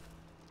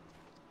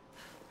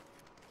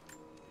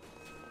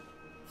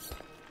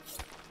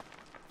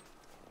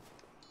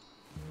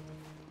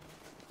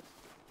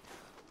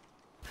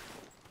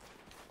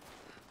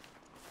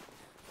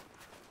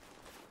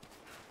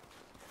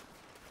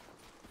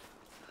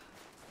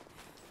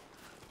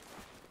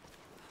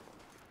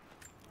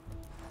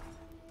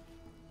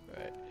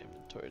 Right,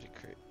 inventory to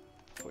create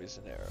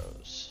poison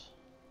arrows.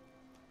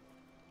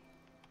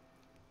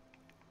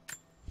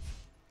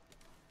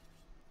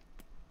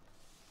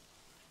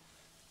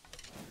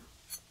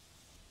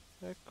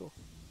 Very cool.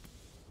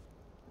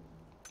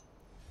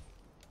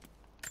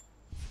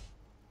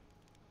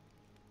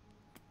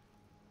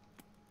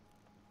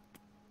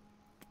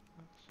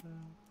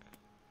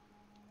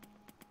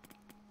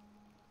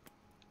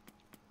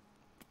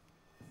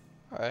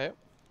 Alright.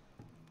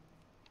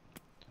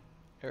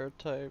 Arrow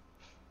type.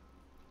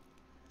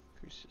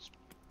 Increases.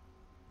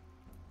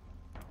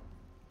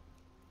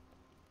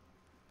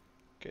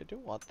 Okay, I do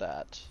want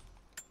that.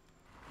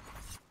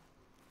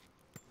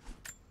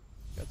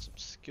 Got some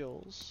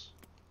skills.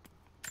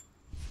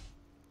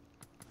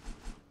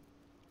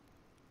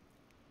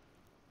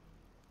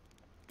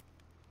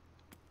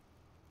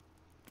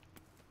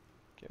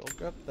 Okay, we'll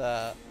grab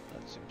that.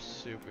 That seems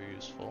super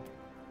useful.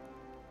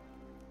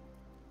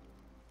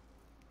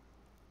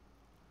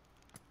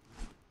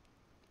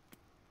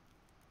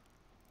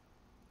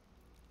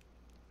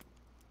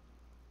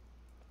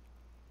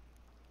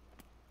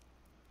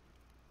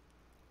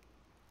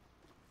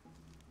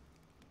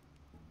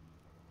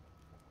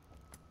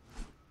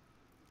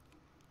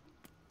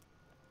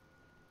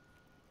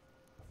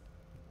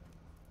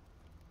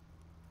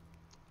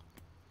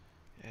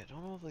 I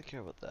don't know if I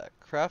care about that.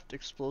 Craft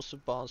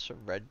explosive bombs from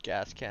red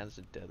gas cans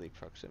and deadly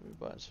proximity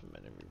bombs from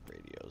enemy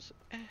radios.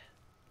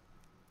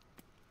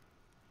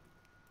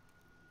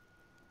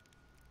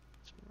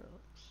 Some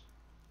relics.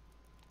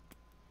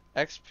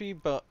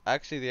 XP buff.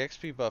 Actually, the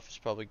XP buff is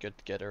probably good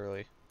to get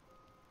early.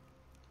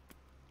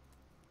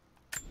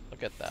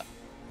 Look at that.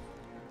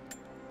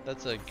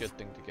 That's a good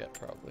thing to get,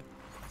 probably.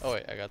 Oh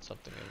wait, I got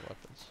something in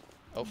weapons.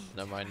 Oh,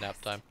 never mind. Nap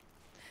time.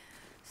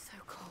 So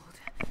cold,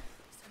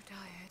 so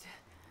tired.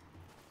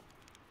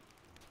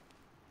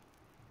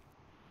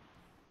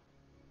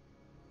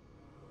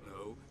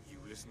 No, you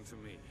listen to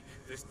me.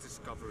 This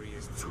discovery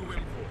is too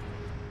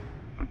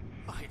important.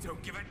 I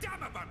don't give a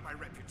damn about my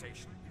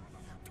reputation.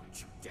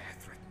 Don't you dare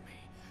threaten me.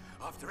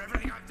 After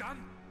everything I've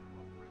done?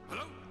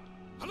 Hello?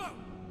 Hello?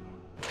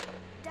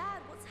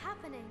 Dad, what's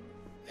happening?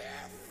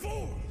 They're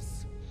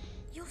fools!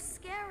 You're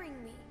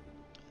scaring me.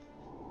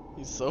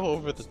 He's so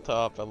over the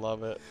top. I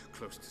love it.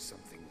 Close to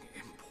something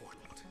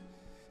important.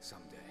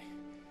 Someday,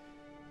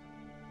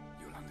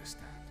 you'll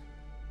understand.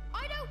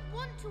 I don't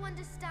want to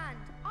understand.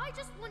 I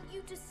just want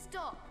you to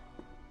stop.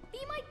 Be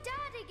my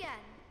dad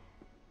again.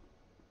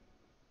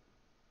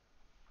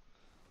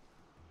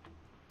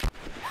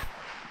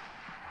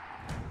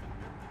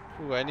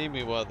 Ooh, I need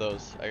me one of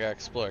those. I gotta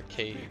explore a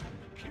cave.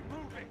 Keep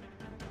moving.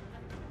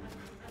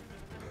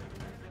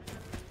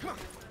 Come on,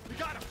 we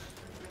got him.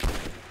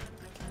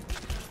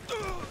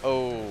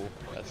 Oh,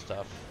 that's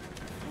tough.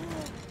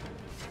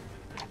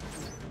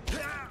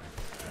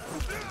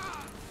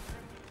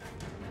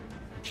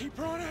 Keep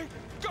running.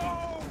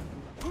 Go!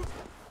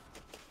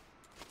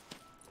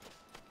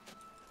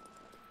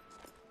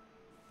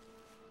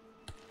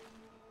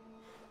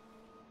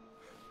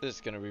 This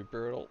is gonna be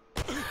brutal.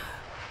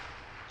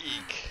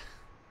 Eek.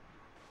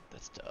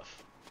 That's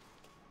tough.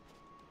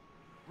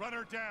 Run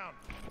her down.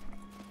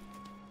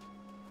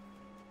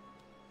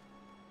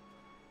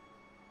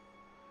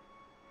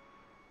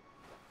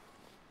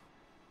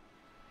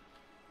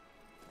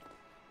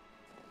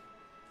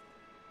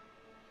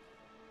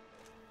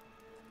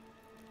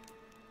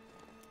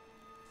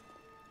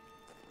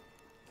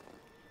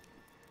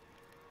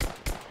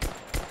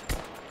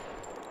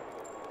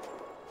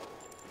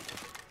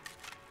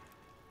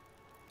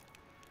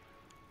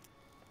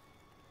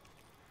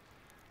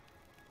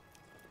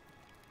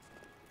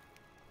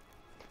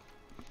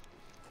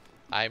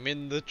 I'm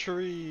in the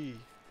tree.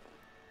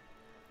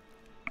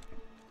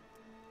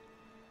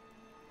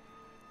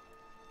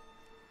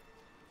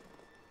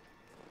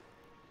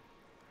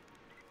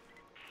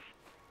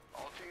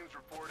 All teams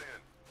report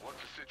in. What's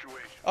the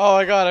situation? Oh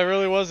my god, I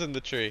really was in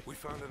the tree. We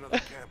found another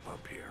camp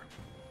up here.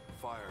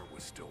 Fire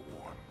was still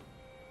warm.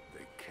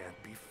 They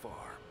can't be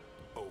far.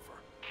 Over.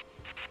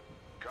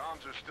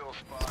 Comms are still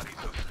spotty,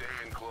 so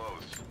stay in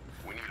close.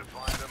 We need to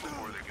find them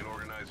before they can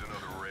organize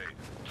another raid.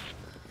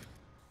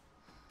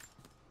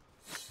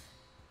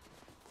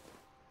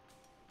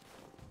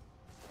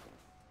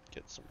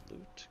 Get some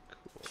loot.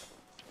 Cool.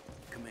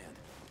 Command,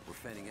 we're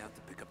fanning out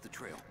to pick up the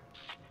trail.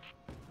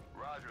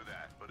 Roger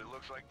that, but it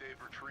looks like they've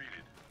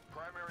retreated.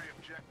 Primary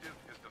objective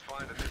is to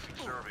find a missing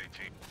survey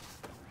team.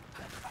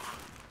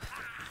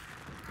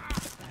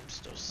 I'm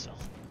so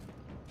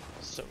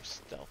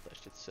stealth, I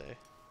should say.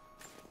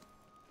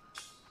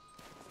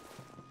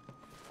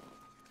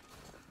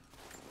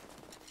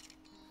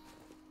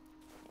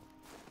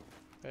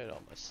 Alright,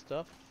 all my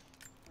stuff.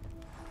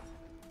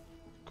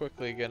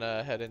 Quickly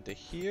gonna head into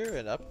here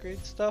and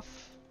upgrade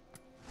stuff.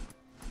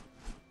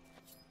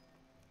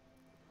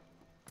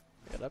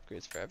 We got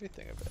upgrades for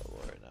everything available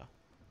right now.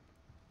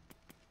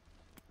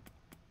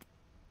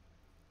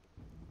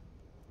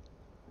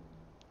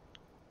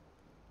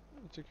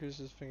 It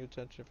decreases finger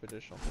tension for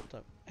additional hold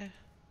time.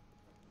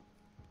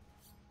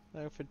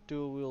 Now for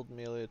dual wield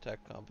melee attack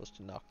combos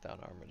to knock down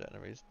armored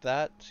enemies.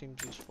 That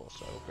seems useful,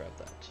 so I will grab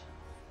that.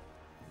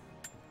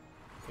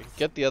 We can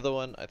get the other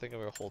one. I think I'm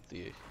gonna hold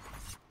the.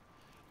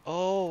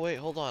 Oh wait,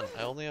 hold on.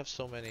 I only have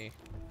so many.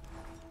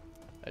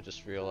 I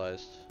just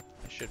realized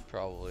I should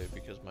probably,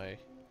 because my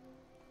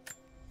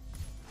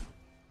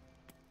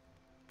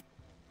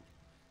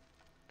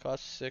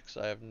cost 6.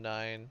 I have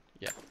 9.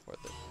 Yeah,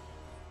 worth it.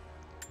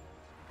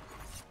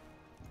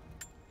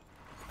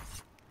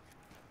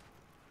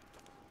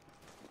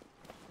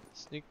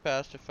 Sneak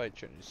past to fight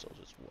Trinity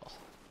soldiers. Well,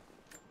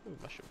 ooh,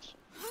 mushrooms.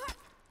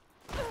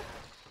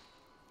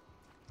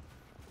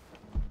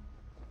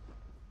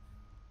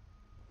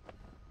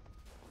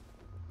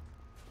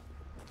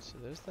 So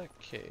there's that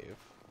cave.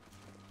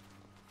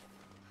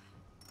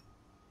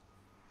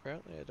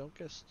 Apparently I don't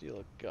get to steal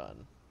a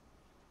gun.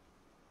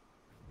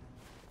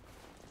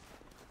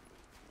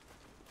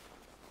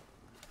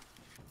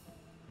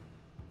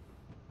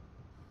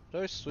 How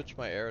do I switch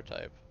my arrow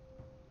type?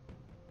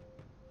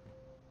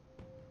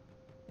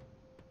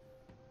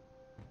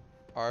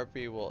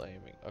 RB while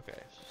aiming. Okay,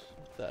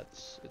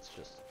 it's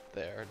just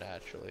there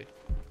naturally.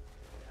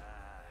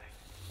 Ah,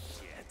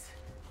 shit.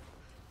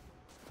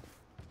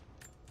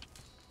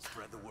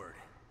 Spread the word.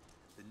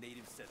 The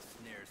natives set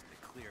snares in the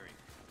clearing.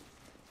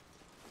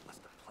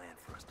 Must have planned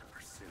for us to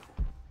pursue.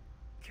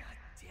 God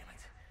damn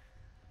it.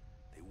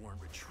 They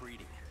weren't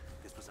retreating.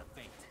 This was a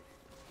feint.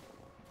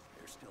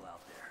 They're still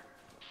out there.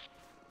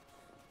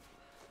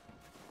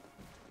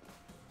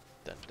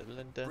 That's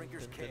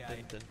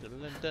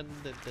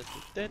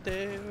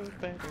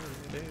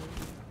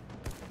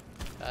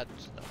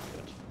not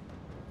good.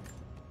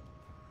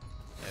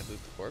 Can I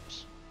loot the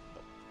corpse?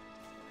 Nope.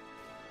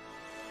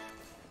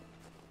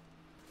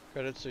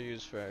 Credits are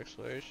used for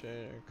exploration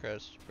and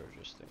credits to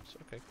purchase things.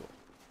 Okay, cool.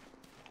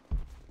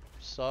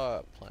 Saw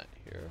a plant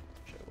here,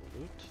 which I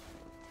will loot.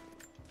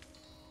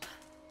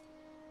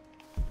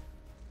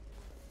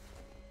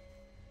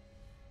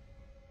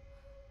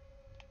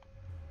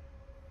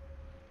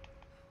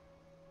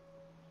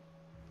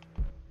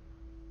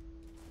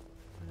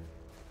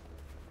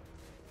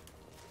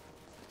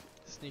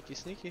 Sneaky,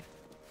 sneaky.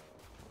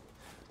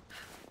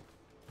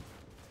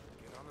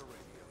 Get on the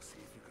radio,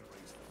 see if you can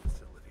raise the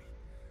facility.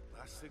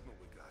 Last signal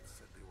we got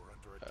said they were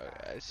under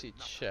attack. Okay, I see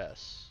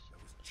chests.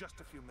 That was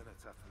just a few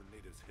minutes after the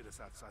natives hit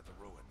us outside the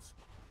ruins.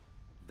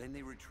 Then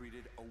they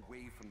retreated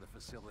away from the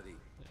facility.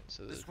 Yeah,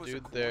 so there's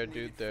dude there,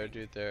 dude there,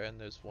 dude there,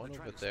 and there's one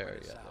over there.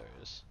 Yeah, there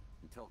is.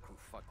 Until crew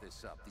fuck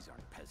this up, these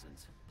aren't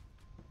peasants.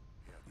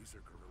 Yeah, these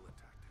are guerrilla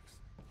tactics.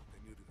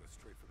 They knew to go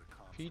straight for the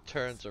comms. He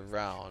turns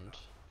around.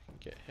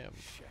 Get him.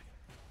 Shit.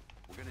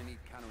 We're gonna need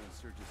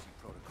counterinsurgency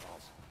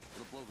protocols.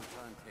 It'll blow the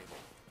timetable.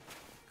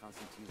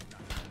 Constantine's not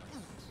gonna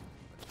like this,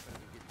 but it's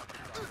better than getting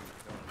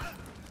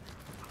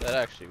the That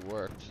actually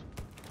worked.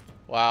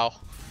 Wow.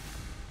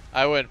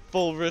 I went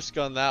full risk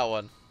on that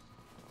one.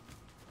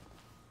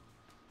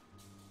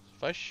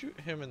 If I shoot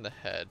him in the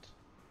head,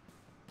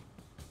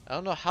 I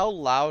don't know how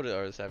loud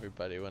is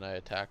everybody when I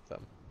attack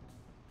them.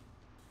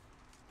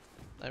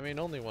 I mean,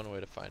 only one way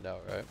to find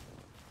out, right?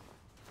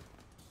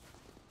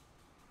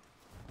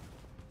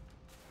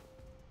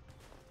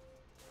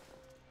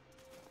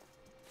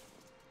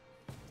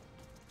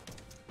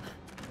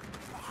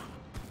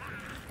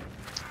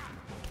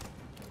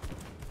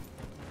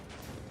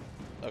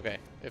 Okay,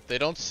 if they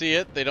don't see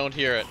it, they don't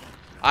hear it.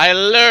 I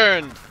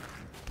learned!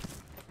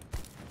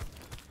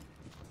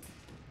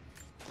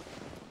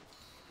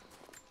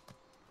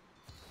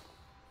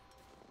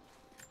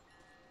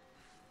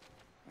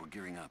 We're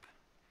gearing up.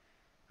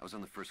 I was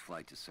on the first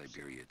flight to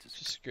Siberia to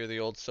secure the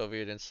old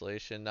Soviet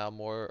installation. Now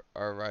more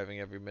are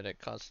arriving every minute.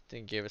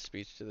 Konstantin gave a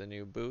speech to the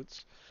new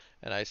boots,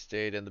 and I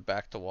stayed in the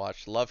back to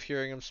watch. Love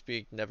hearing him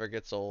speak, never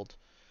gets old.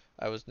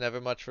 I was never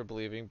much for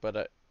believing,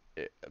 but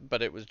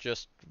it was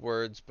just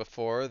words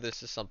before.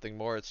 This is something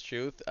more, it's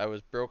truth. I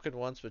was broken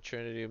once, but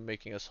Trinity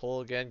making us whole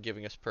again,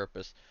 giving us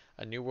purpose.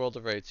 A new world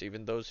of rights.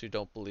 Even those who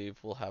don't believe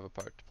will have a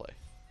part to play.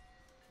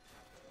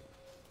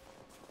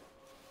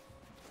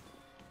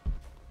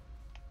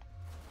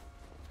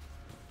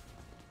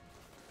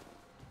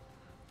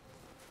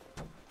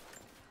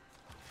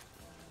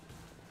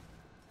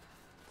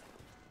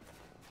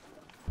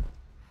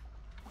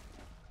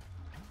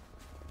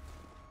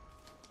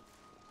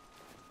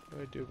 What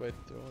do I do by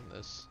throwing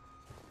this?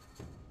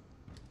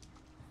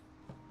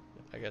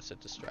 I guess a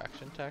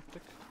distraction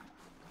tactic?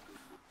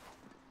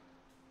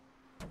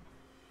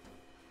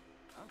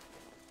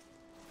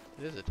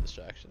 It is a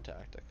distraction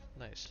tactic.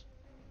 Nice.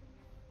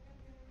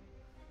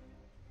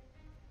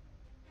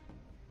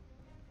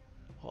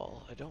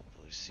 Well, I don't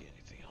really see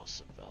anything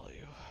else of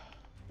value.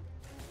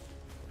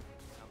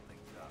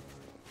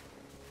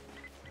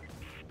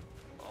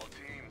 All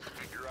teams,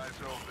 keep your eyes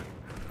open.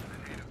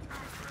 The natives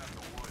have trapped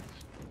the woods.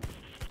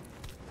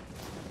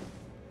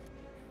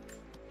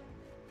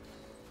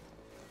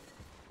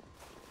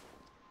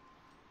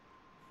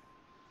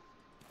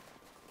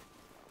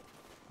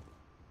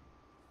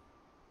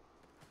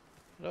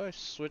 How do I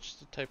switch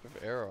the type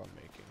of arrow I'm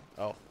making?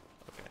 Oh,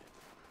 okay.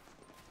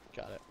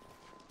 Got it.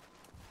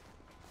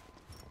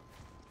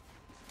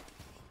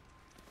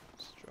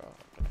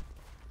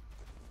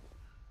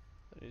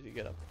 to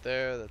get up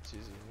there. That's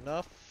easy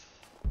enough.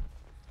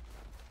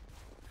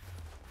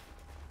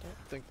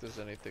 Don't think there's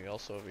anything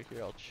else over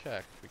here. I'll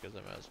check because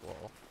I might as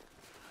well.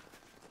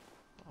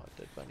 Oh,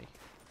 dead bunny.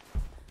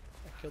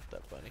 I killed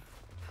that bunny.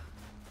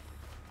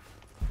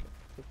 I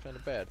feel kind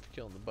of bad for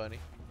killing the bunny.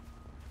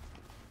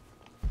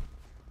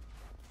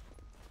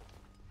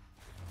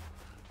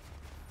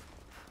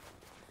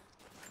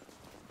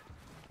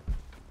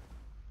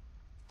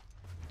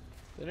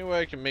 Any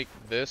way I can make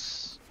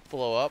this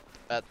blow up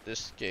at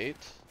this gate?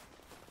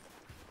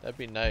 That'd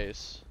be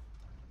nice.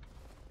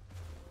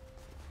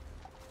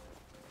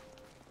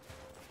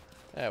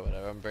 Yeah,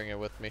 whatever, I'm bringing it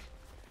with me.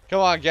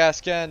 Come on,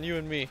 gas can, you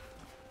and me.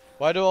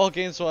 Why do all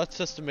games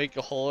want us to make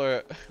a hole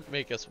or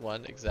make us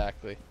one?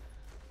 Exactly.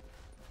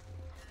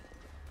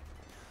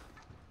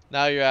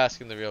 Now you're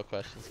asking the real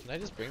questions. Can I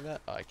just bring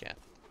that? Oh, I can't.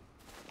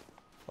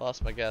 I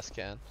lost my gas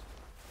can.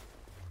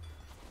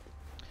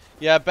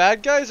 Yeah,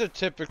 bad guys are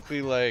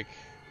typically like...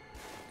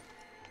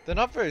 They're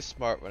not very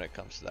smart when it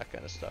comes to that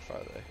kind of stuff,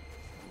 are they?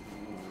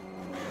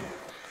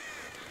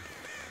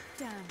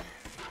 Damn,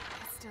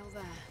 it's still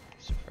there.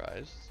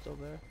 Surprised it's still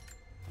there.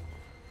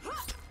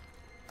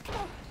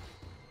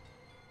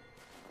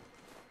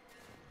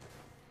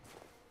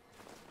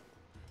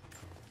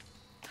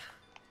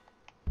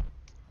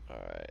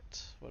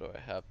 Alright, what do I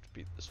have to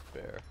beat this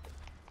bear?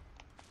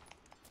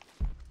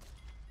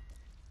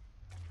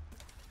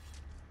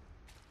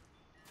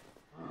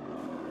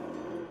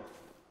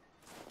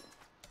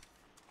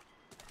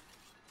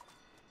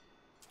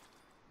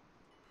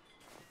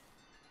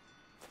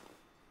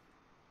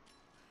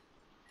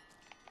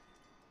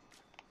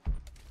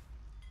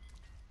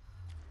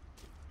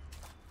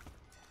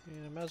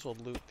 I might as well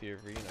loot the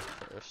arena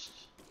first.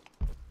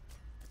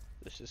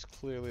 This is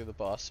clearly the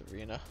boss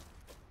arena.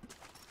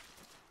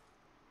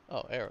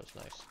 Oh, arrows,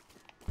 nice.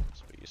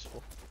 This will be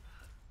useful.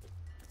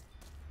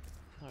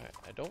 Alright,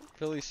 I don't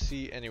really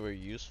see anywhere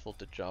useful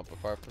to jump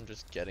apart from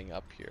just getting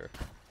up here.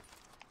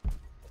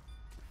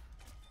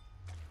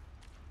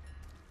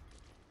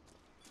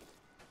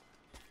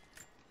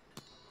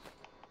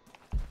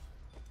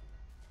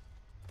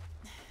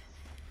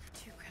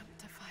 Too cramped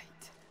to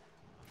fight.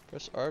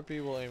 Press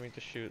RB while aiming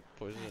to shoot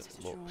poison Better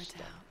to low draw it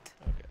stun. out.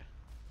 Okay.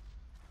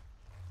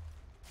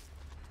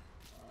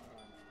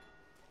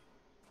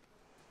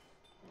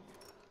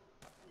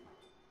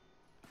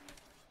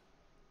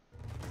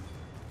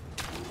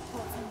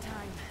 What's in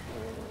time?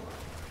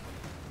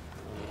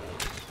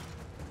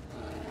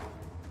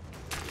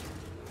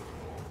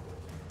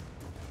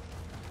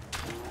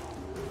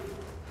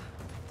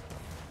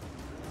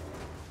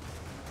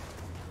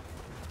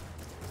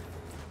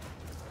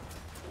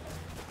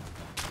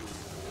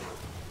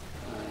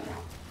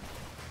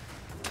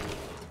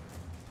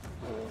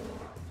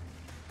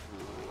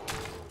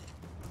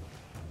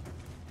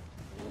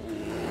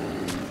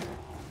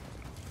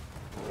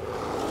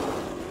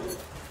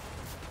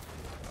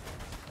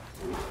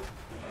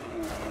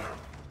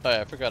 Oh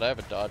yeah, I forgot I have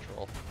a dodge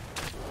roll.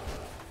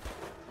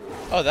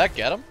 Oh, that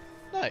get him?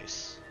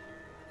 Nice.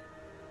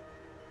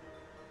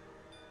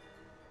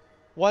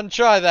 One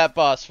try that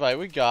boss fight,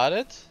 we got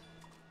it.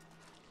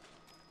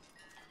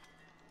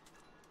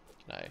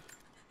 Can I?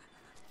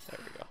 There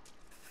we go.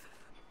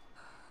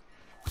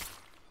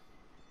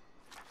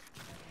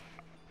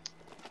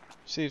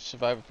 Receive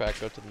survivor pack,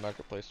 go to the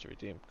marketplace to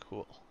redeem.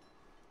 Cool.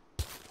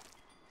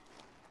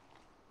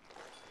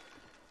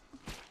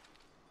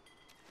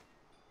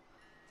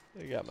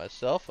 I got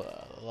myself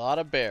a lot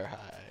of bear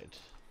hide.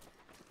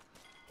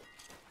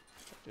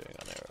 Doing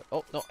on arrow.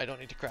 Oh no, I don't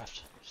need to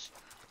craft. Just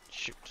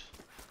shoot.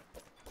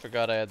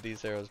 Forgot I had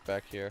these arrows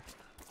back here.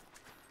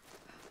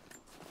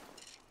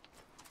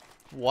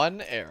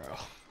 One arrow.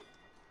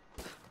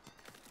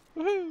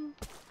 Woohoo!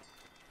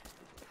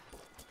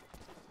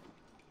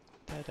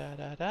 Da da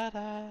da da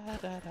da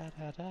da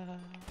da da.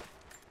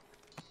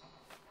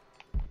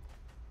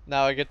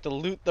 Now I get to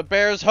loot the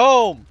bear's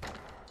home.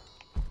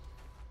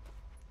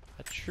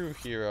 A true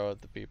hero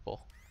of the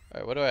people.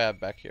 Alright, what do I have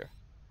back here?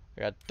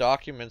 I got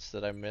documents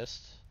that I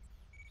missed.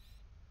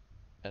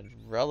 And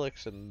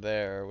relics in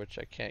there, which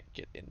I can't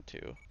get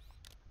into.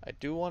 I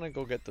do want to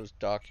go get those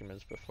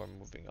documents before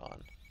moving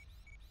on.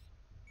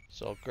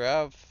 So I'll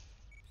grab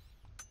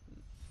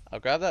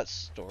that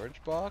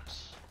storage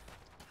box.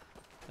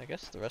 I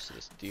guess the rest of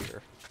this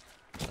deer.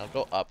 And I'll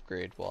go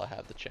upgrade while I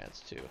have the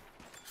chance to.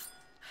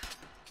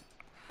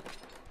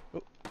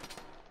 Oop.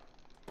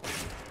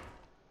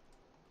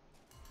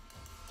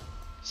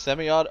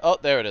 Semi-auto. Oh,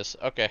 there it is.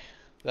 Okay.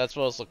 That's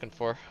what I was looking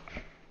for.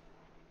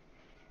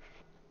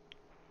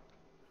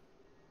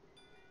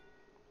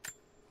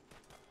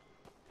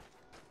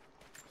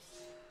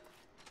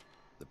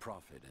 The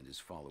Prophet and his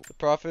followers. The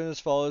Prophet and his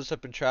followers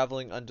have been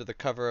traveling under the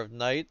cover of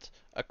night,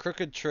 a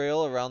crooked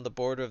trail around the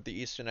border of the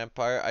Eastern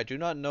Empire. I do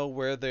not know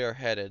where they are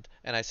headed,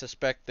 and I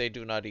suspect they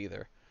do not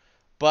either.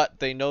 But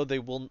they know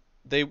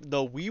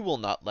we will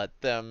not let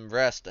them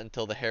rest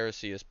until the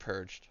heresy is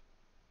purged.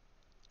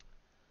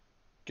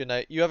 Good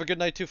night. You have a good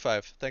night too,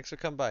 5. Thanks for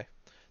coming by.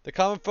 The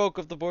common folk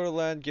of the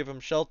borderland give him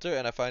shelter,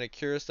 and I find it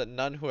curious that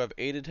none who have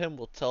aided him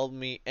will tell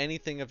me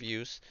anything of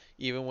use,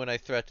 even when I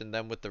threaten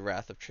them with the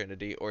wrath of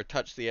Trinity, or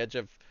touch the edge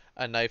of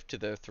a knife to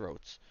their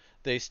throats.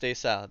 They stay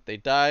silent. They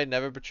die,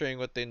 never betraying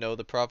what they know.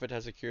 The prophet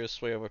has a curious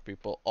sway over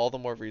people. All the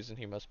more reason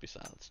he must be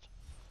silenced.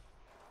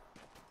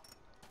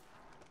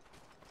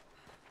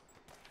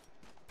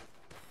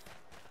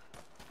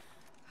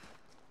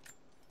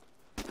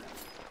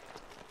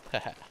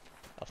 Haha.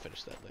 I'll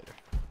finish that later.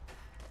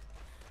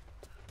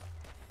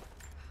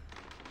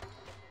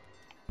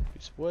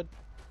 Piece of wood.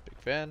 Big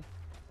fan.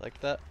 Like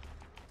that.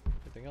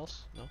 Anything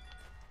else? No? Okay,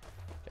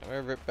 I'm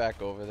gonna rip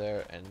back over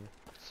there and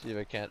see if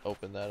I can't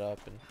open that up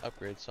and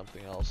upgrade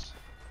something else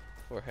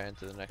beforehand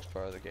to the next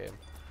part of the game.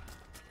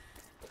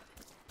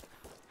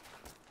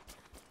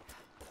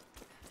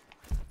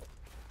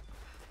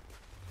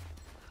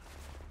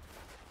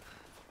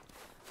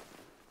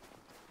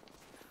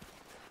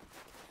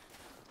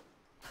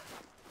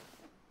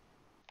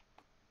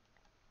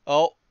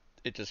 Oh,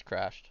 it just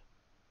crashed.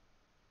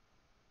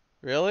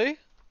 Really?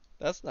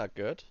 That's not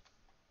good.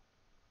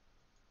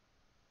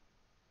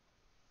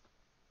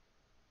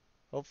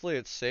 Hopefully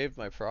it saved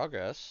my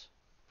progress.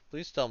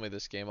 Please tell me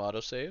this game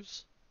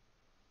autosaves.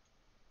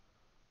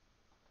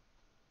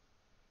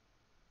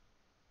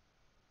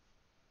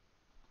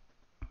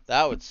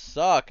 That would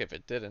suck if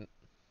it didn't.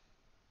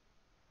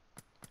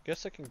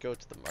 Guess I can go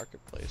to the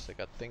marketplace. I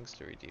got things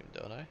to redeem,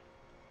 don't I?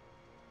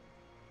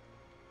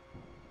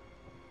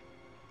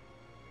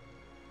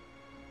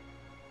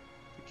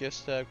 The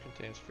gift tab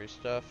contains free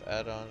stuff,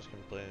 add-ons,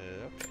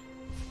 completed. Okay.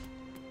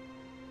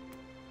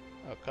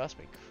 Oh, it cost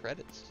me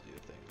credits to do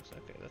things.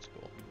 Okay, that's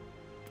cool.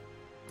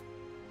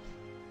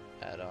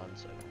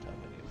 Add-ons, I don't have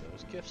any of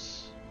those.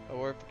 Gifts.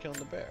 Award for killing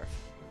the bear.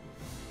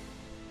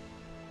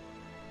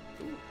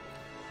 Ooh.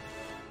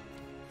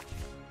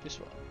 Guess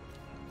what?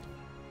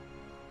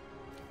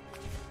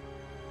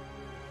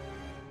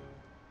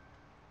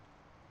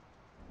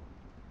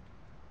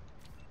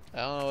 I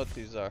don't know what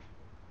these are.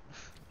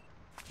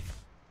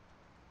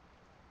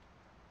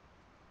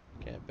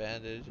 Can't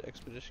bandage,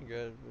 expedition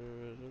guide.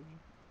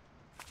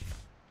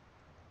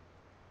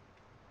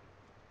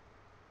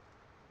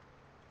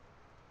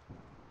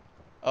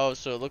 Oh,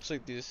 so it looks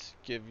like these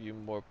give you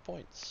more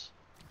points.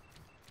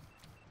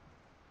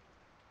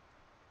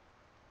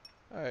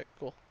 Alright,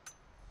 cool.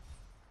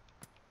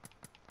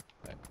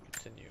 Alright,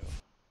 continue.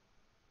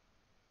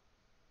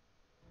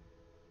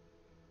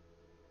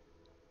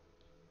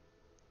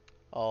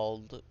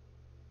 I'll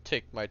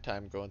take my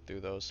time going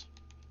through those.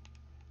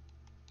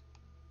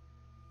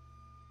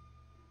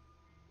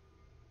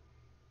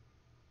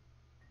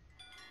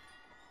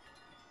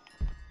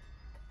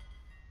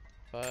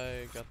 Have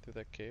I gone through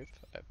that cave?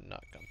 I have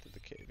not gone through the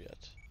cave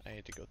yet. I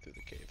need to go through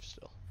the cave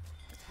still.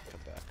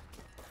 Come back.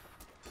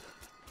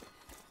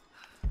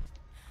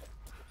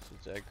 So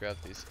did I grab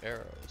these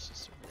arrows?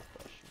 Is the real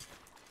question.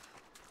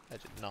 I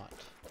did not.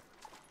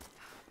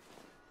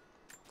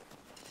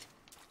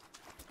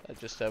 I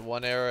just had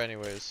one arrow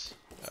anyways.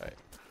 Alright.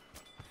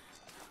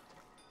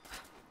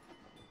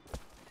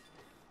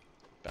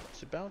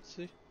 Bouncy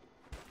bouncy.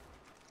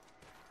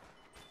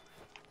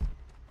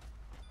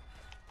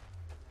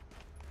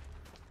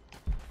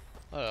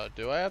 Oh no,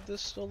 do I have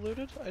this still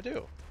looted? I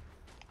do.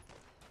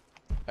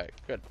 Alright,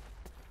 good.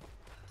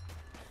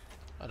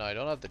 Oh no, I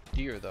don't have the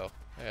deer though.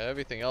 I got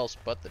everything else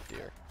but the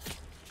deer.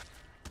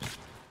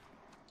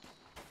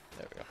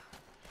 There we go.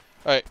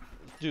 Alright,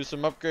 do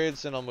some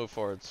upgrades and I'll move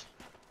forwards.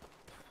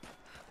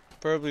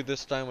 Probably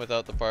this time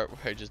without the part where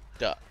I just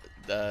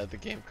the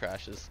game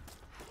crashes.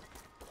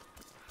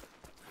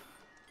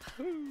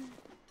 Woo.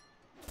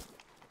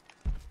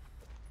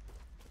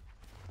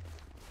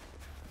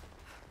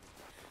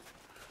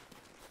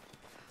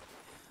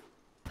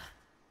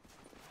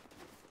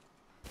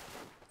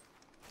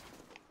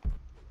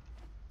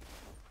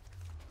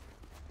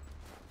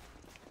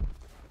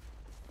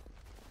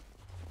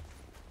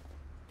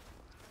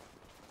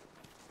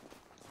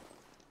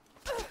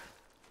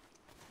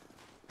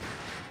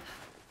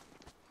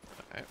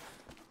 Alright.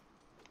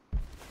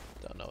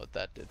 Don't know what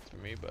that did for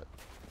me, but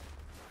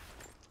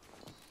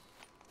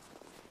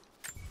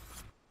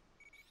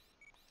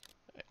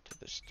alright, to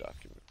this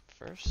document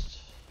first.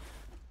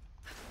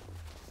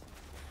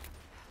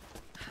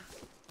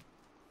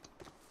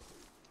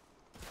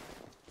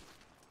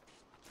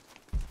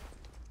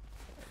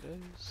 There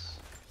it is.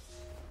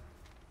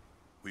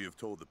 We have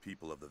told the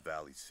people of the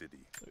Valley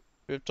City.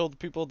 We have told the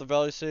people of the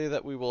Valley City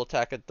that we will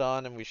attack at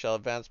dawn and we shall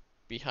advance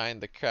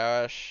behind the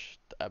crash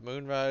at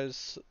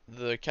moonrise.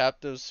 The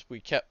captives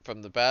we kept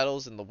from the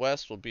battles in the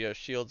west will be our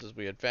shields as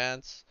we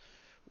advance.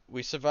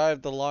 We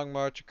survived the long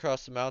march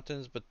across the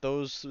mountains, but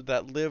those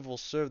that live will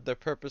serve their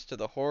purpose to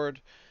the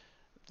horde.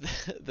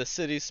 The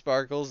city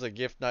sparkles, a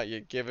gift not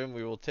yet given.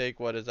 We will take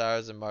what is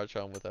ours and march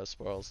home with our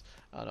spoils.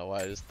 I don't know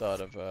why I just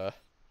thought of,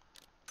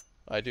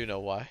 I do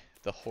know why.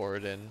 The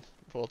horde in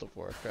World of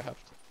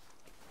Warcraft.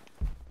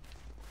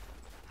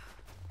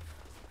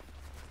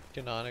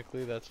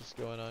 Canonically, that's what's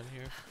going on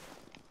here.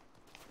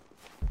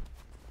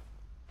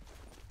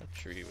 A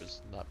tree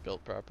was not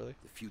built properly.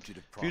 The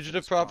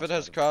Fugitive prophet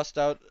has crossed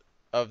out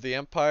of the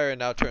Empire and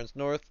now turns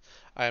north.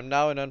 I am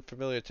now in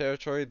unfamiliar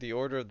territory. The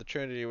order of the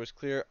Trinity was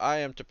clear. I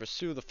am to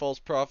pursue the false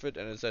prophet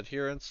and his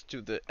adherents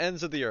to the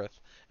ends of the earth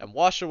and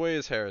wash away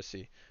his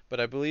heresy. But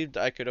I believed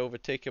I could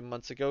overtake him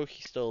months ago.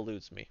 He still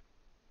eludes me.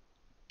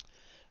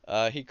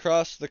 He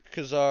crossed the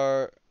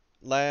Khazar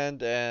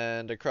land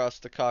and across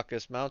the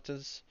Caucasus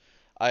Mountains.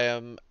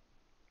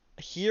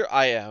 Here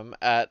I am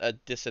at a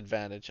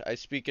disadvantage. I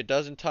speak a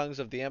dozen tongues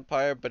of the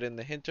Empire, but in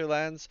the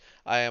hinterlands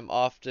I am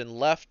often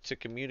left to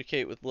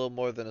communicate with little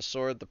more than a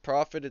sword. The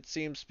Prophet, it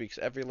seems, speaks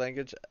every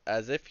language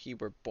as if he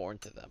were born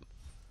to them.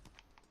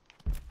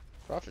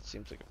 Prophet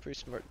seems like a pretty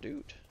smart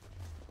dude.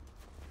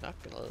 Not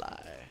gonna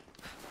lie.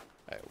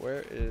 Alright,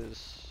 where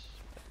is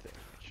my thing?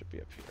 It should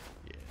be up here.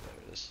 Yeah,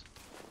 there it is.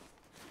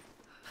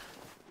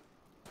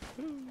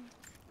 Woo.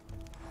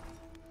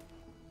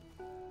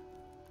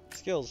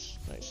 Skills.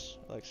 Nice.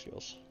 I like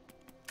skills.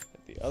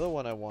 The other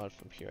one I wanted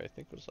from here, I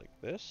think was like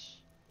this?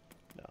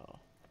 No.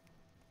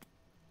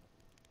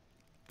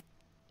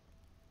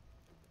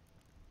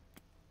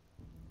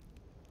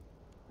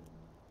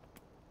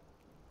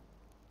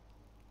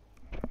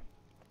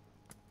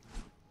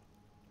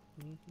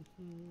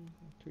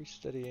 Increase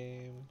steady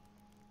aim.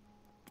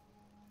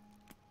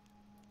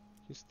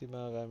 Increase the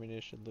amount of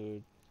ammunition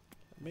load.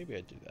 Maybe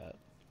I do that.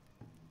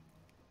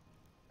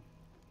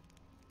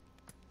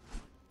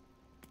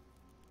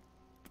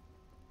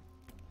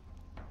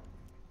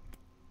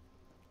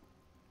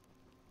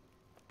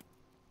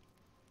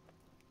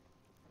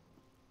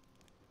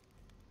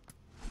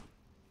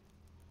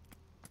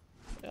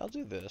 Yeah, I'll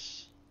do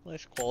this.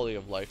 Nice quality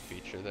of life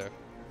feature there.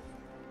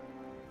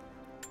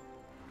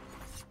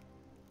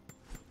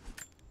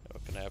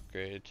 What can I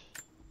upgrade?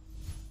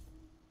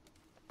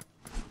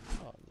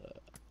 On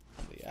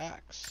the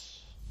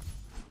axe.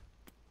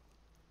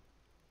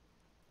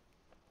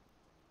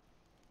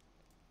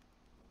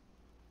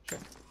 Sure.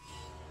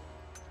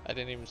 I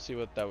didn't even see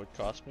what that would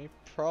cost me.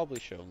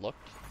 Probably should have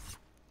looked.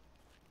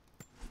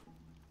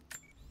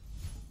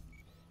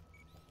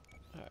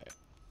 Alright.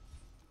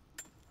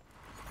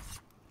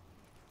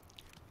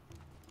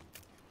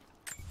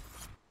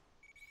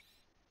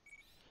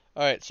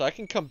 Alright, so I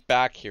can come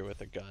back here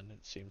with a gun,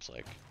 it seems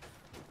like.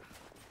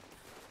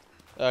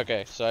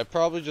 Okay, so I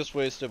probably just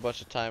wasted a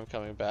bunch of time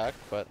coming back,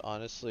 but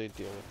honestly,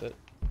 deal with it.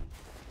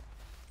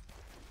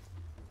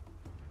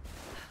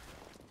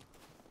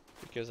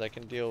 Because I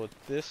can deal with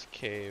this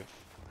cave,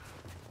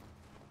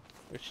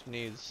 which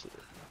needs...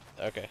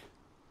 Okay.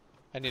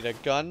 I need a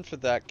gun for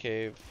that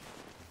cave.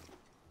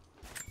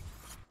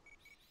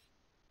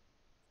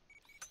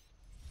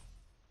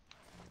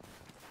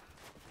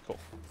 Cool.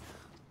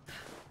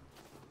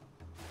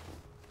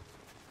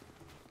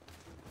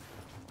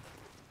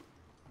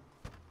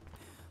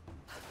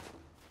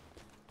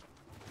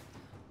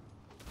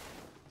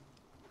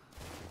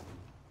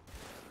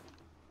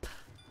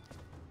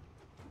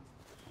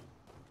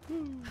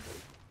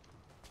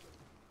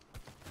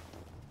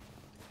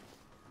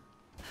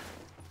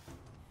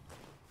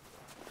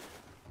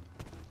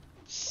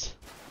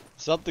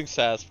 Something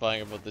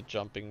satisfying about the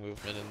jumping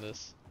movement in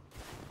this.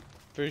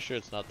 Pretty sure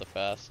it's not the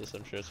fastest.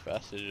 I'm sure it's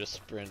faster to just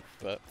sprint,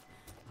 but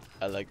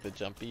I like the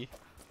jumpy.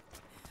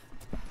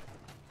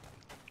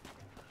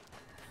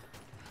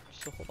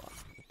 So hold on.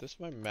 Is this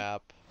my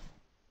map?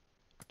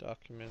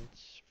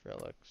 Documents,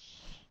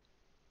 relics,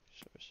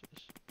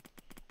 sources.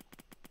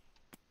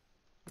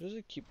 How does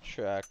it keep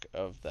track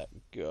of that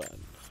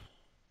gun?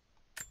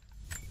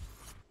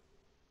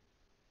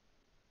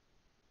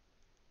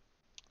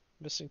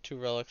 Missing 2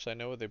 relics. I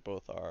know where they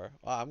both are.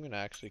 Oh, I'm gonna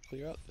actually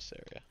clear out this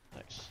area.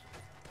 Nice.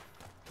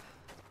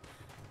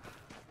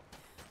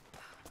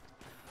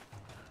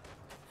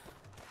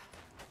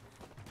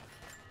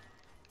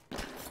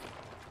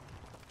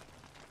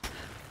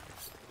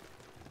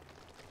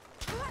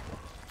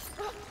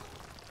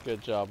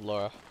 Good job,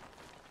 Laura.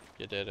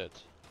 You did it.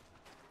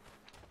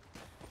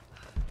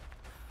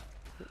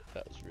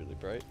 That was really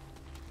bright.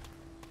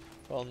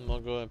 Follow the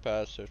Mongolian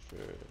path, search for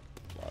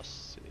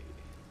Lost City.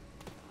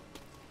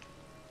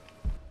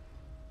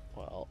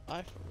 Well,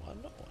 I for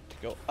one want to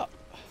go up.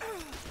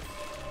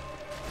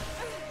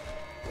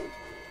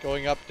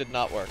 Going up did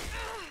not work.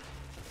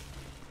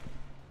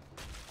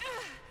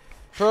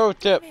 Pro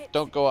tip,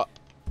 don't go up.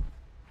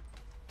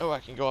 Oh, I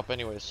can go up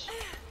anyways.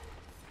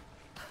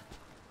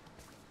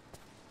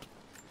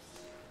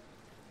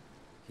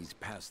 He's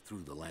passed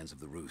through the lands of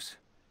the Rus.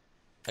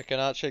 I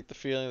cannot shake the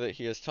feeling that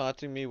he is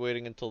taunting me,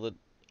 waiting until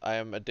I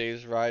am a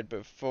day's ride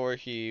before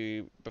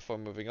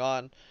moving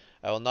on.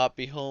 I will not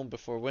be home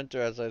before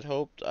winter as I'd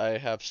hoped. I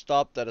have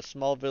stopped at a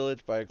small village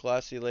by a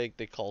glassy lake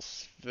they call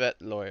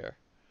Svetloyer.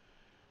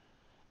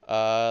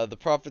 The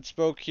prophet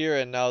spoke here,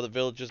 and now the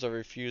villagers have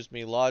refused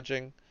me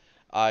lodging.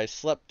 I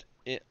slept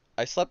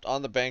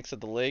on the banks of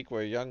the lake,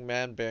 where a young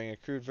man bearing a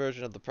crude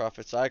version of the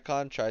prophet's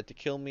icon tried to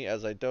kill me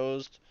as I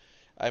dozed.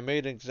 I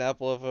made an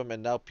example of him,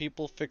 and now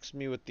people fix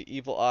me with the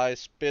evil eye,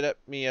 spit at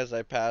me as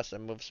I pass,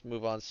 and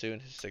move on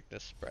soon. His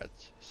sickness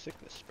spreads.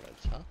 Sickness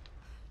spreads, huh?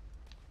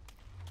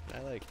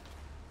 Can I like...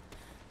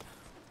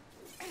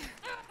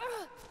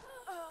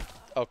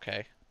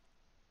 Okay.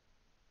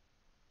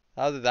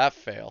 How did that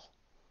fail?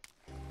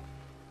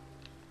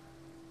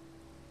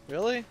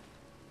 Really?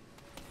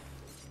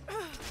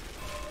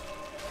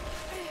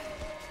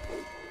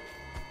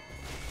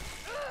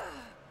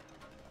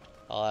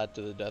 I'll add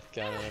to the death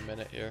count in a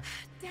minute here.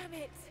 Damn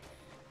it!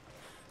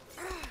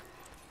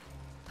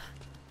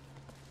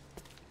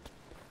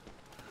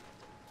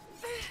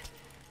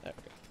 There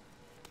we go.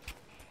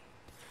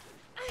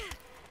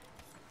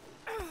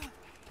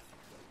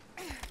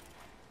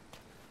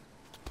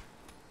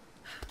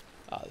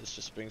 Ah, this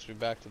just brings me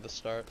back to the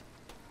start.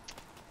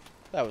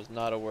 That was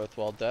not a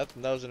worthwhile death,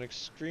 and that was an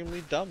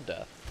extremely dumb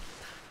death.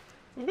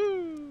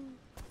 Woohoo!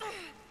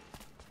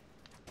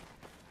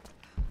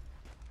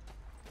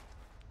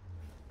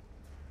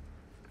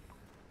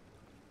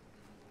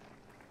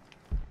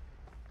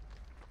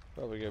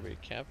 Probably gonna be a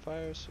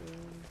campfire soon.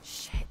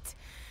 Shit,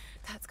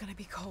 that's gonna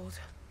be cold.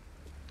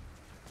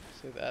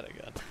 Say that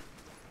again.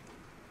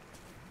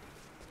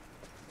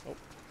 Oh.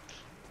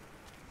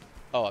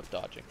 Oh, I'm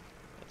dodging.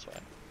 That's why.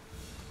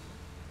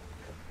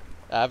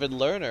 Avid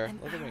learner. An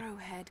Look at me.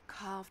 arrowhead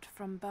carved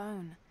from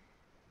bone.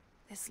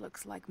 This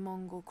looks like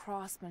Mongol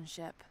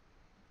craftsmanship.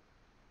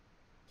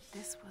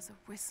 This was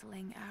a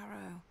whistling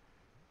arrow.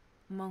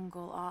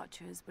 Mongol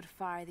archers would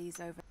fire these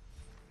over.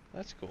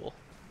 That's cool.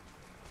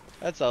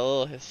 That's a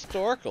little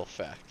historical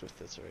fact with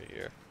this right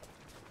here.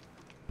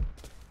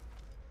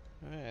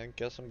 Alright, I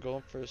guess I'm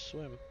going for a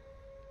swim.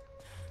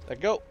 Let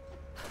go!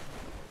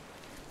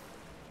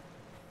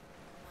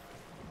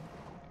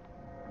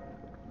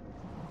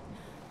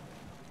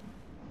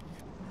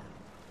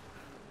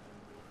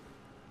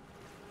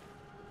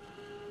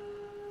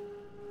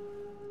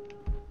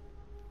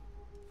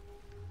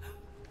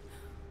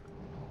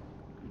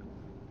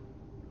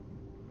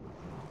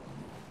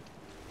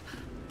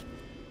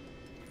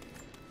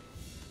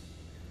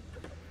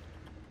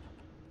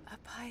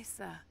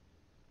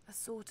 A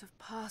sort of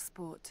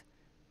passport.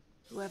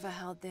 Whoever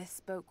held this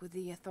spoke with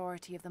the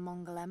authority of the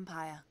Mongol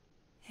Empire.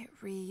 It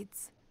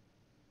reads,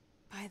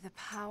 "By the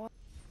power..."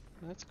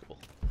 That's cool.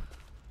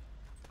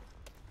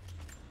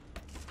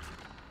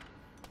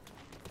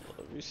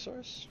 A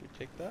resource, we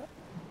take that.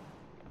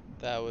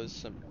 That was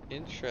some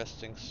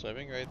interesting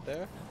swimming right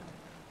there.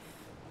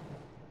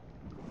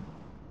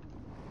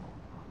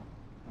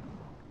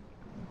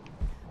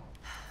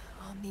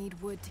 I'll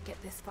need wood to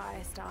get this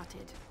fire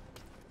started.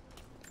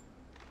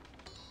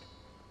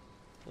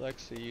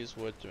 Alexa, use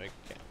wood to make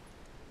a camp.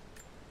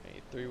 I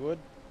need 3 wood.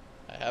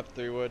 I have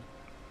 3 wood.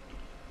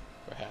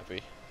 We're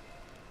happy.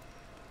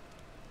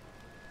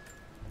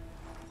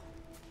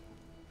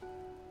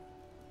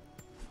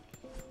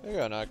 There you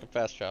go, now I can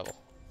fast travel.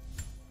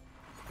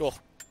 Cool.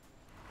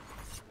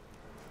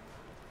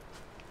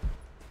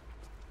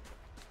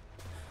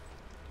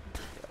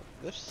 Grab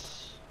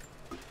this.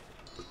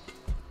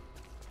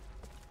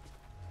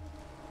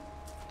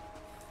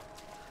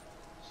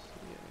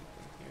 See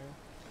anything here?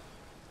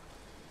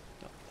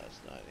 No, that's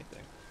not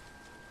anything.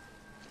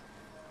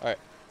 Alright.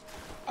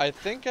 I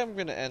think I'm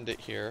gonna end it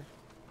here.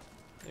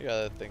 I got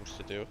other things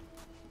to do.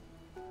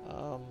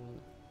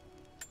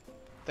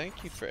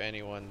 Thank you for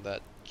anyone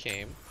that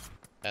came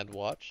and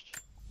watched.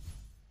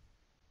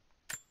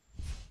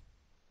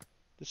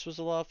 This was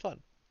a lot of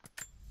fun.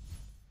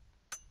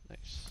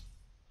 Nice.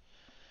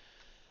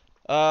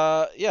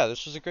 Yeah,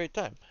 this was a great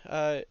time.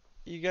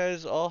 You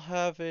guys all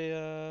have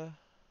a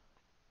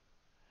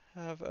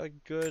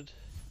good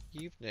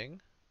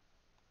evening.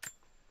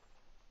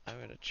 I'm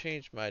gonna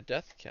change my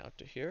death count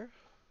to here.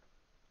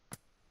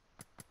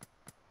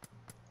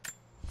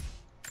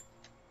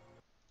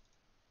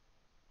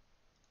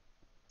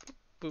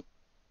 Boop.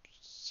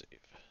 Save.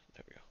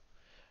 There we go.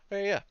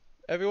 Alright, yeah.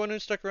 Everyone who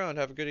stuck around,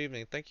 have a good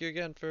evening. Thank you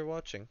again for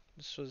watching.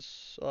 This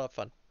was a lot of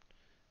fun.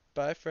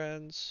 Bye,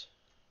 friends.